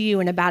back to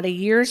you in about a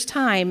year's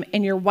time,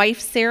 and your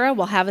wife Sarah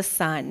will have a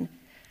son.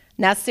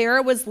 Now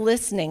Sarah was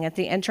listening at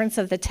the entrance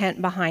of the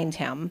tent behind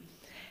him.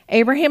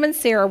 Abraham and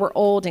Sarah were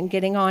old and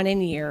getting on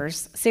in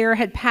years. Sarah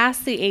had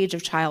passed the age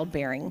of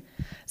childbearing.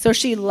 So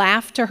she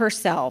laughed to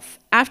herself.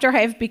 After I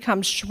have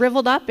become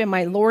shriveled up and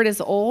my Lord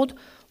is old,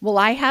 will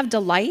I have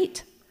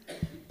delight?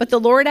 But the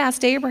Lord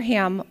asked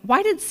Abraham,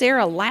 why did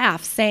Sarah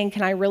laugh, saying,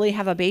 can I really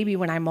have a baby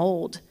when I'm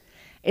old?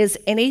 Is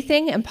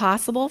anything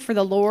impossible for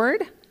the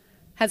Lord?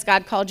 Has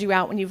God called you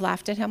out when you've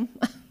laughed at him?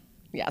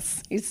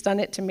 Yes, he's done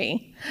it to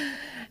me.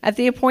 At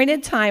the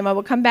appointed time, I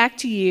will come back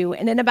to you,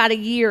 and in about a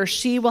year,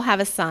 she will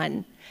have a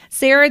son.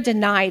 Sarah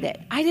denied it.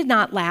 I did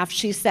not laugh,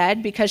 she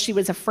said, because she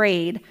was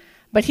afraid.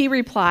 But he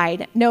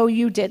replied, no,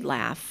 you did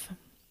laugh.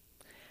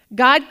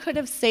 God could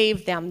have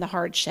saved them the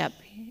hardship.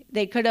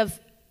 They could have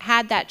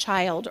had that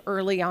child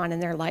early on in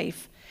their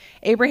life.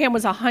 Abraham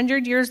was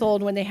 100 years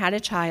old when they had a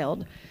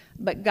child,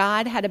 but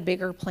God had a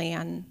bigger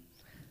plan.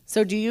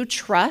 So do you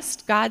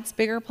trust God's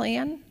bigger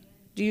plan?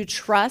 Do you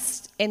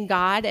trust in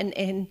God and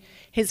in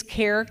his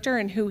character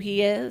and who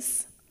he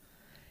is?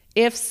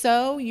 If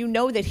so, you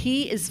know that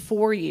he is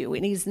for you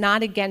and he's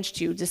not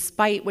against you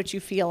despite what you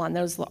feel on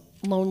those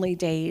lonely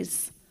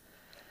days.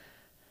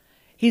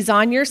 He's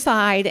on your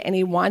side and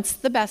he wants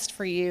the best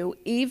for you,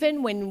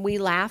 even when we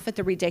laugh at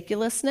the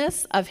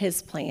ridiculousness of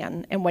his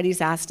plan and what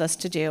he's asked us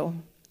to do.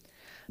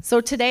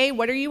 So today,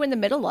 what are you in the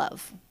middle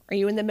of? Are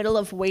you in the middle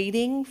of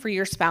waiting for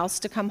your spouse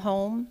to come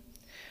home?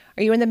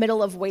 Are you in the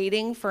middle of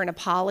waiting for an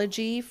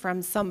apology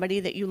from somebody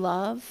that you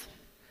love?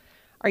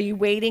 Are you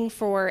waiting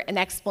for an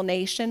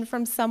explanation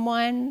from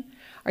someone?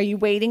 Are you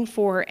waiting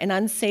for an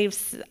unsaved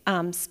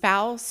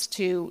spouse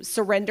to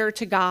surrender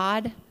to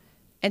God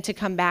and to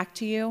come back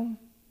to you?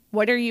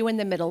 What are you in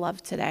the middle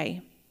of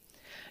today?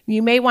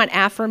 You may want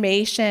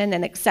affirmation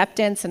and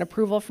acceptance and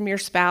approval from your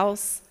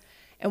spouse,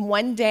 and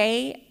one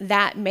day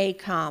that may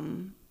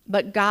come,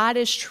 but God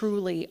is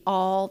truly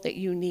all that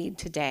you need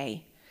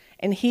today,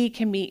 and he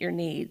can meet your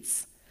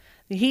needs.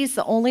 He's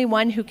the only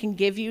one who can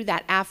give you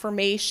that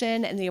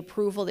affirmation and the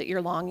approval that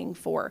you're longing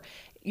for.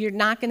 You're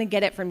not going to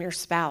get it from your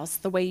spouse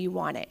the way you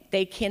want it.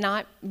 They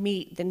cannot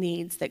meet the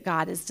needs that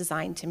God is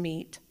designed to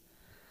meet.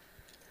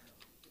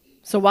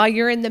 So while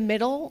you're in the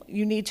middle,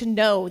 you need to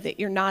know that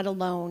you're not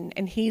alone,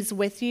 and he's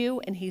with you,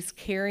 and he's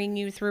carrying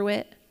you through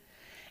it.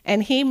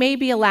 And he may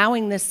be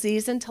allowing this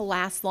season to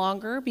last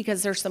longer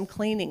because there's some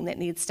cleaning that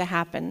needs to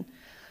happen.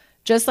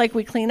 Just like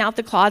we clean out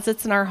the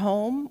closets in our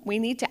home, we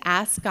need to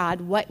ask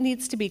God what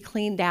needs to be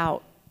cleaned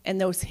out in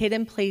those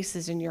hidden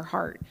places in your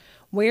heart.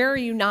 Where are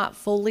you not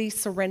fully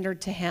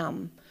surrendered to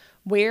him?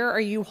 Where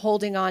are you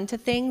holding on to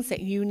things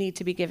that you need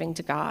to be giving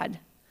to God?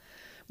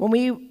 When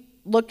we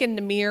look in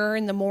the mirror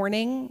in the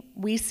morning,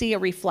 we see a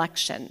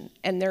reflection,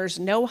 and there's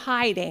no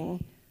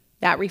hiding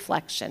that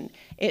reflection.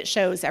 It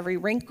shows every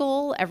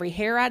wrinkle, every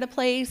hair out of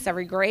place,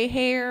 every gray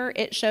hair.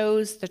 It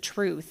shows the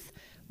truth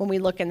when we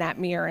look in that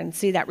mirror and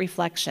see that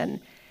reflection.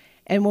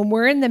 And when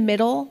we're in the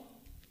middle,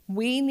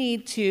 we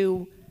need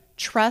to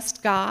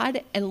trust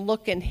God and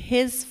look in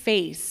his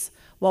face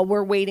while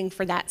we're waiting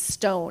for that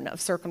stone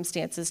of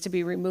circumstances to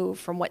be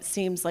removed from what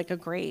seems like a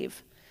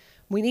grave.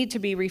 We need to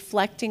be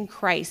reflecting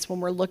Christ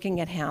when we're looking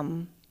at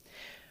him.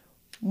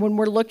 When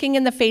we're looking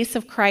in the face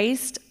of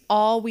Christ,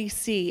 all we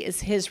see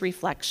is his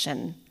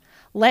reflection.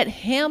 Let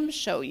him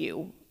show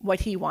you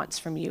what he wants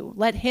from you.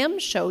 Let him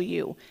show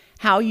you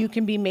how you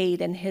can be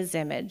made in his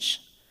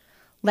image.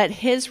 Let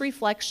his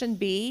reflection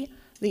be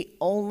the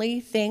only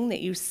thing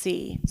that you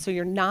see. So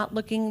you're not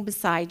looking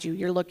beside you,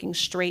 you're looking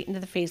straight into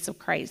the face of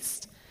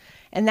Christ.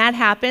 And that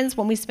happens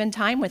when we spend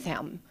time with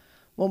him,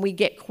 when we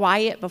get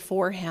quiet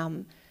before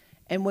him,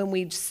 and when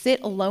we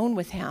sit alone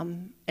with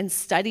him and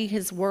study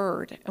his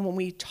word, and when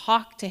we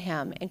talk to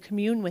him and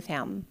commune with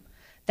him.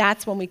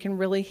 That's when we can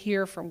really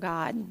hear from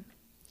God.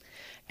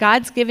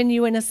 God's given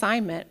you an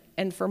assignment,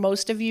 and for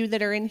most of you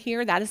that are in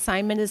here, that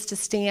assignment is to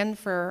stand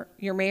for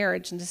your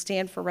marriage and to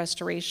stand for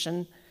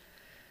restoration.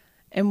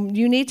 And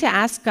you need to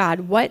ask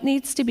God, what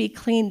needs to be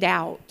cleaned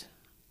out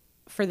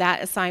for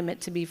that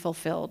assignment to be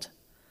fulfilled?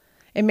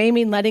 It may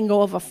mean letting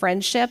go of a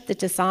friendship that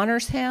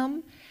dishonors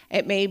him.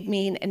 It may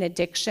mean an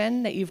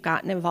addiction that you've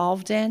gotten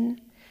involved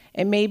in.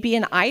 It may be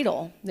an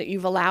idol that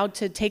you've allowed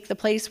to take the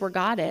place where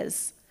God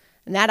is.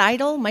 And that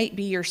idol might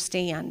be your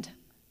stand.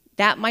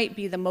 That might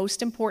be the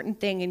most important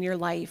thing in your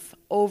life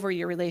over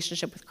your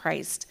relationship with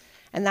Christ.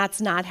 And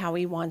that's not how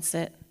he wants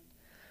it.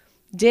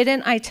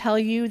 Didn't I tell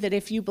you that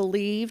if you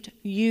believed,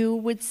 you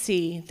would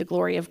see the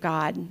glory of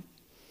God?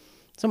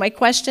 So my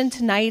question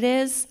tonight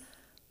is,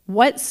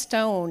 what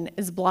stone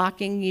is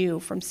blocking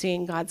you from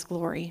seeing God's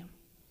glory?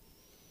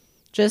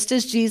 Just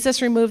as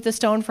Jesus removed the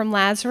stone from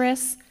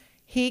Lazarus,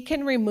 he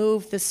can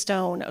remove the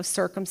stone of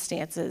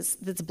circumstances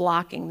that's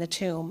blocking the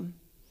tomb.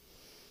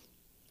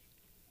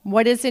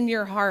 What is in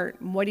your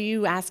heart? What are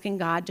you asking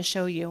God to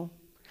show you?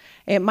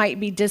 It might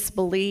be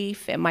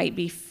disbelief. It might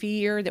be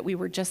fear that we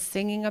were just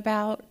singing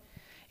about.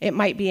 It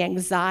might be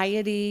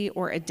anxiety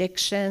or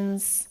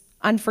addictions,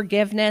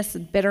 unforgiveness,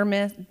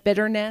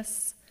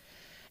 bitterness.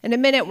 In a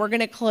minute, we're going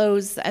to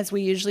close as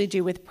we usually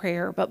do with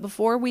prayer. But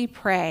before we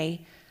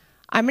pray,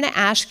 I'm going to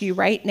ask you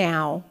right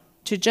now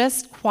to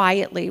just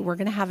quietly, we're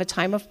going to have a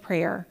time of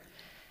prayer.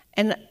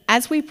 And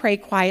as we pray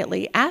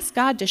quietly, ask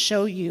God to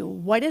show you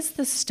what is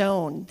the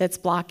stone that's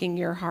blocking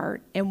your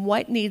heart and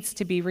what needs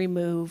to be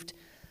removed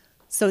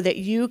so that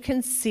you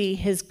can see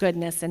his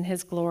goodness and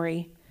his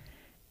glory.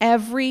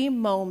 Every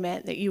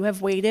moment that you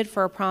have waited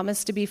for a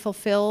promise to be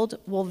fulfilled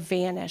will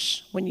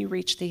vanish when you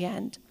reach the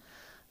end.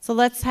 So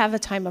let's have a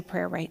time of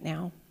prayer right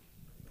now.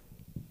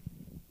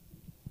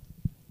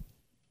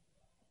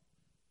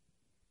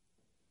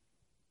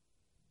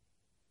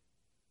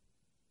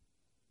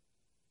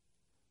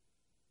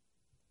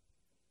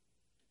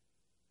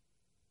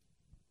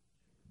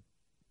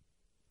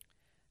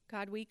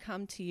 God, we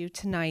come to you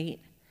tonight,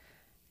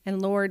 and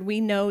Lord,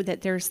 we know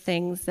that there's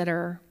things that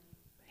are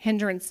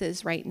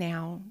hindrances right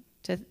now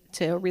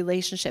to a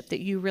relationship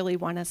that you really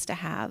want us to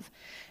have.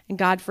 And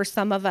God, for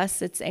some of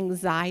us, it's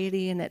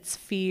anxiety and it's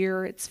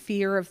fear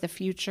of the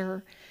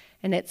future,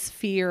 and it's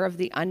fear of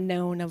the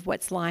unknown of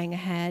what's lying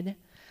ahead.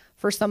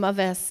 For some of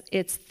us,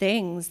 it's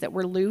things that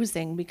we're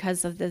losing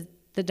because of the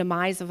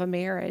demise of a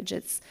marriage.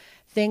 It's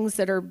things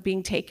that are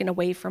being taken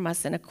away from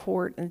us in a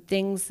court, and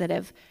things that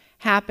have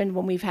happened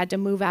when we've had to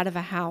move out of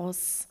a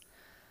house.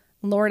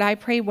 Lord, I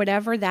pray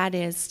whatever that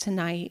is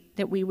tonight,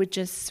 that we would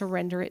just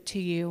surrender it to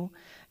you.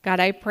 God,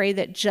 I pray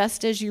that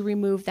just as you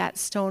removed that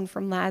stone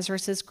from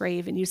Lazarus'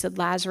 grave and you said,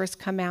 Lazarus,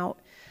 come out,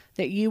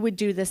 that you would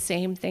do the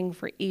same thing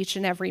for each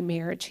and every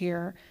marriage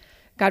here.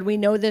 God, we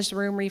know this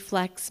room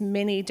reflects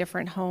many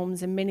different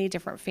homes and many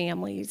different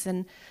families,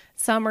 and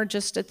some are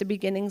just at the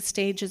beginning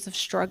stages of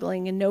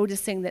struggling and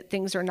noticing that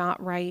things are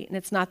not right and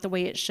it's not the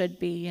way it should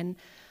be, and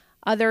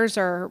others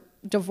are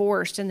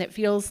divorced and it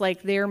feels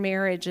like their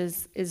marriage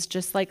is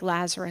just like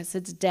Lazarus.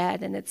 It's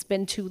dead and it's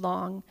been too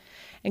long.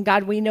 And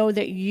God, we know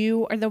that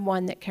you are the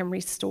one that can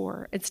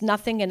restore. It's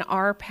nothing in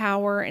our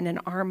power and in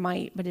our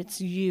might, but it's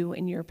you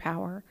and your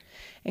power.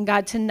 And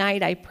God,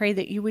 tonight I pray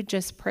that you would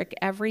just prick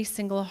every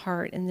single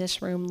heart in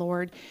this room,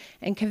 Lord,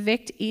 and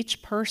convict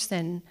each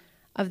person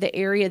of the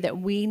area that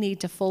we need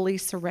to fully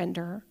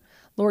surrender.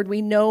 Lord,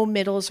 we know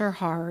middles are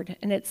hard,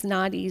 and it's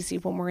not easy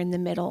when we're in the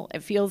middle.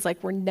 It feels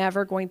like we're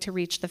never going to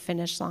reach the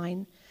finish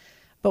line.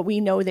 But we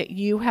know that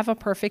you have a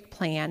perfect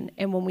plan,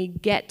 and when we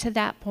get to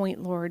that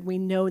point, Lord, we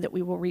know that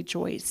we will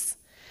rejoice.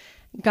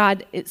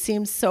 God, it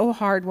seems so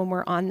hard when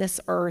we're on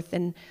this earth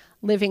and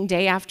living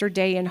day after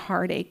day in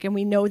heartache, and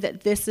we know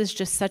that this is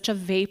just such a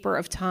vapor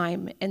of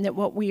time, and that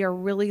what we are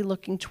really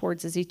looking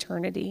towards is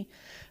eternity.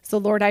 So,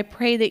 Lord, I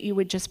pray that you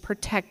would just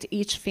protect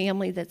each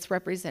family that's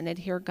represented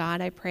here, God.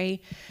 I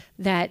pray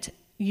that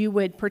you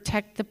would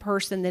protect the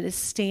person that is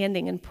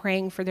standing and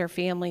praying for their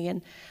family.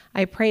 And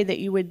I pray that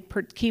you would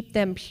keep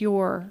them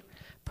pure,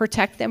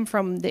 protect them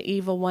from the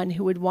evil one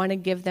who would want to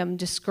give them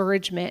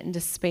discouragement and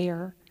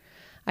despair.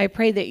 I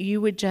pray that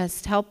you would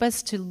just help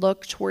us to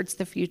look towards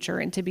the future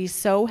and to be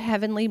so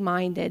heavenly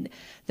minded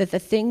that the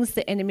things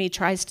the enemy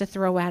tries to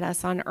throw at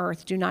us on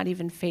earth do not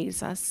even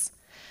faze us.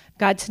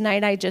 God,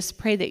 tonight I just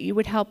pray that you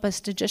would help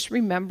us to just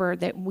remember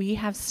that we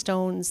have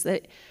stones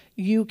that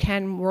you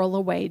can roll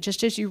away.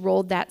 Just as you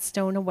rolled that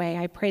stone away,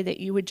 I pray that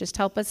you would just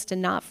help us to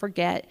not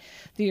forget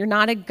that you're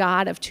not a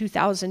God of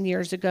 2,000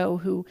 years ago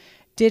who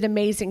did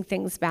amazing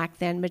things back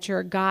then, but you're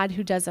a God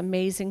who does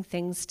amazing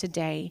things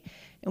today.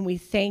 And we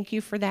thank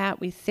you for that.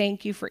 We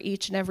thank you for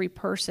each and every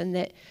person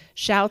that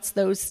shouts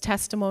those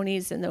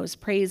testimonies and those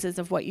praises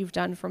of what you've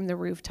done from the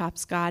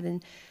rooftops, God.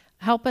 And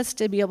help us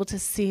to be able to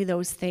see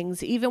those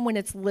things, even when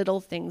it's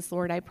little things,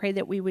 Lord. I pray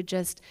that we would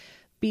just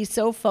be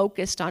so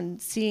focused on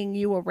seeing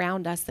you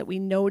around us that we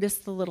notice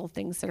the little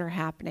things that are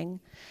happening.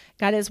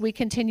 God, as we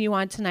continue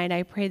on tonight,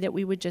 I pray that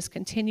we would just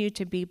continue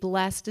to be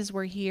blessed as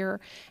we're here.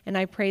 And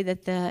I pray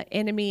that the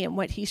enemy and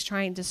what he's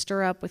trying to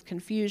stir up with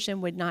confusion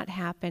would not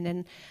happen.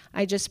 And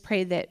I just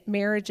pray that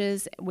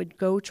marriages would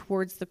go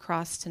towards the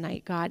cross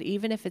tonight, God,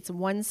 even if it's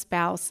one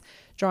spouse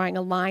drawing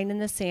a line in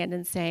the sand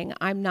and saying,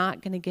 I'm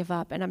not going to give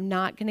up and I'm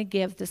not going to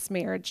give this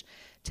marriage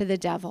to the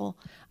devil.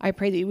 I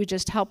pray that you would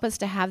just help us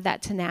to have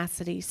that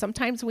tenacity.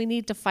 Sometimes we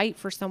need to fight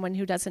for someone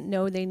who doesn't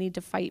know they need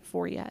to fight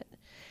for yet.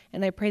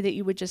 And I pray that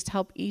you would just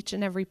help each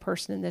and every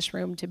person in this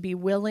room to be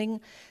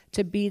willing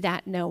to be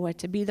that Noah,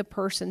 to be the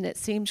person that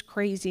seems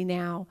crazy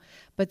now,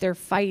 but they're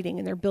fighting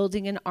and they're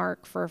building an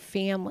ark for a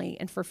family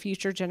and for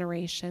future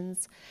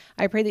generations.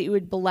 I pray that you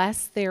would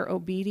bless their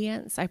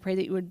obedience. I pray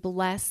that you would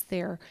bless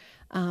their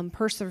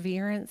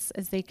perseverance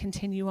as they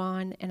continue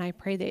on. And I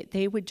pray that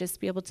they would just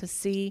be able to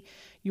see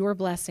your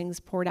blessings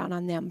poured out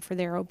on them for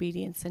their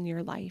obedience in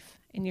your life.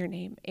 In your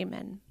name,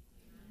 amen.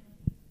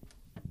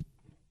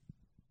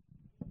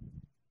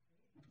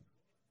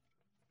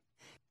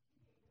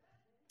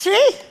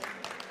 See?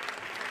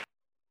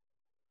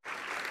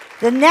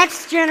 The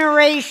next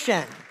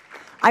generation.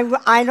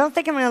 I don't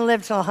think I'm going to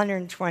live till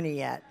 120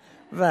 yet,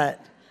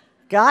 but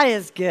God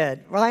is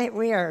good, right?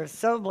 We are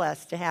so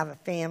blessed to have a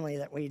family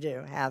that we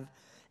do have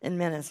in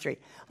ministry.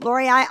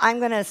 Lori, I'm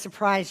going to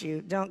surprise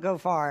you. Don't go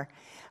far.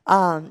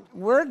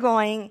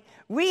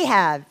 We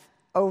have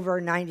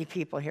over 90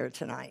 people here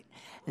tonight.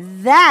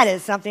 That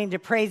is something to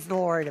praise the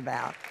Lord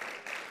about.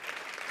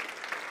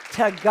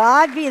 To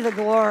God be the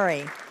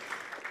glory.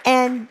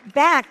 And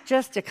back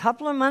just a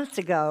couple of months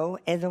ago,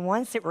 and the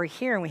ones that were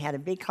here, and we had a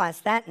big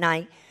class that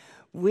night,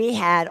 we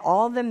had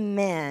all the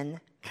men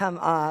come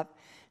up,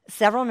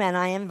 several men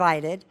I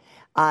invited,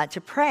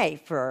 to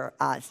pray for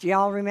us. Do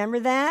y'all remember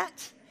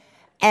that?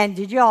 And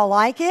did y'all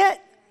like it?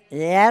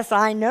 Yes,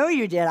 I know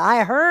you did.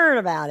 I heard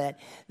about it.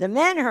 The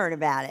men heard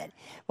about it.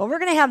 Well, we're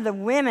going to have the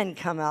women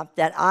come up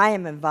that I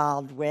am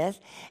involved with,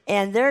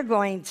 and they're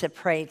going to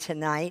pray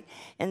tonight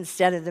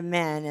instead of the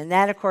men. And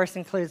that, of course,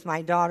 includes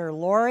my daughter,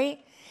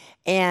 Lori.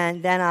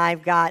 And then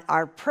I've got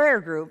our prayer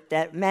group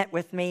that met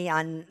with me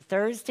on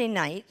Thursday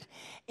night.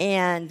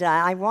 And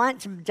I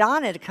want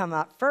Donna to come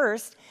up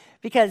first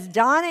because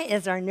Donna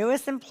is our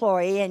newest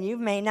employee, and you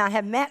may not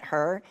have met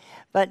her,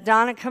 but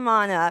Donna, come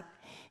on up.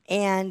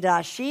 And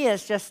she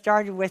has just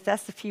started with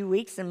us a few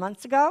weeks and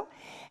months ago.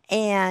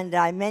 And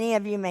many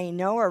of you may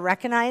know or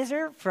recognize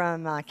her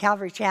from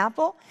Calvary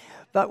Chapel.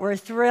 But we're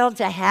thrilled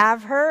to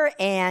have her,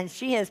 and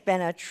she has been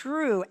a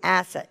true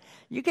asset.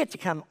 You get to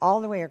come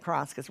all the way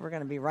across because we're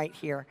going to be right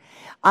here.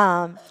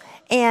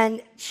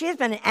 And she has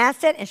been an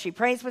asset, and she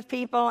prays with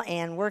people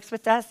and works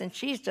with us, and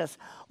she's just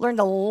learned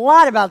a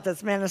lot about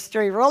this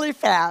ministry really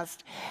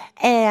fast.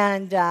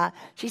 And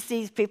she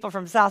sees people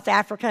from South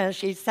Africa, and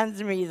she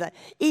sends me the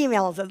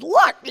email and says,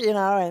 look,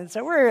 and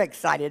so we're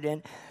excited.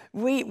 And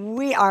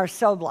we are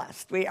so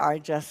blessed. We are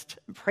just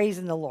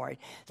praising the Lord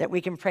that we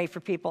can pray for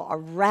people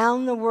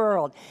around the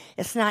world.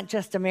 It's not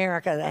just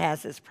America that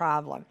has this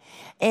problem.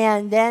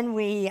 And then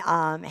we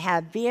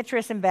have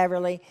Beatrice and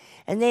Beverly,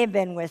 and they've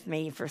been with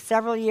me for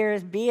several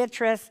years.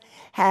 Beatrice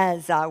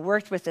has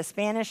worked with the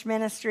Spanish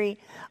ministry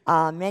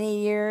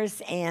many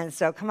years, and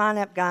so come on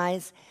up,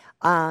 guys,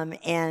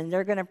 and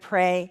they're going to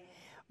pray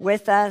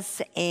with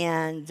us,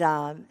 and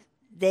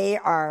they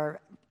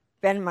are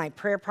been my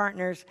prayer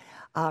partners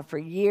for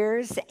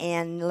years.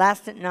 And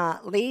last but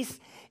not least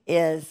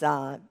is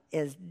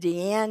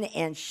Deanne,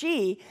 and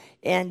she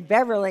and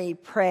Beverly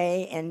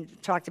pray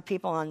and talk to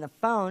people on the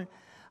phone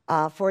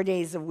 4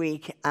 days a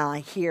week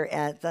here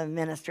at the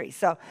ministry.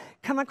 So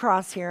come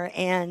across here,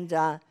 and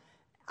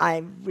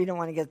we don't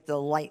want to get the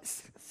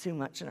lights too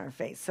much in our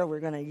face, so we're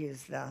going to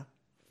use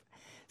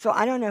so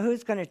I don't know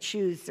who's going to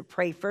choose to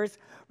pray first.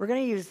 We're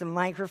going to use the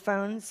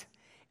microphones,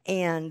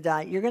 and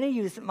you're going to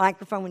use the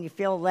microphone when you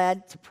feel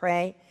led to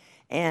pray.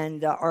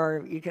 And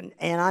or you can,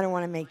 and I don't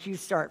want to make you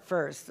start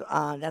first.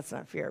 That's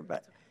not fair,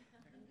 but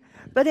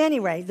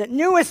anyway, the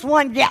newest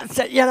one gets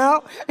it,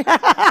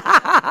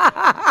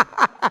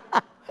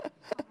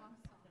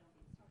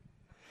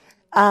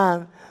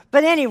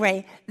 But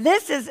anyway,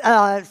 this is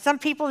some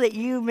people that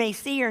you may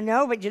see or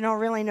know, but you don't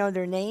really know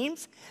their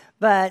names.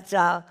 But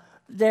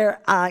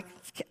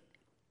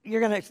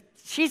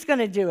she's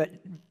gonna do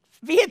it.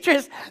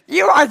 Beatrice,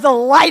 you are the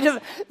light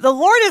of, the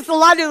Lord is the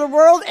light of the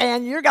world,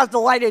 and you got the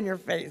light in your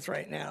face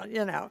right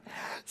now,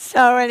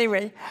 So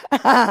anyway,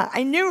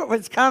 I knew it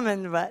was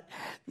coming, but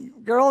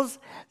girls,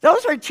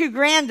 those are two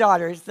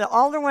granddaughters. The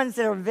older ones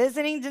that are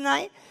visiting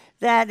tonight,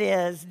 that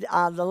is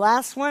the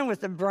last one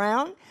with the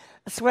brown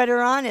sweater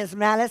on is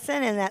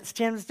Madison, and that's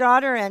Tim's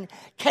daughter, and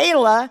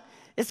Kayla,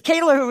 it's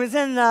Kayla who was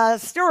in the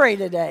story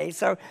today.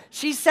 So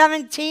she's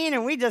 17,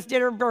 and we just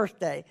did her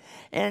birthday,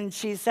 and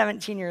she's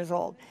 17 years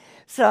old.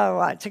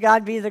 So to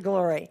God be the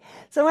glory.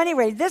 So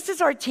anyway, this is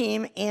our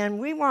team, and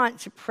we want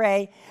to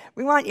pray.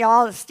 We want you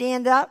all to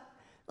stand up.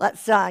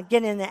 Let's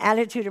get in the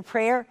attitude of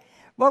prayer.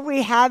 What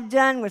we have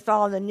done with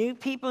all the new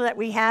people that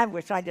we have,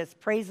 which I just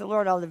praise the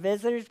Lord, all the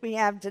visitors we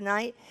have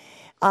tonight,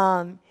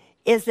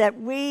 is that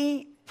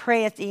we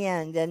pray at the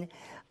end.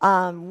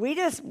 And we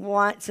just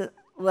want to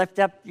lift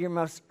up your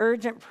most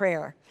urgent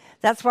prayer.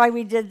 That's why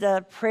we did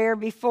the prayer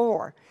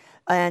before.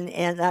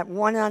 And that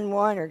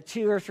one-on-one or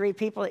 2 or 3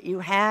 people that you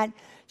had,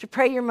 to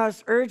pray your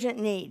most urgent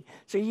need.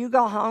 So you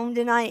go home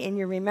tonight and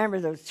you remember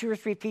those 2 or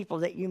 3 people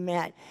that you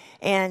met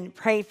and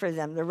pray for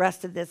them the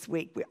rest of this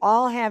week. We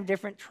all have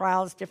different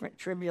trials, different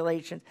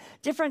tribulations,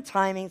 different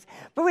timings,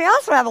 but we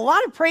also have a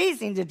lot of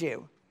praising to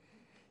do.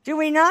 Do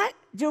we not?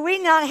 Do we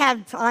not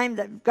have time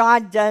that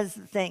God does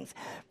things?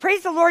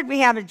 Praise the Lord, we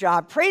have a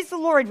job. Praise the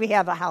Lord, we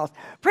have a house.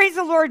 Praise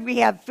the Lord, we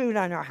have food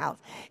on our house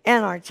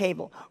and our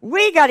table.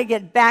 We got to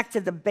get back to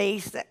the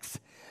basics.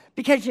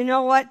 Because you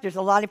know what? There's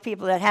a lot of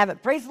people that have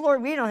it. Praise the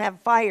Lord, we don't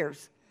have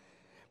fires.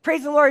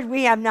 Praise the Lord,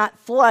 we have not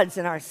floods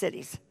in our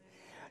cities.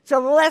 So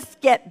let's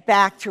get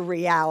back to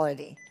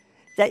reality.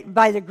 That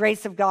by the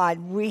grace of God,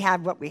 we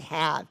have what we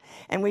have.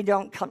 And we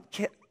don't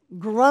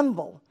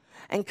grumble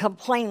and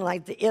complain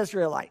like the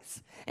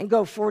Israelites and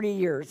go 40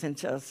 years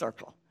into a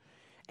circle.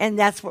 And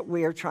that's what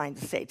we are trying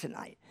to say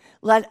tonight.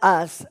 Let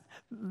us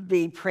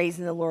be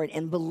praising the Lord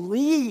and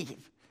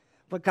believe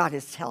what God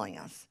is telling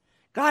us.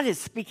 God is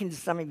speaking to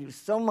some of you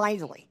so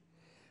mightily.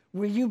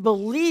 Will you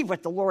believe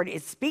what the Lord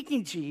is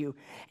speaking to you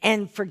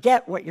and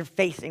forget what you're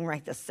facing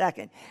right this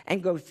second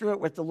and go through it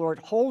with the Lord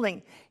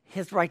holding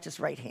his righteous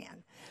right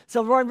hand?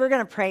 So, Lord, we're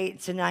going to pray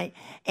tonight.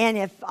 And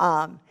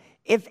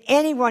if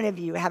any one of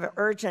you have an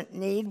urgent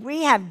need,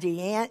 we have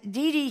Dee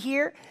Dee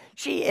here.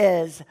 She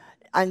is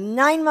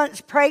 9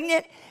 months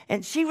pregnant,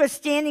 and she was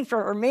standing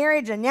for her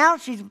marriage, and now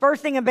she's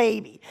birthing a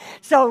baby.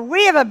 So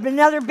we have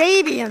another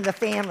baby in the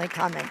family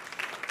coming.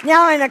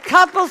 Now, in a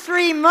couple,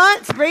 3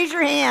 months, raise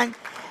your hand,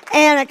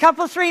 and a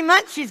couple, 3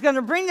 months, she's going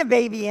to bring the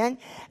baby in.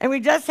 And we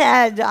just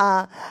had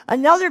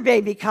another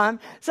baby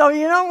come. So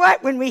you know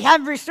what? When we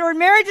have restored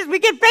marriages, we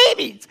get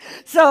babies.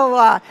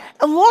 So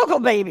local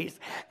babies.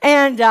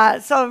 And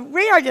so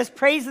we are just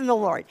praising the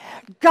Lord.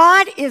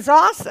 God is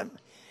awesome.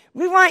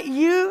 We want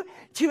you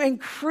to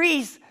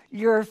increase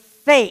your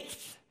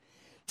faith,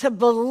 to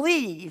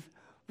believe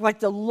what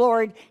the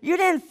Lord, you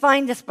didn't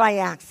find us by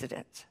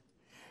accident.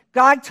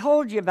 God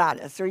told you about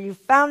us, or you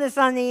found us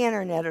on the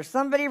internet, or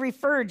somebody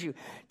referred you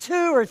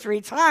 2 or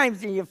 3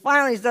 times, and you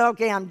finally said,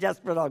 okay, I'm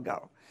desperate, I'll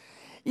go.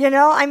 You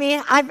know, I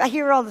mean, I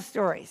hear all the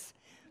stories.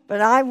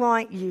 But I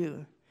want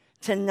you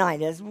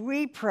tonight, as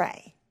we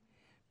pray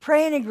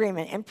in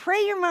agreement, and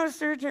pray your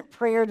most urgent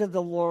prayer to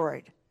the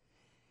Lord.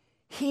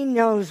 He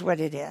knows what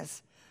it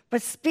is,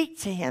 but speak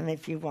to him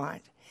if you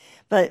want.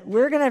 But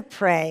we're going to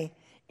pray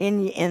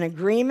in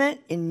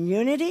agreement, in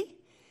unity,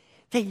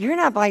 that you're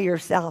not by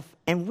yourself.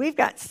 And we've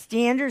got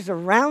standards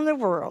around the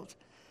world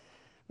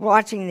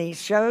watching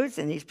these shows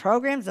and these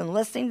programs and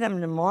listening to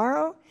them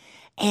tomorrow.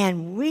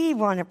 And we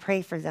want to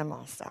pray for them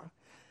also.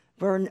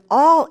 We're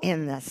all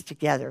in this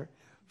together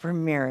for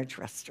marriage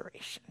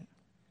restoration.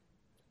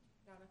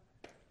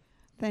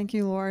 Thank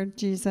you, Lord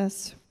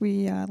Jesus.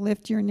 We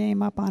lift your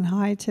name up on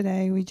high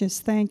today. We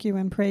just thank you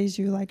and praise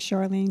you, like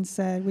Charlene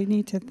said. We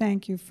need to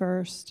thank you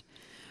first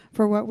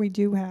for what we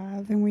do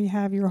have, and we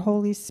have your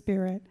Holy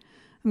Spirit.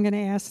 I'm going to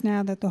ask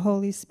now that the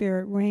Holy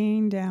Spirit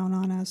rain down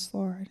on us,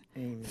 Lord.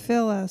 Amen.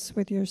 Fill us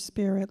with your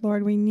Spirit.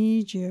 Lord, we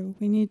need you.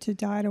 We need to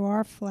die to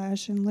our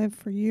flesh and live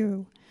for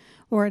you.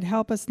 Lord,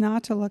 help us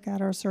not to look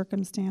at our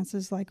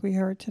circumstances like we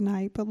heard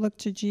tonight, but look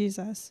to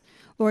Jesus.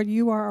 Lord,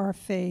 you are our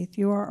faith.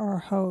 You are our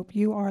hope.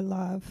 You are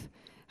love.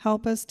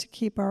 Help us to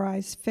keep our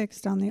eyes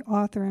fixed on the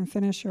author and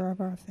finisher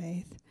of our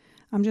faith.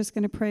 I'm just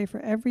going to pray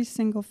for every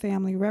single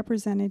family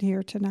represented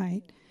here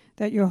tonight,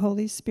 that your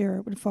Holy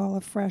Spirit would fall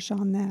afresh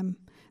on them,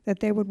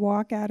 that they would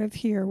walk out of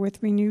here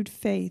with renewed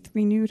faith,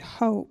 renewed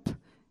hope,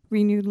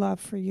 renewed love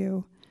for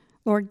you.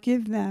 Lord,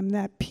 give them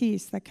that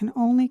peace that can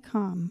only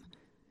come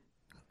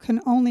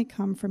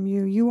from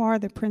you. You are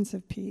the Prince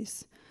of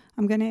Peace.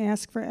 I'm going to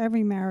ask for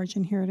every marriage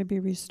in here to be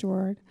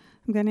restored.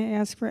 I'm going to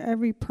ask for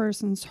every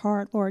person's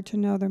heart, Lord, to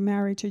know they're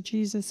married to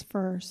Jesus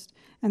first,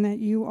 and that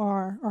you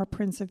are our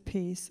Prince of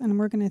Peace. And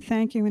we're going to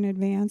thank you in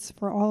advance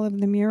for all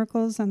of the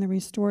miracles and the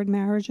restored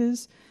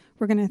marriages.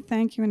 We're going to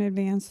thank you in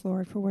advance,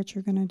 Lord, for what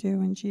you're going to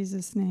do. In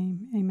Jesus'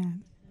 name,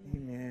 amen.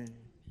 Amen.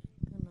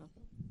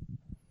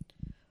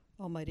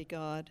 Almighty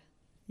God,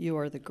 you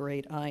are the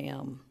great I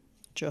am,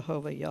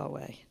 Jehovah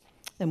Yahweh.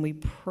 And we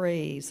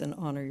praise and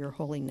honor your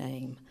holy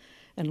name.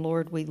 And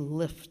Lord, we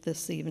lift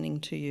this evening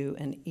to you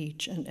and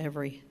each and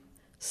every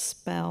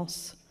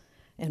spouse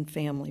and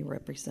family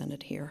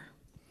represented here.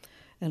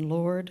 And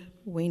Lord,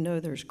 we know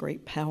there's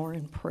great power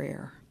in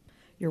prayer.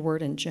 Your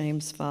word in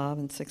James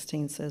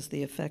 5:16 says,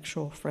 the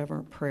effectual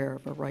fervent prayer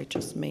of a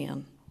righteous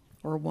man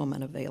or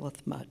woman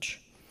availeth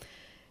much.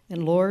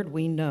 And Lord,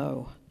 we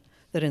know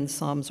that in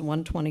Psalms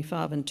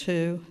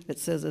 125:2, it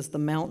says, as the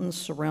mountains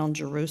surround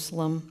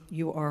Jerusalem,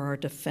 you are our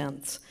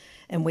defense.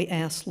 And we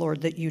ask,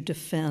 Lord, that you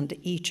defend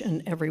each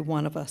and every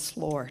one of us,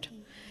 Lord.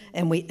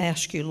 And we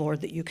ask you, Lord,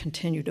 that you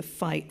continue to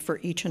fight for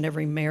each and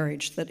every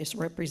marriage that is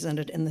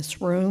represented in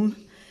this room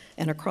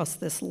and across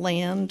this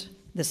land,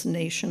 this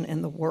nation,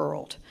 and the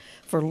world.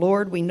 For,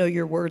 Lord, we know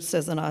your word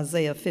says in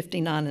Isaiah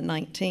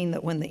 59:19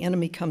 that when the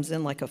enemy comes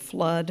in like a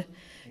flood,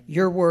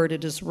 your word,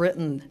 it is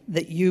written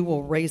that you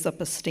will raise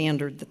up a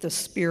standard, that the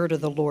Spirit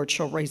of the Lord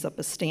shall raise up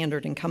a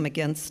standard and come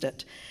against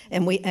it.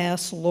 And we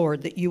ask,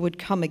 Lord, that you would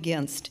come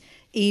against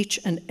each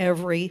and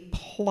every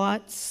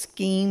plot,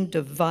 scheme,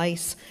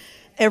 device,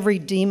 every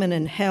demon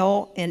in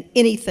hell, and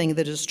anything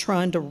that is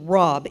trying to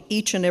rob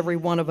each and every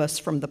one of us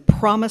from the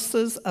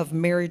promises of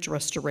marriage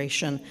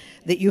restoration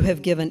that you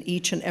have given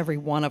each and every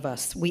one of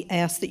us. We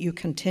ask that you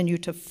continue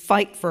to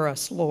fight for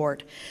us,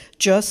 Lord,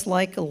 just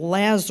like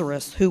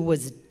Lazarus, who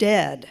was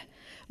dead.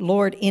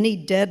 Lord, any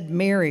dead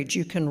marriage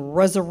you can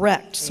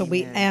resurrect. So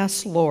we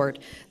ask, Lord,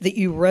 that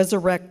you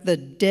resurrect the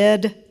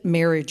dead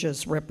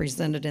marriages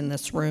represented in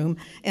this room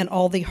and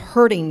all the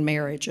hurting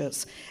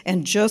marriages.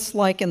 And just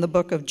like in the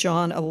book of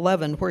John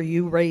 11, where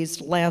you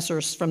raised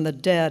Lazarus from the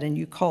dead and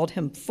you called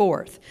him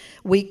forth,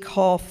 we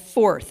call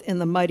forth in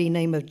the mighty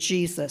name of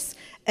Jesus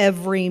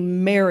every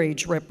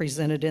marriage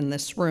represented in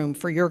this room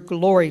for your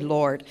glory,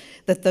 Lord,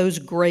 that those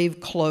grave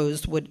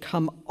clothes would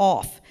come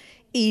off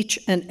each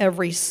and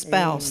every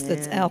spouse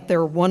that's out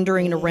there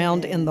wandering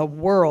around in the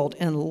world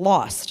and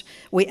lost.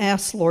 We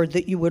ask, Lord,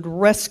 that you would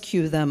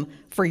rescue them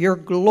for your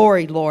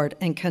glory, Lord,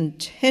 and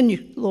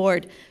continue,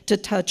 Lord, to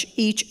touch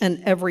each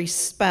and every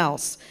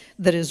spouse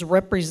that is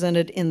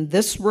represented in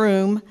this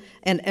room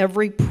and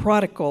every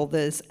prodigal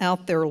that is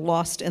out there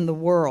lost in the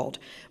world.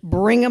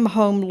 Bring them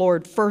home,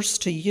 Lord,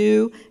 first to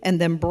you, and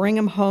then bring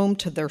them home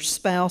to their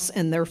spouse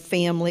and their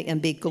family,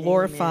 and be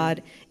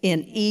glorified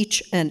in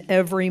each and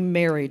every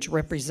marriage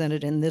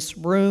represented in this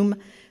room,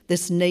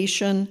 this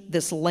nation,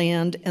 this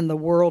land, and the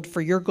world for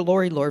your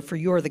glory, Lord, for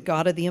you are the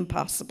God of the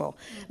impossible.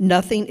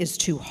 Nothing is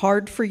too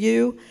hard for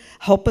you.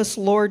 Help us,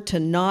 Lord, to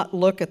not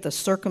look at the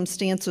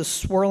circumstances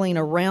swirling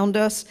around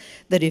us,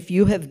 that if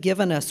you have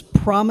given us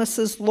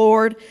promises,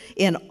 Lord,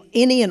 in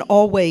any and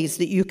all ways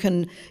that you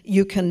can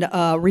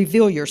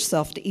reveal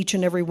yourself to each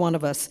and every one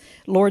of us,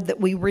 Lord,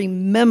 that we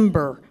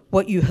remember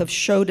what you have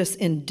showed us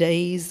in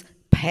days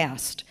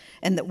past,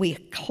 and that we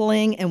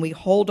cling and we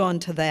hold on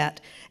to that,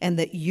 and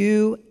that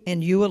you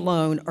and you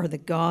alone are the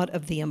God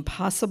of the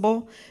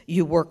impossible.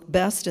 You work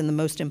best in the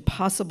most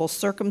impossible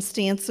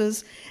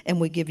circumstances, and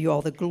we give you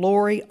all the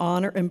glory,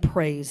 honor, and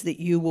praise that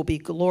you will be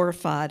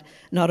glorified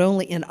not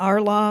only in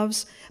our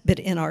lives, but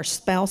in our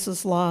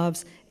spouses'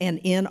 lives and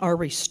in our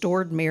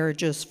restored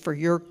marriages for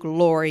your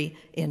glory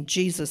in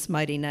Jesus'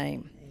 mighty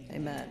name.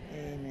 Amen.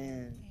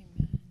 Amen.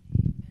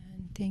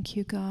 Thank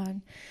you,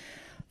 God.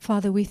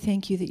 Father, we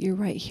thank you that you're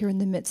right here in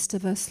the midst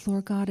of us,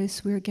 Lord God,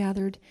 as we're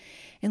gathered.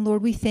 And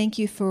Lord, we thank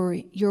you for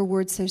your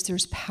word says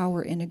there's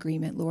power in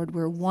agreement, Lord,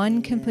 where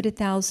one can put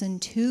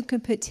 1,000, two can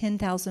put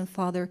 10,000,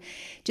 Father.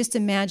 Just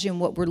imagine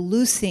what we're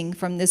loosing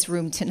from this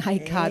room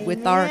tonight, God,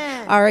 with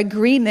our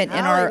agreement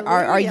and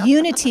our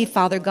unity,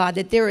 Father God,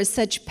 that there is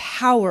such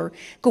power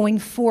going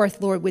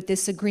forth, Lord, with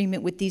this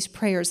agreement, with these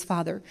prayers,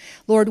 Father.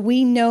 Lord,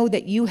 we know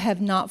that you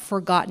have not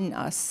forgotten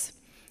us.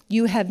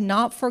 You have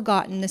not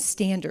forgotten the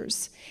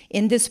standards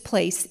in this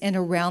place and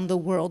around the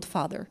world,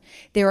 Father.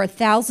 There are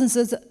thousands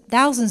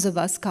of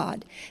us,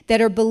 God, that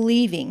are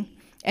believing.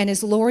 And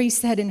as Lori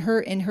said in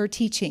her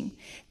teaching,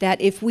 that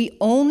if we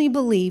only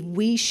believe,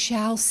 we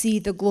shall see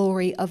the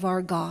glory of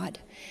our God.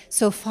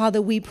 So,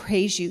 Father, we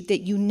praise you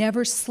that you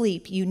never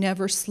sleep, you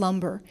never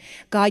slumber.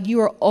 God, you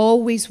are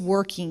always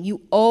working.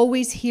 You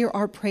always hear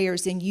our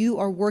prayers, and you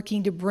are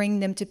working to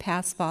bring them to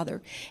pass,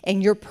 Father.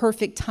 And your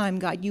perfect time,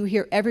 God, you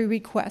hear every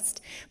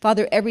request.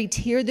 Father, every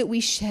tear that we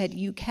shed,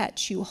 you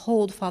catch, you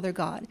hold, Father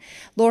God.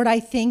 Lord, I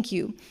thank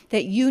you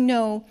that you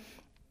know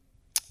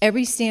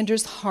every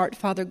stander's heart,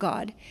 Father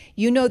God.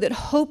 You know that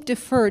hope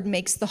deferred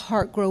makes the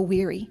heart grow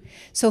weary.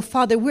 So,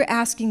 Father, we're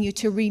asking you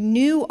to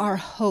renew our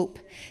hope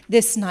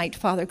this night,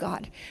 Father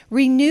God.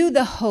 Renew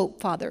the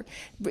hope, Father.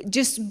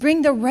 Just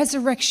bring the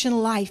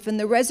resurrection life and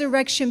the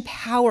resurrection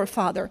power,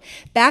 Father,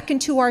 back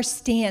into our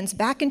stands,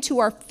 back into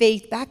our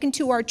faith, back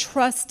into our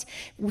trust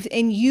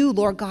in you,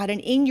 Lord God, and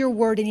in your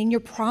word and in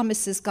your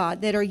promises,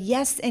 God, that are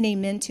yes and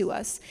amen to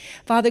us.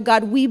 Father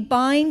God, we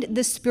bind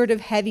the spirit of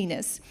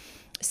heaviness.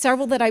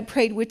 Several that I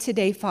prayed with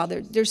today, Father,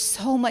 there's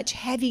so much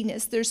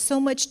heaviness. There's so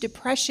much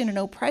depression and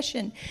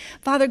oppression.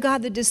 Father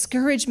God, the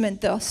discouragement,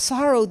 the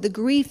sorrow, the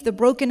grief, the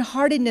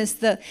brokenheartedness,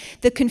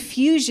 the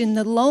confusion,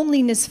 the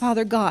loneliness,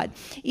 Father God,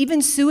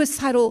 even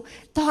suicidal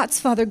thoughts,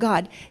 Father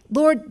God.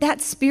 Lord,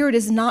 that spirit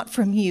is not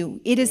from you.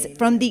 It is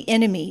from the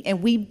enemy.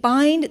 And we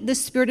bind the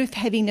spirit of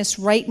heaviness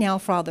right now,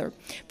 Father,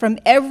 from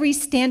every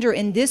stander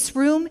in this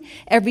room,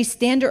 every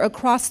stander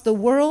across the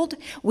world.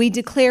 We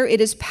declare it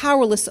is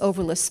powerless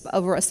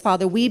over us,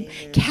 Father. We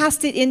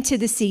cast it into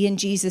the sea in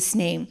Jesus'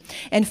 name.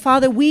 And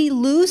Father, we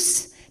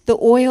loose the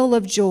oil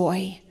of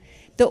joy.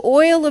 The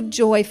oil of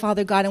joy,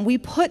 Father God, and we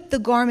put the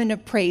garment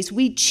of praise.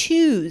 We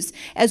choose,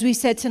 as we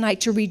said tonight,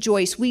 to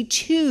rejoice. We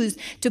choose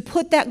to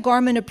put that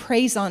garment of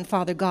praise on,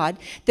 Father God,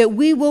 that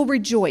we will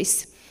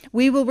rejoice.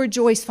 We will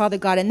rejoice, Father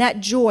God, and that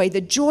joy, the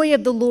joy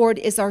of the Lord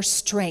is our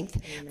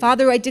strength. Amen.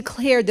 Father, I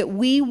declare that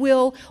we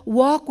will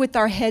walk with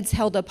our heads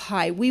held up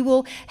high. We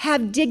will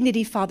have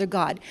dignity, Father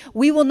God.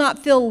 We will not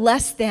feel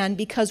less than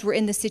because we're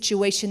in the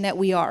situation that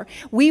we are.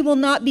 We will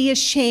not be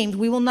ashamed.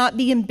 We will not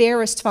be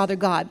embarrassed, Father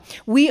God.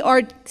 We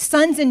are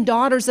sons and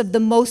daughters of the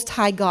Most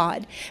High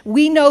God.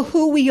 We know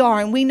who we are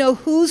and we know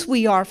whose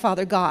we are,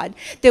 Father God,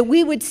 that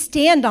we would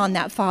stand on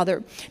that,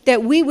 Father,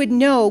 that we would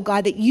know,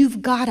 God, that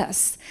you've got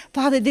us.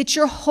 Father, that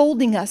you're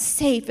holding us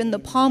safe in the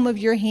palm of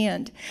your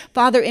hand.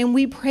 Father, and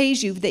we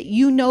praise you that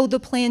you know the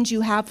plans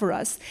you have for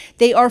us.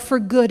 They are for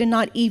good and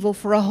not evil,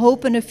 for a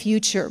hope and a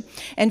future.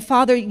 And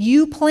Father,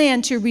 you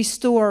plan to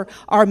restore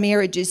our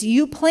marriages.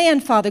 You plan,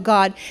 Father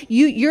God,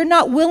 you're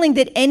not willing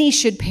that any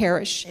should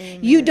perish. Amen.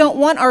 You don't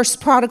want our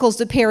prodigals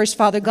to perish,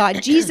 Father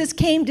God. Jesus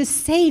came to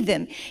save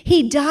them.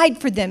 He died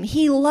for them.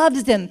 He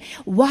loves them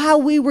while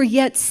we were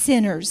yet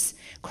sinners.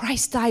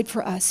 Christ died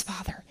for us,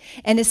 Father.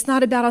 And it's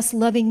not about us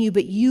loving you,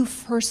 but you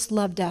first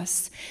loved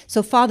us.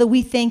 So, Father,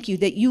 we thank you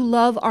that you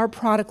love our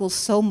prodigals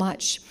so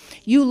much.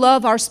 You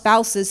love our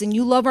spouses and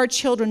you love our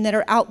children that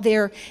are out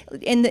there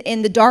in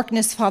the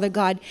darkness, Father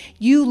God.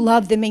 You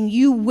love them and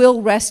you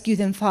will rescue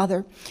them,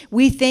 Father.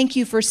 We thank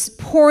you for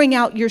pouring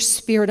out your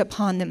Spirit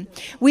upon them.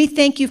 We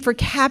thank you for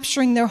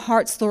capturing their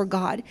hearts, Lord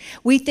God.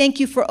 We thank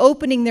you for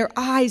opening their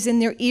eyes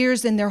and their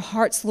ears and their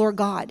hearts, Lord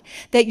God,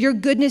 that your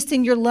goodness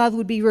and your love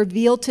would be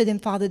revealed to them,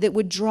 Father, that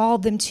would draw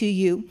them to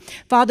you.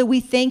 Father,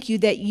 we thank you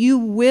that you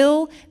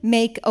will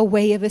make a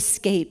way of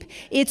escape.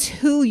 It's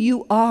who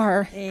you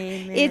are.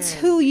 Amen. It's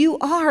who you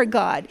are,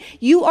 God.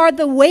 You are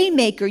the way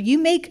maker. You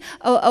make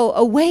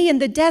a way in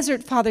the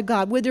desert, Father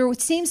God. Where there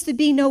seems to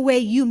be no way,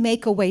 you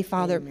make a way,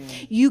 Father.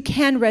 Amen. You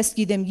can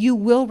rescue them. You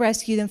will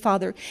rescue them,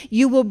 Father.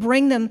 You will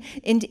bring them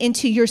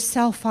into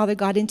yourself, Father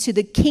God, into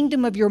the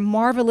kingdom of your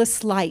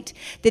marvelous light,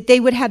 that they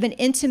would have an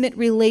intimate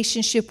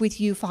relationship with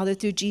you, Father,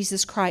 through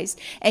Jesus Christ.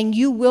 And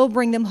you will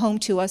bring them home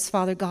to us,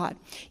 Father God.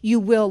 You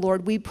will,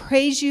 Lord. We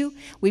praise you.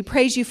 We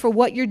praise you for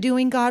what you're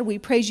doing, God. We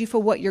praise you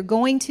for what you're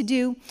going to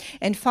do.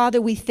 And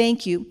Father, we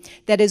thank you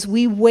that as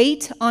we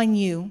wait on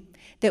you,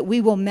 that we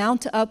will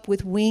mount up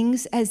with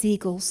wings as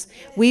eagles.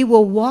 We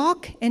will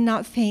walk and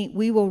not faint.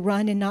 We will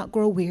run and not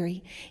grow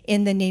weary.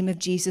 In the name of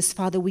Jesus,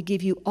 Father, we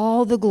give you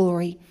all the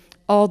glory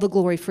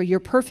for your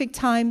perfect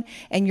time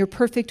and your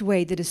perfect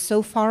way that is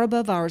so far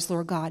above ours,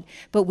 Lord God.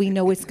 But we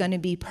know it's going to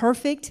be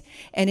perfect,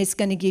 and it's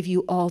going to give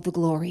you all the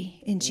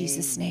glory. In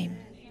Jesus' name.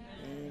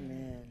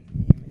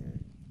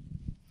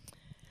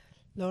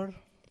 Lord,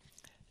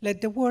 let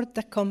the word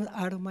that comes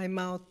out of my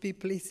mouth be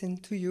pleasing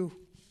to you.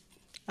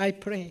 I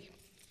pray.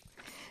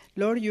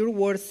 Lord, your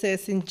word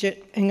says in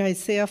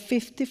Isaiah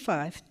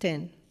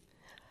 55:10,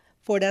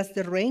 for as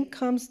the rain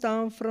comes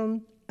down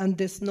and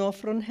the snow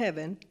from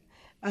heaven,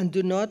 and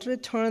do not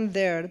return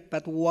there,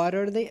 but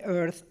water the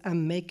earth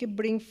and make it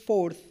bring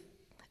forth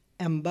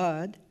and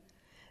bud,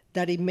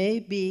 that it may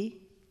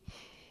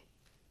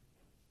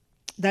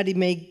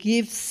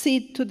give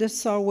seed to the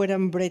sower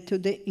and bread to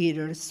the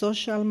eater, so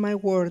shall my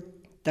word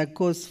that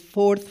goes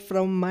forth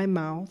from my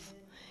mouth.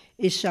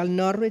 It shall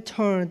not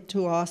return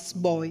to us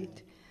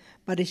void,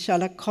 but it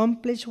shall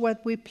accomplish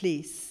what we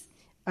please,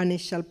 and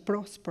it shall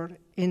prosper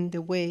in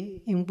the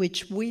way in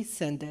which we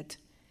send it.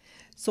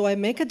 So I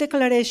make a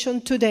declaration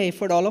today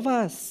for all of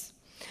us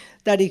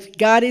that if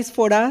God is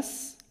for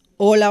us,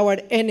 all our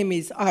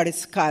enemies are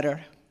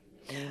scattered.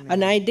 Amen.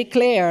 And I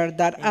declare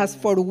that as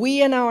for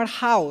we and our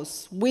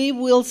house, we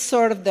will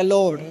serve the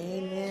Lord.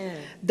 Amen.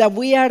 That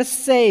we are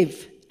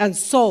saved, and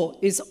so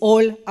is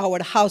all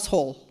our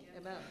household.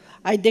 Amen.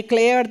 I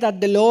declare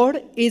that the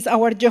Lord is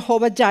our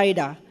Jehovah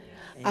Jireh,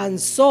 and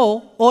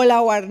so all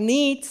our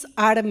needs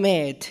are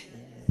met.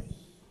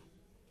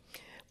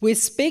 We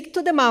speak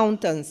to the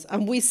mountains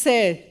and we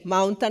say,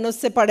 mountain of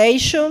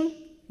separation,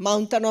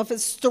 mountain of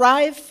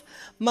strife,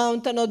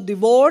 mountain of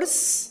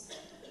divorce,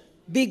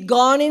 be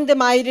gone in the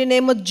mighty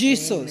name of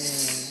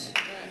Jesus.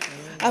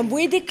 Amen. And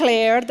we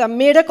declare that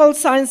miracle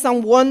signs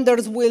and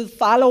wonders will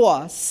follow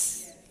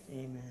us.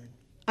 Amen.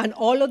 And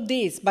all of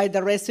this by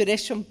the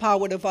resurrection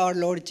power of our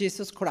Lord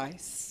Jesus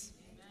Christ.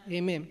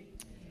 Amen.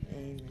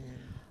 Amen.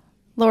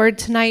 Lord,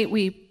 tonight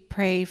we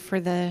pray for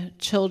the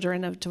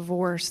children of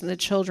divorce and the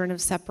children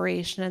of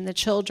separation and the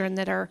children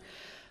that are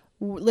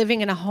living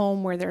in a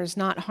home where there's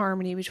not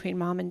harmony between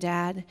mom and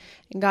dad.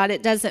 And God,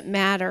 it doesn't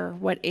matter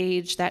what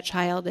age that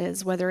child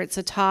is, whether it's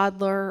a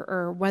toddler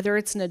or whether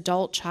it's an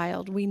adult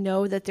child. We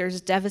know that there's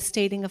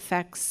devastating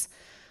effects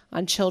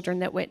on children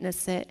that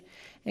witness it.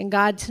 And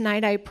God,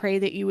 tonight I pray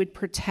that you would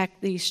protect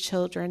these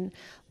children.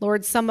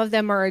 Lord, some of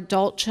them are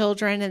adult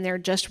children and they're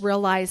just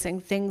realizing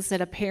things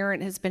that a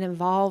parent has been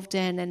involved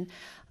in, and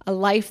a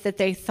life that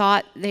they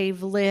thought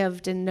they've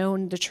lived and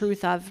known the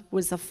truth of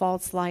was a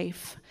false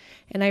life.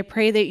 And I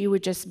pray that you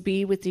would just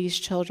be with these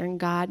children,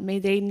 God. May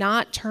they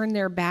not turn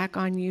their back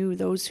on you,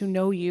 those who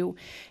know you,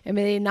 and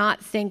may they not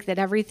think that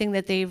everything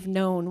that they've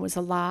known was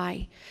a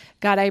lie.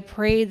 God, I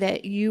pray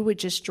that you would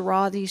just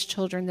draw these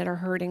children that are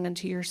hurting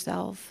unto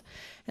yourself.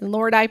 And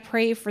Lord, I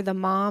pray for the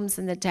moms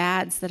and the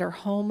dads that are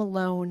home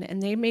alone,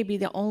 and they may be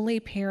the only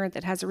parent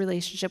that has a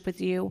relationship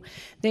with you.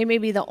 They may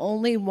be the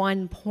only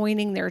one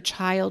pointing their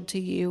child to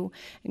you.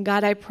 And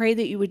God, I pray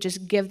that you would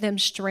just give them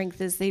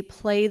strength as they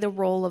play the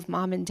role of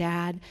mom and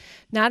dad.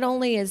 Not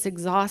only as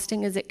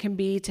exhausting as it can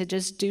be to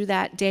just do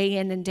that day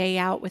in and day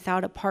out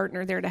without a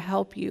partner there to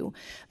help you,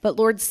 but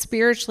Lord,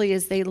 spiritually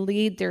as they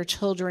lead their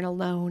children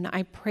alone,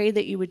 I pray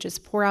that you would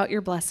just pour out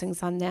your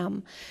blessings on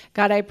them.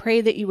 God, I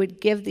pray that you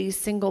would give these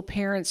single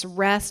parents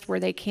rest where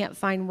they can't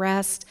find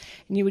rest,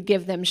 and you would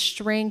give them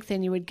strength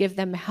and you would give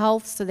them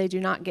health so they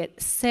do not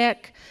get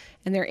sick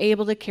and they're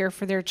able to care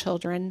for their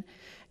children.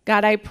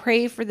 God, I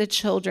pray for the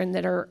children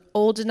that are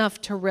old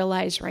enough to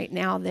realize right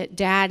now that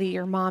daddy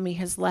or mommy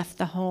has left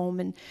the home,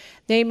 and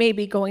they may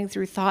be going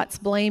through thoughts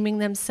blaming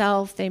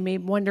themselves. They may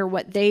wonder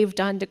what they've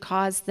done to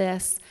cause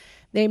this.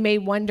 They may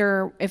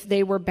wonder if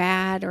they were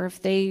bad or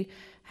if they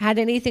had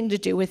anything to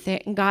do with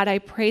it. And God, I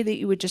pray that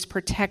you would just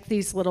protect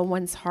these little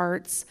ones'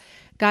 hearts.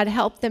 God,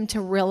 help them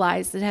to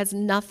realize that it has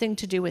nothing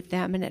to do with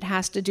them, and it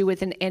has to do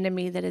with an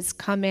enemy that has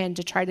come in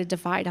to try to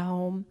divide a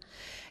home.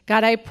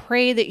 God, I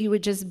pray that you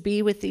would just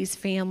be with these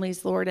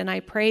families, Lord, and I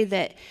pray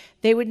that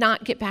they would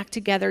not get back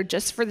together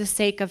just for the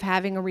sake of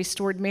having a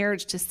restored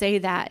marriage to say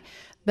that,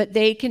 but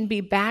they can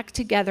be back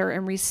together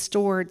and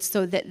restored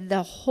so that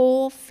the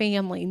whole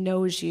family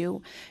knows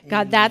you.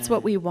 God, Amen. That's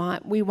what we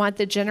want. We want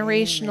the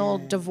generational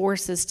Amen.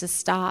 Divorces to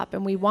stop,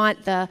 and we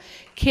want the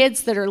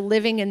kids that are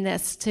living in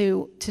this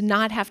to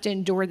not have to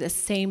endure the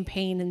same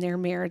pain in their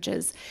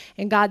marriages.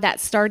 And God,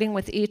 that's starting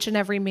with each and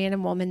every man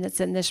and woman that's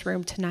in this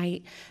room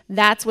tonight.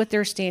 That's what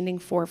they're standing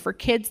for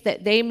kids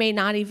that they may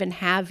not even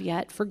have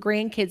yet, for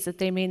grandkids that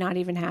they may not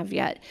even have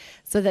yet,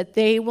 so that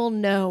they will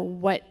know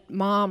what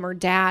mom or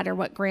dad or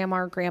what grandma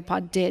or grandpa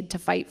did to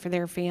fight for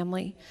their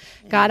family.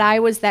 God, I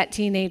was that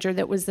teenager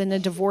that was in a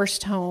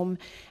divorced home,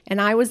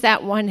 and I was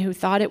that one who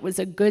thought it was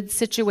a good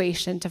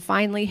situation to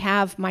finally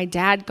have my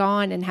dad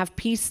gone and have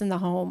peace in the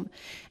home.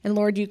 And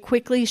Lord, you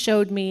quickly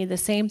showed me the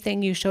same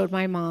thing you showed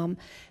my mom,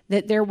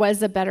 that there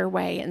was a better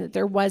way and that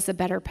there was a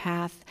better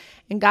path.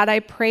 And God, I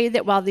pray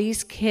that while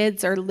these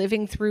kids are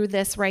living through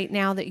this right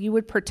now, that you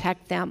would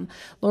protect them.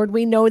 Lord,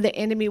 we know the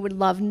enemy would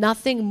love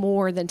nothing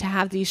more than to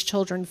have these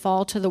children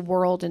fall to the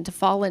world and to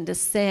fall into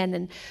sin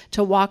and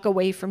to walk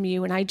away from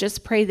you. And I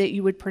just pray that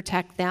you would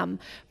protect them.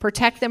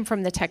 Protect them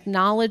from the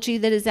technology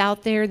that is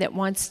out there that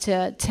wants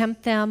to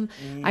tempt them.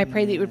 Amen. I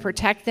pray that you would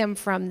protect them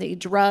from the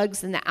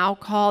drugs and the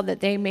alcohol that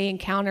they may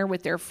encounter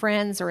with their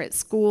friends or at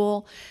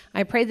school.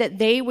 I pray that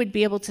they would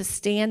be able to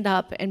stand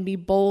up and be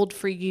bold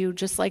for you,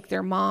 just like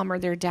their mom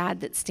or their dad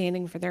that's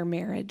standing for their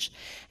marriage.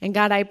 And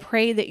God, I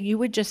pray that you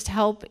would just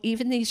help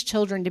even these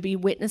children to be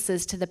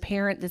witnesses to the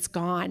parent that's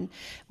gone,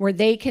 where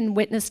they can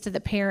witness to the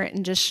parent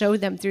and just show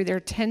them through their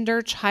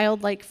tender,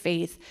 childlike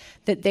faith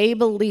that they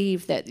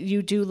believe that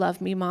you do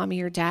love me,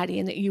 mommy or daddy,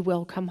 and that you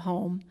will come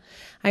home.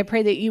 I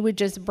pray that you would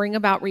just bring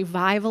about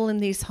revival in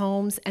these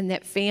homes and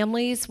that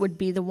families would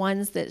be the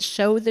ones that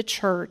show the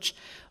church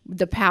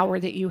the power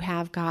that you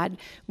have, God.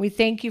 We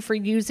thank you for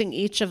using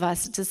each of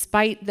us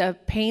despite the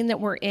pain that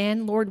we're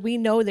in. Lord, we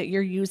know that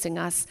you're using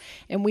us,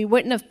 and we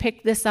wouldn't have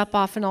picked this up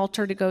off an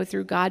altar to go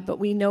through, God, but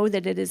we know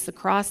that it is the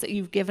cross that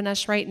you've given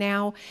us right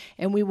now,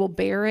 and we will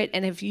bear it.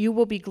 And if you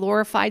will be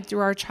glorified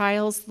through our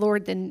trials,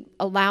 Lord, then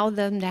allow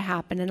them to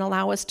happen and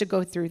allow us to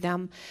go through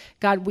them.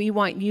 God, we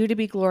want you to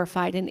be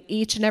glorified in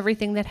each and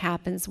everything that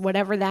happens,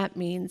 whatever that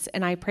means.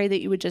 And I pray that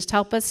you would just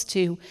help us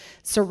to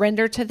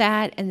surrender to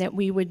that and that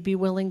we would be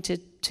willing to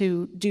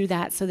do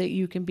that so that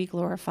you can be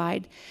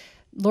glorified.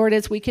 Lord,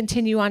 as we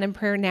continue on in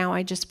prayer now,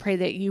 I just pray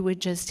that you would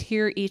just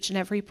hear each and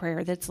every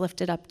prayer that's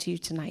lifted up to you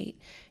tonight.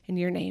 In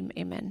your name,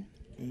 amen.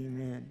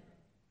 Amen.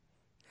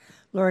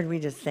 Lord, we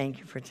just thank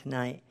you for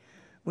tonight.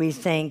 We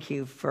thank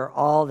you for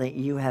all that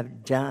you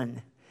have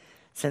done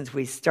since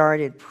we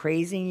started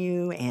praising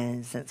you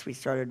and since we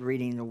started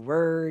reading the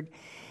word.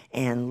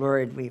 And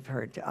Lord, we've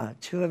heard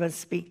two of us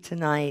speak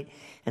tonight,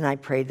 and I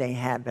pray they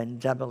have been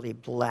doubly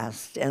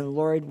blessed. And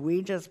Lord,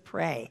 we just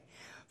pray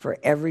for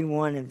every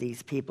one of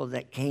these people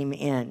that came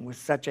in with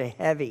such a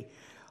heavy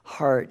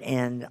heart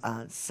and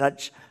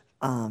such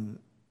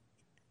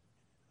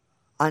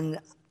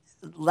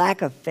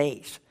lack of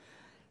faith,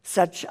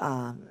 such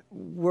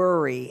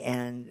worry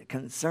and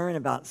concern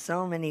about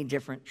so many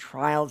different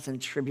trials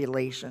and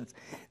tribulations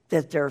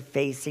that they're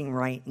facing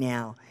right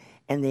now.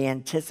 And the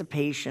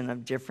anticipation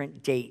of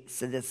different dates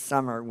this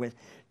summer with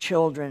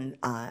children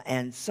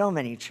and so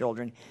many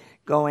children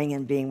going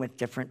and being with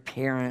different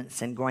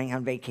parents and going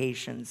on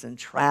vacations and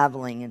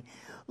traveling. And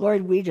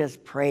Lord, we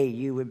just pray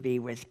you would be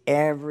with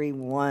every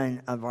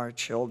one of our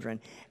children,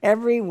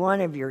 every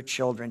one of your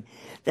children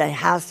that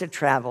has to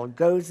travel,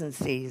 goes and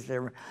sees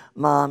their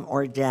mom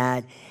or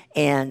dad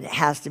and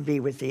has to be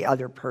with the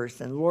other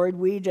person. Lord,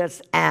 we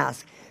just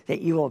ask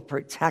that you will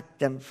protect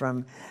them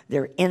from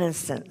their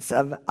innocence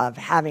of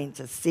having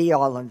to see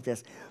all of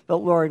this. But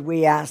Lord,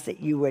 we ask that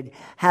you would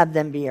have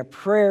them be a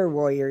prayer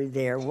warrior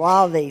there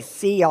while they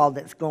see all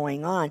that's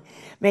going on.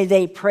 May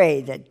they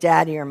pray that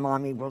daddy or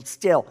mommy will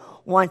still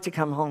want to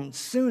come home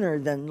sooner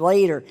than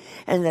later,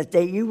 and that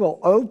you will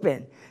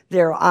open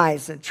their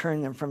eyes and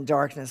turn them from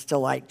darkness to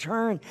light.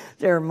 Turn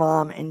their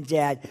mom and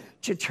dad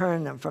to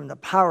turn them from the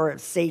power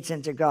of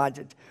Satan to God,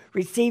 to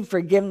receive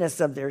forgiveness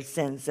of their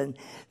sins, and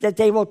that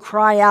they will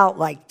cry out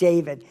like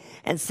David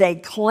and say,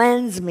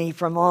 cleanse me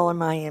from all of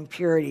my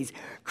impurities.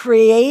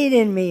 Create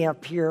in me a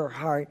pure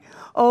heart.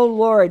 Oh,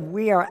 Lord,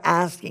 we are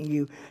asking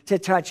you to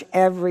touch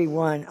every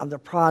one of the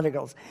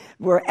prodigals,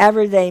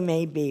 wherever they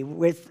may be,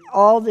 with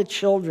all the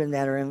children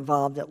that are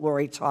involved that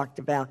Lori talked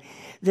about.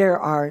 There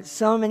are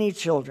so many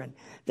children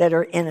that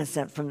are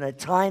innocent from the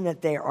time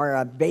that they are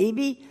a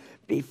baby,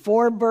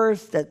 before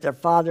birth, that their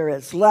father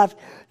has left,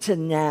 to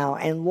now.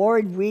 And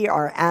Lord, we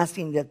are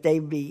asking that they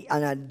be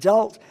an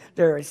adult.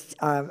 There's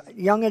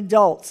young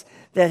adults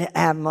that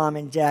have mom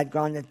and dad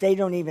gone, that they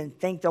don't even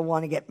think they'll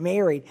want to get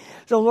married.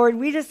 So Lord,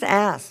 we just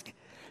ask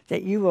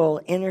that you will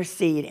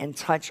intercede and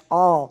touch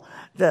all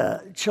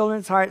the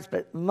children's hearts,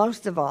 but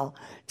most of all,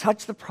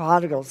 touch the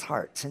prodigal's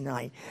heart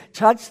tonight.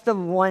 Touch the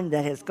one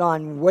that has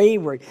gone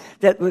wayward,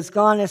 that was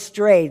gone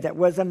astray, that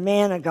was a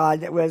man of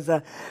God, that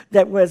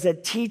was a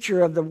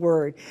teacher of the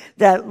word,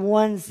 that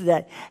ones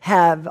that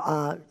have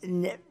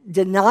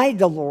denied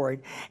the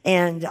Lord,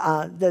 and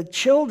the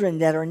children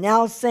that are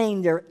now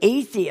saying they're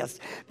atheists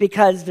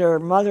because their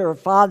mother or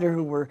father,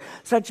 who were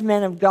such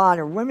men of God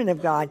or women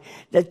of God,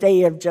 that they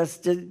have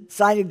just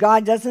decided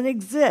God doesn't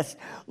exist.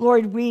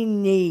 Lord, we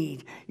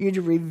need you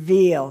to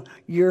reveal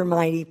your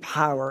mighty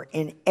power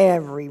in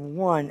every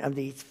one of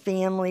these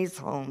families'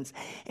 homes,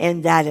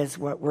 and that is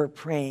what we're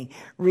praying.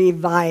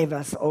 Revive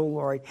us, oh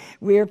Lord.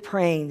 We're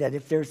praying that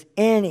if there's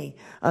any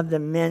of the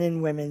men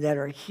and women that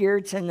are here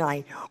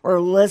tonight or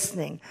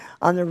listening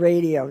on the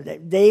radio,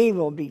 that they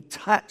will be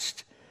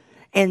touched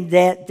and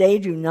that they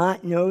do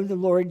not know the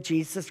Lord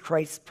Jesus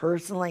Christ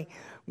personally.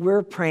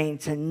 We're praying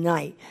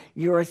tonight.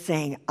 You're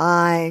saying,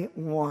 I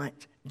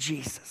want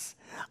Jesus.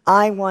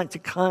 I want to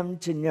come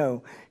to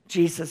know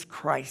Jesus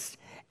Christ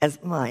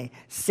as my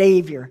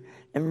Savior,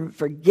 and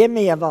forgive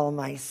me of all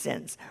my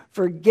sins.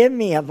 Forgive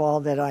me of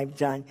all that I've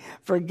done.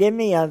 Forgive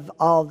me of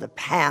all the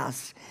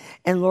past.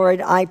 And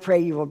Lord, I pray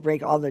you will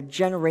break all the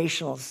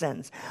generational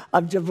sins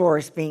of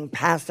divorce being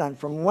passed on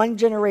from one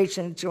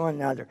generation to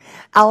another,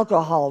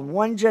 alcohol,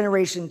 one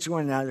generation to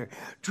another,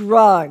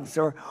 drugs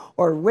or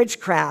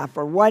witchcraft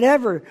or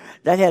whatever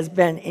that has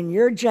been in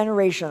your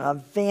generation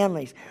of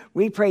families.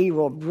 We pray you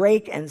will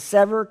break and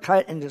sever,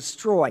 cut and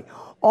destroy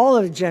all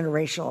of the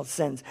generational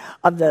sins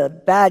of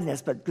the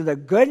badness, but the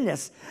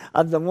goodness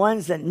of the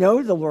ones that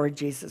know the Lord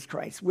Jesus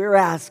Christ. We're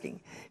asking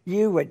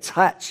you would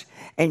touch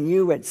and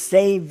you would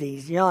save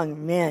these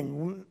young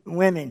men,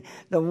 women,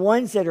 the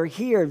ones that are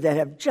here that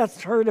have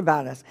just heard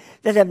about us,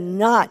 that have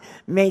not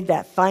made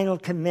that final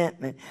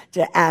commitment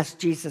to ask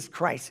Jesus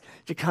Christ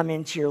to come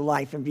into your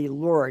life and be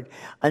Lord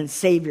and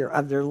Savior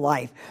of their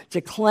life, to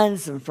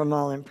cleanse them from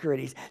all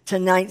impurities.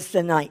 Tonight's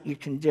the night you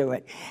can do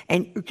it.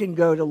 And you can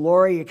go to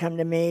Lori, you come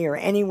to me, or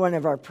any one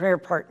of our prayer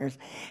partners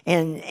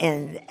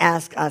and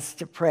ask us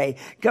to pray.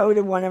 Go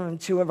to one of them,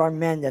 two of our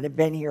men that have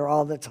been here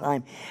all the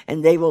time,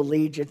 and they will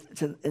lead you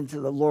into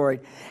the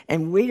Lord.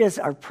 And we just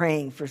are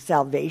praying for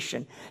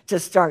salvation to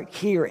start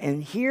here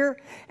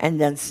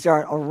and then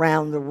start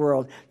around the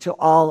world to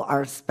all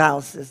our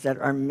spouses that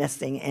are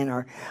missing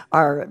and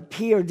our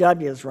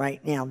POWs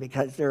right now,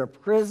 because they're a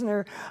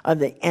prisoner of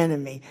the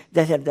enemy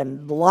that have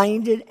been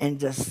blinded and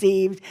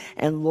deceived.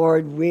 And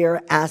Lord,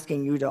 we're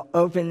asking you to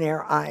open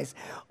their eyes,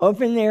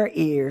 open their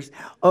ears,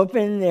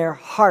 open their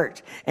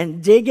heart,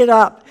 and dig it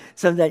up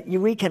so that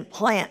we can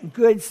plant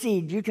good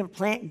seed. You can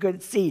plant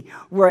good seed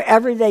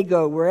wherever they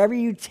go, wherever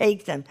you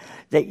take them,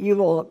 that you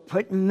will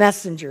put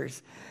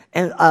messengers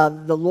and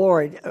the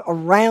Lord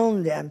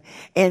around them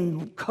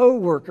and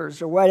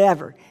co-workers or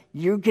whatever.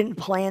 You can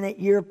plan it.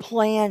 Your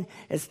plan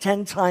is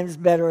 10 times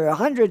better,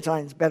 100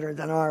 times better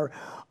than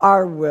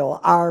our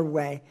will, our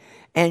way,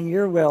 and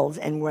your wills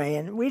and way.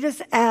 And we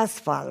just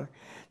ask, Father,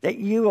 that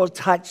you will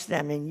touch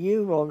them and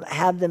you will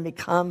have them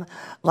become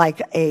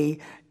like a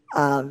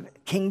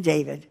King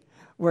David,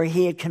 where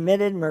he had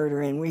committed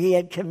murder and where he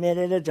had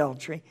committed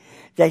adultery,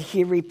 that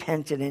he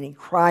repented and he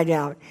cried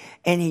out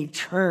and he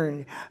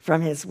turned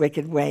from his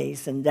wicked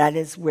ways. And that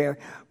is where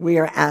we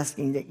are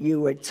asking that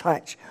you would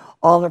touch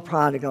all the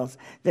prodigals,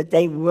 that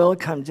they will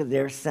come to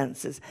their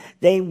senses.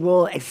 They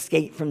will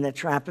escape from the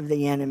trap of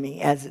the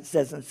enemy, as it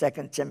says in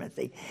 2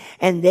 Timothy.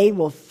 And they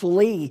will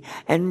flee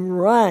and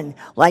run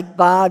like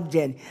Bob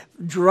did,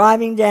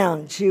 driving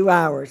down 2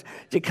 hours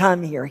to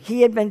come here.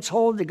 He had been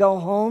told to go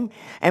home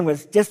and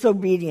was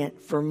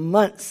disobedient for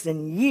months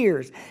and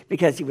years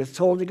because he was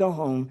told to go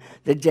home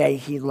the day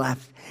he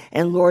left.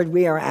 And Lord,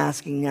 we are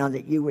asking now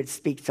that you would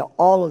speak to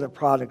all of the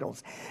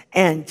prodigals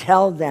and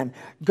tell them,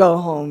 go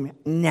home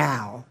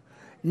now.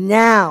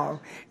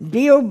 Now,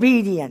 be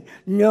obedient,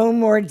 no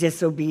more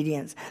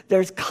disobedience.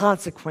 There's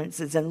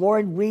consequences. And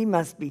Lord, we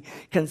must be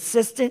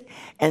consistent.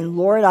 And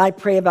Lord, I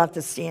pray about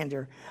the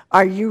standard.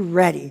 Are you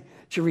ready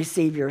to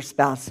receive your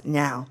spouse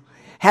now?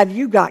 Have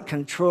you got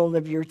control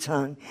of your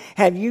tongue?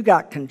 Have you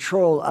got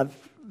control of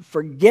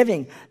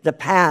forgiving the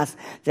past,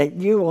 that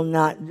you will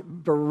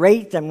not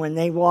berate them when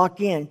they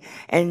walk in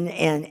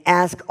and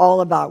ask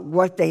all about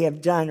what they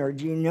have done, or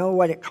do you know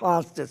what it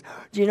cost us?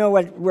 Do you know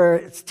where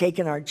it's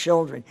taken our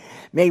children?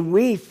 May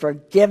we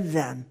forgive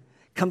them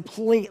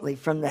completely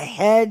from the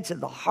head to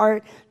the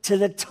heart to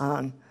the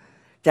tongue,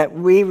 that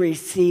we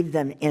receive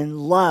them in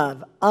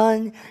love,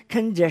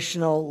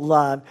 unconditional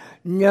love,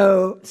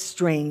 no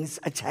strings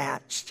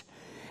attached.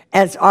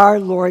 As our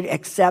Lord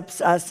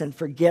accepts us and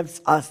forgives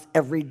us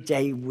every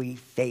day we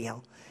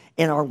fail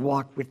in our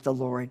walk with the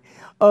Lord.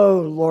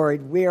 Oh,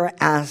 Lord, we are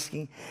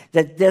asking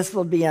that this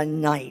will be a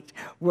night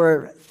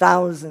where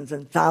thousands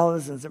and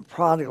thousands of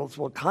prodigals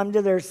will come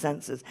to their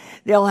senses.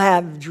 They'll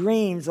have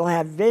dreams, they'll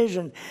have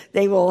visions.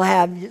 They will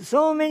have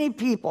so many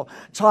people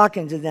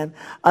talking to them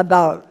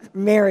about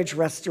marriage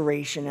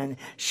restoration and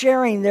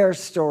sharing their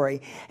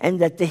story,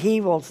 and that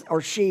he will or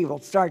she will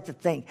start to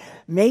think,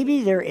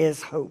 maybe there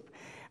is hope.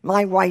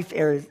 My wife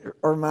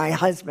or my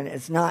husband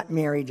is not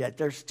married yet.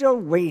 They're still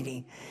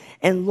waiting.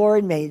 And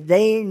Lord, may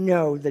they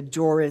know the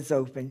door is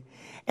open.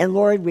 And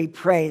Lord, we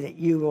pray that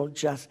you will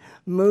just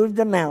move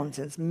the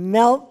mountains,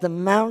 melt the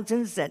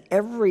mountains that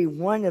every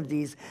one of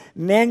these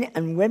men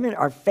and women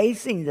are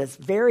facing this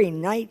very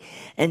night,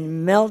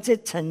 and melt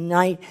it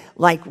tonight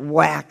like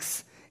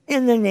wax.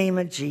 In the name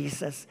of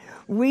Jesus.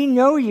 We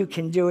know you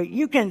can do it.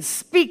 You can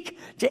speak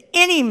to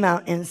any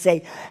mountain and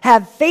say,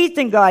 have faith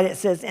in God, it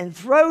says, and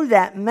throw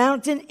that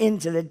mountain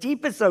into the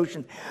deepest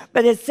ocean.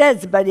 But it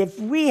says, but if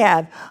we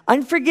have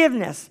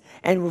unforgiveness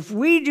and if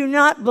we do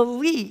not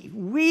believe,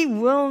 we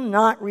will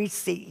not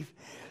receive.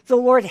 So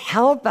Lord,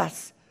 help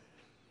us.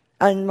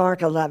 In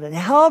Mark 11,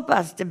 help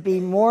us to be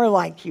more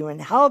like you,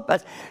 and help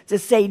us to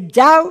say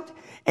doubt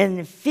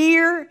and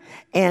fear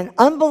and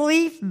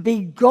unbelief be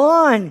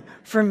gone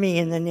from me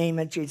in the name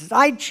of Jesus.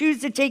 I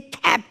choose to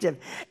take captive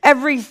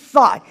every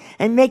thought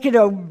and make it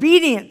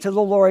obedient to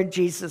the Lord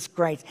Jesus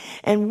Christ.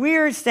 And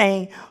we're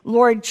saying,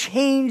 Lord,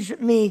 change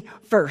me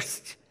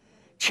first.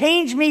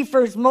 change me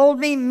first, mold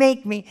me,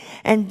 make me,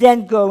 and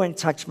then go and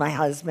touch my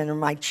husband or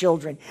my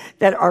children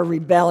that are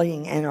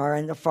rebelling and are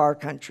in the far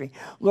country.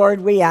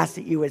 Lord, we ask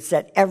that you would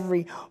set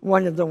every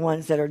one of the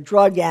ones that are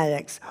drug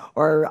addicts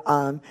or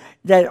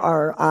that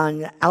are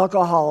on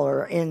alcohol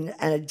or in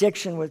an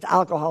addiction with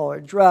alcohol or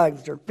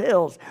drugs or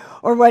pills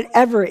or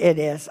whatever it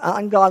is,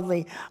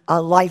 ungodly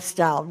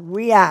lifestyle.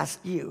 We ask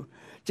you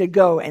to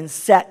go and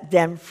set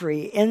them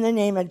free in the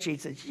name of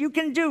Jesus. You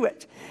can do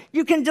it.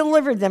 You can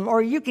deliver them,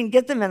 or you can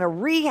get them in a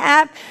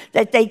rehab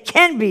that they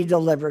can be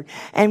delivered.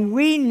 And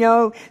we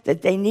know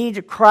that they need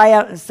to cry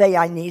out and say,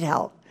 I need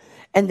help.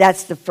 And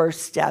that's the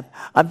first step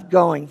of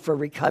going for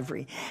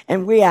recovery.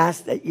 And we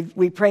ask that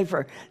we pray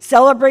for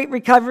Celebrate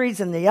Recoveries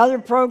and the other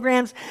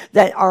programs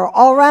that are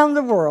all around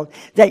the world,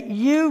 that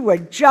you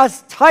would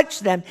just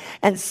touch them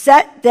and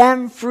set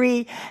them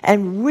free.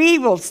 And we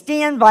will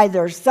stand by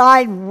their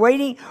side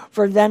waiting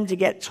for them to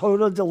get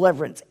total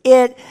deliverance.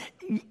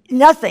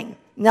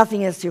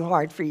 Nothing is too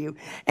hard for you.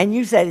 And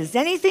you said, is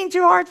anything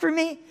too hard for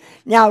me?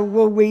 Now,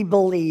 will we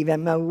believe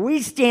and will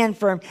we stand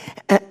firm?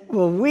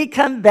 Will we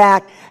come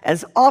back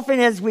as often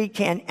as we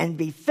can and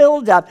be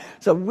filled up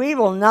so we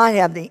will not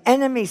have the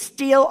enemy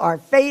steal our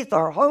faith,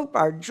 our hope,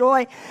 our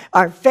joy,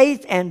 our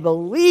faith, and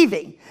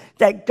believing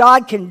that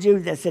God can do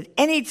this at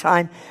any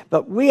time,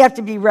 but we have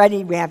to be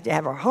ready. We have to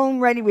have our home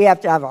ready. We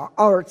have to have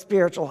our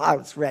spiritual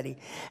house ready.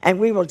 And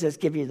we will just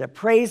give you the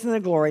praise and the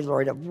glory,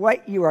 Lord, of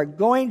what you are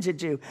going to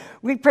do.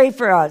 We pray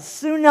for a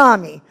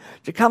tsunami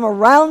to come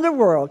around the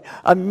world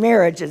of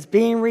marriages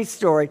being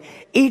restored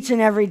each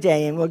and every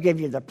day. And we'll give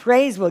you the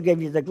praise. We'll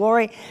give you the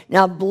glory.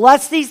 Now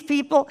bless these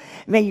people.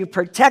 May you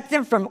protect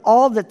them from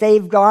all that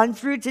they've gone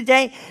through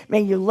today.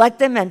 May you let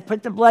them and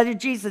put the blood of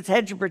Jesus,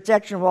 hedge of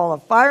protection, wall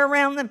of fire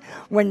around them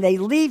when they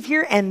leave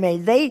here, and may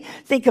they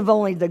think of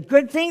only the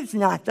good things,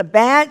 not the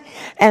bad,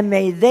 and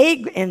may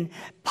they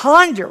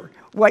ponder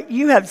what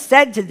you have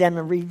said to them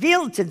and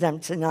revealed to them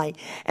tonight,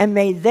 and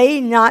may they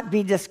not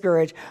be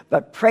discouraged,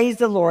 but praise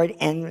the Lord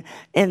and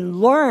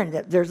learn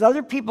that there's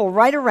other people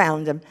right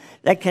around them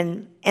that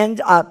can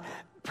end up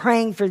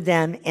praying for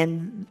them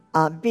and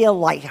be a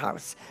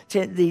lighthouse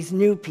to these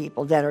new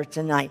people that are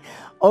tonight.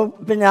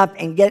 Open up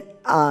and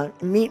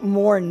meet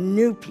more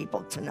new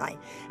people tonight.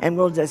 And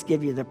we'll just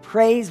give you the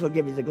praise, we'll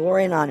give you the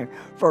glory and honor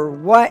for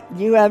what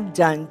you have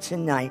done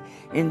tonight.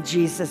 In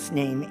Jesus'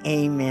 name,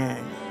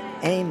 amen.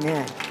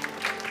 Amen.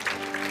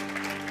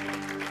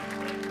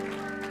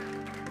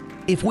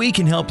 If we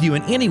can help you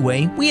in any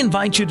way, we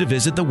invite you to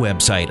visit the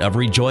website of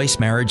Rejoice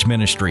Marriage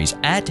Ministries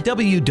at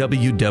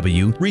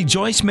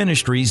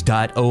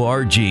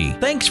www.rejoiceministries.org.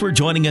 Thanks for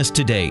joining us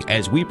today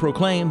as we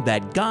proclaim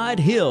that God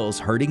heals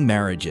hurting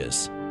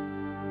marriages.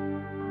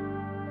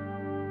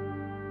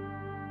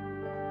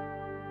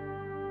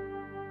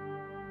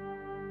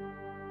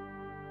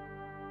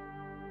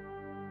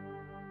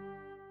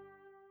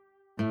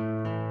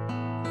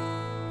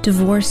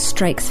 Divorce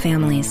strikes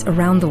families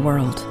around the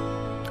world,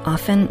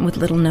 often with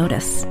little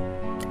notice.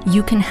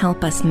 You can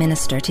help us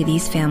minister to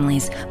these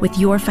families with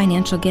your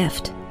financial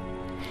gift.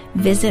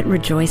 Visit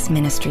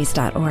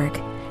rejoiceministries.org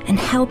and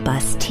help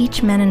us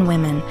teach men and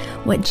women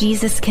what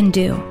Jesus can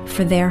do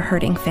for their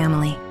hurting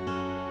family.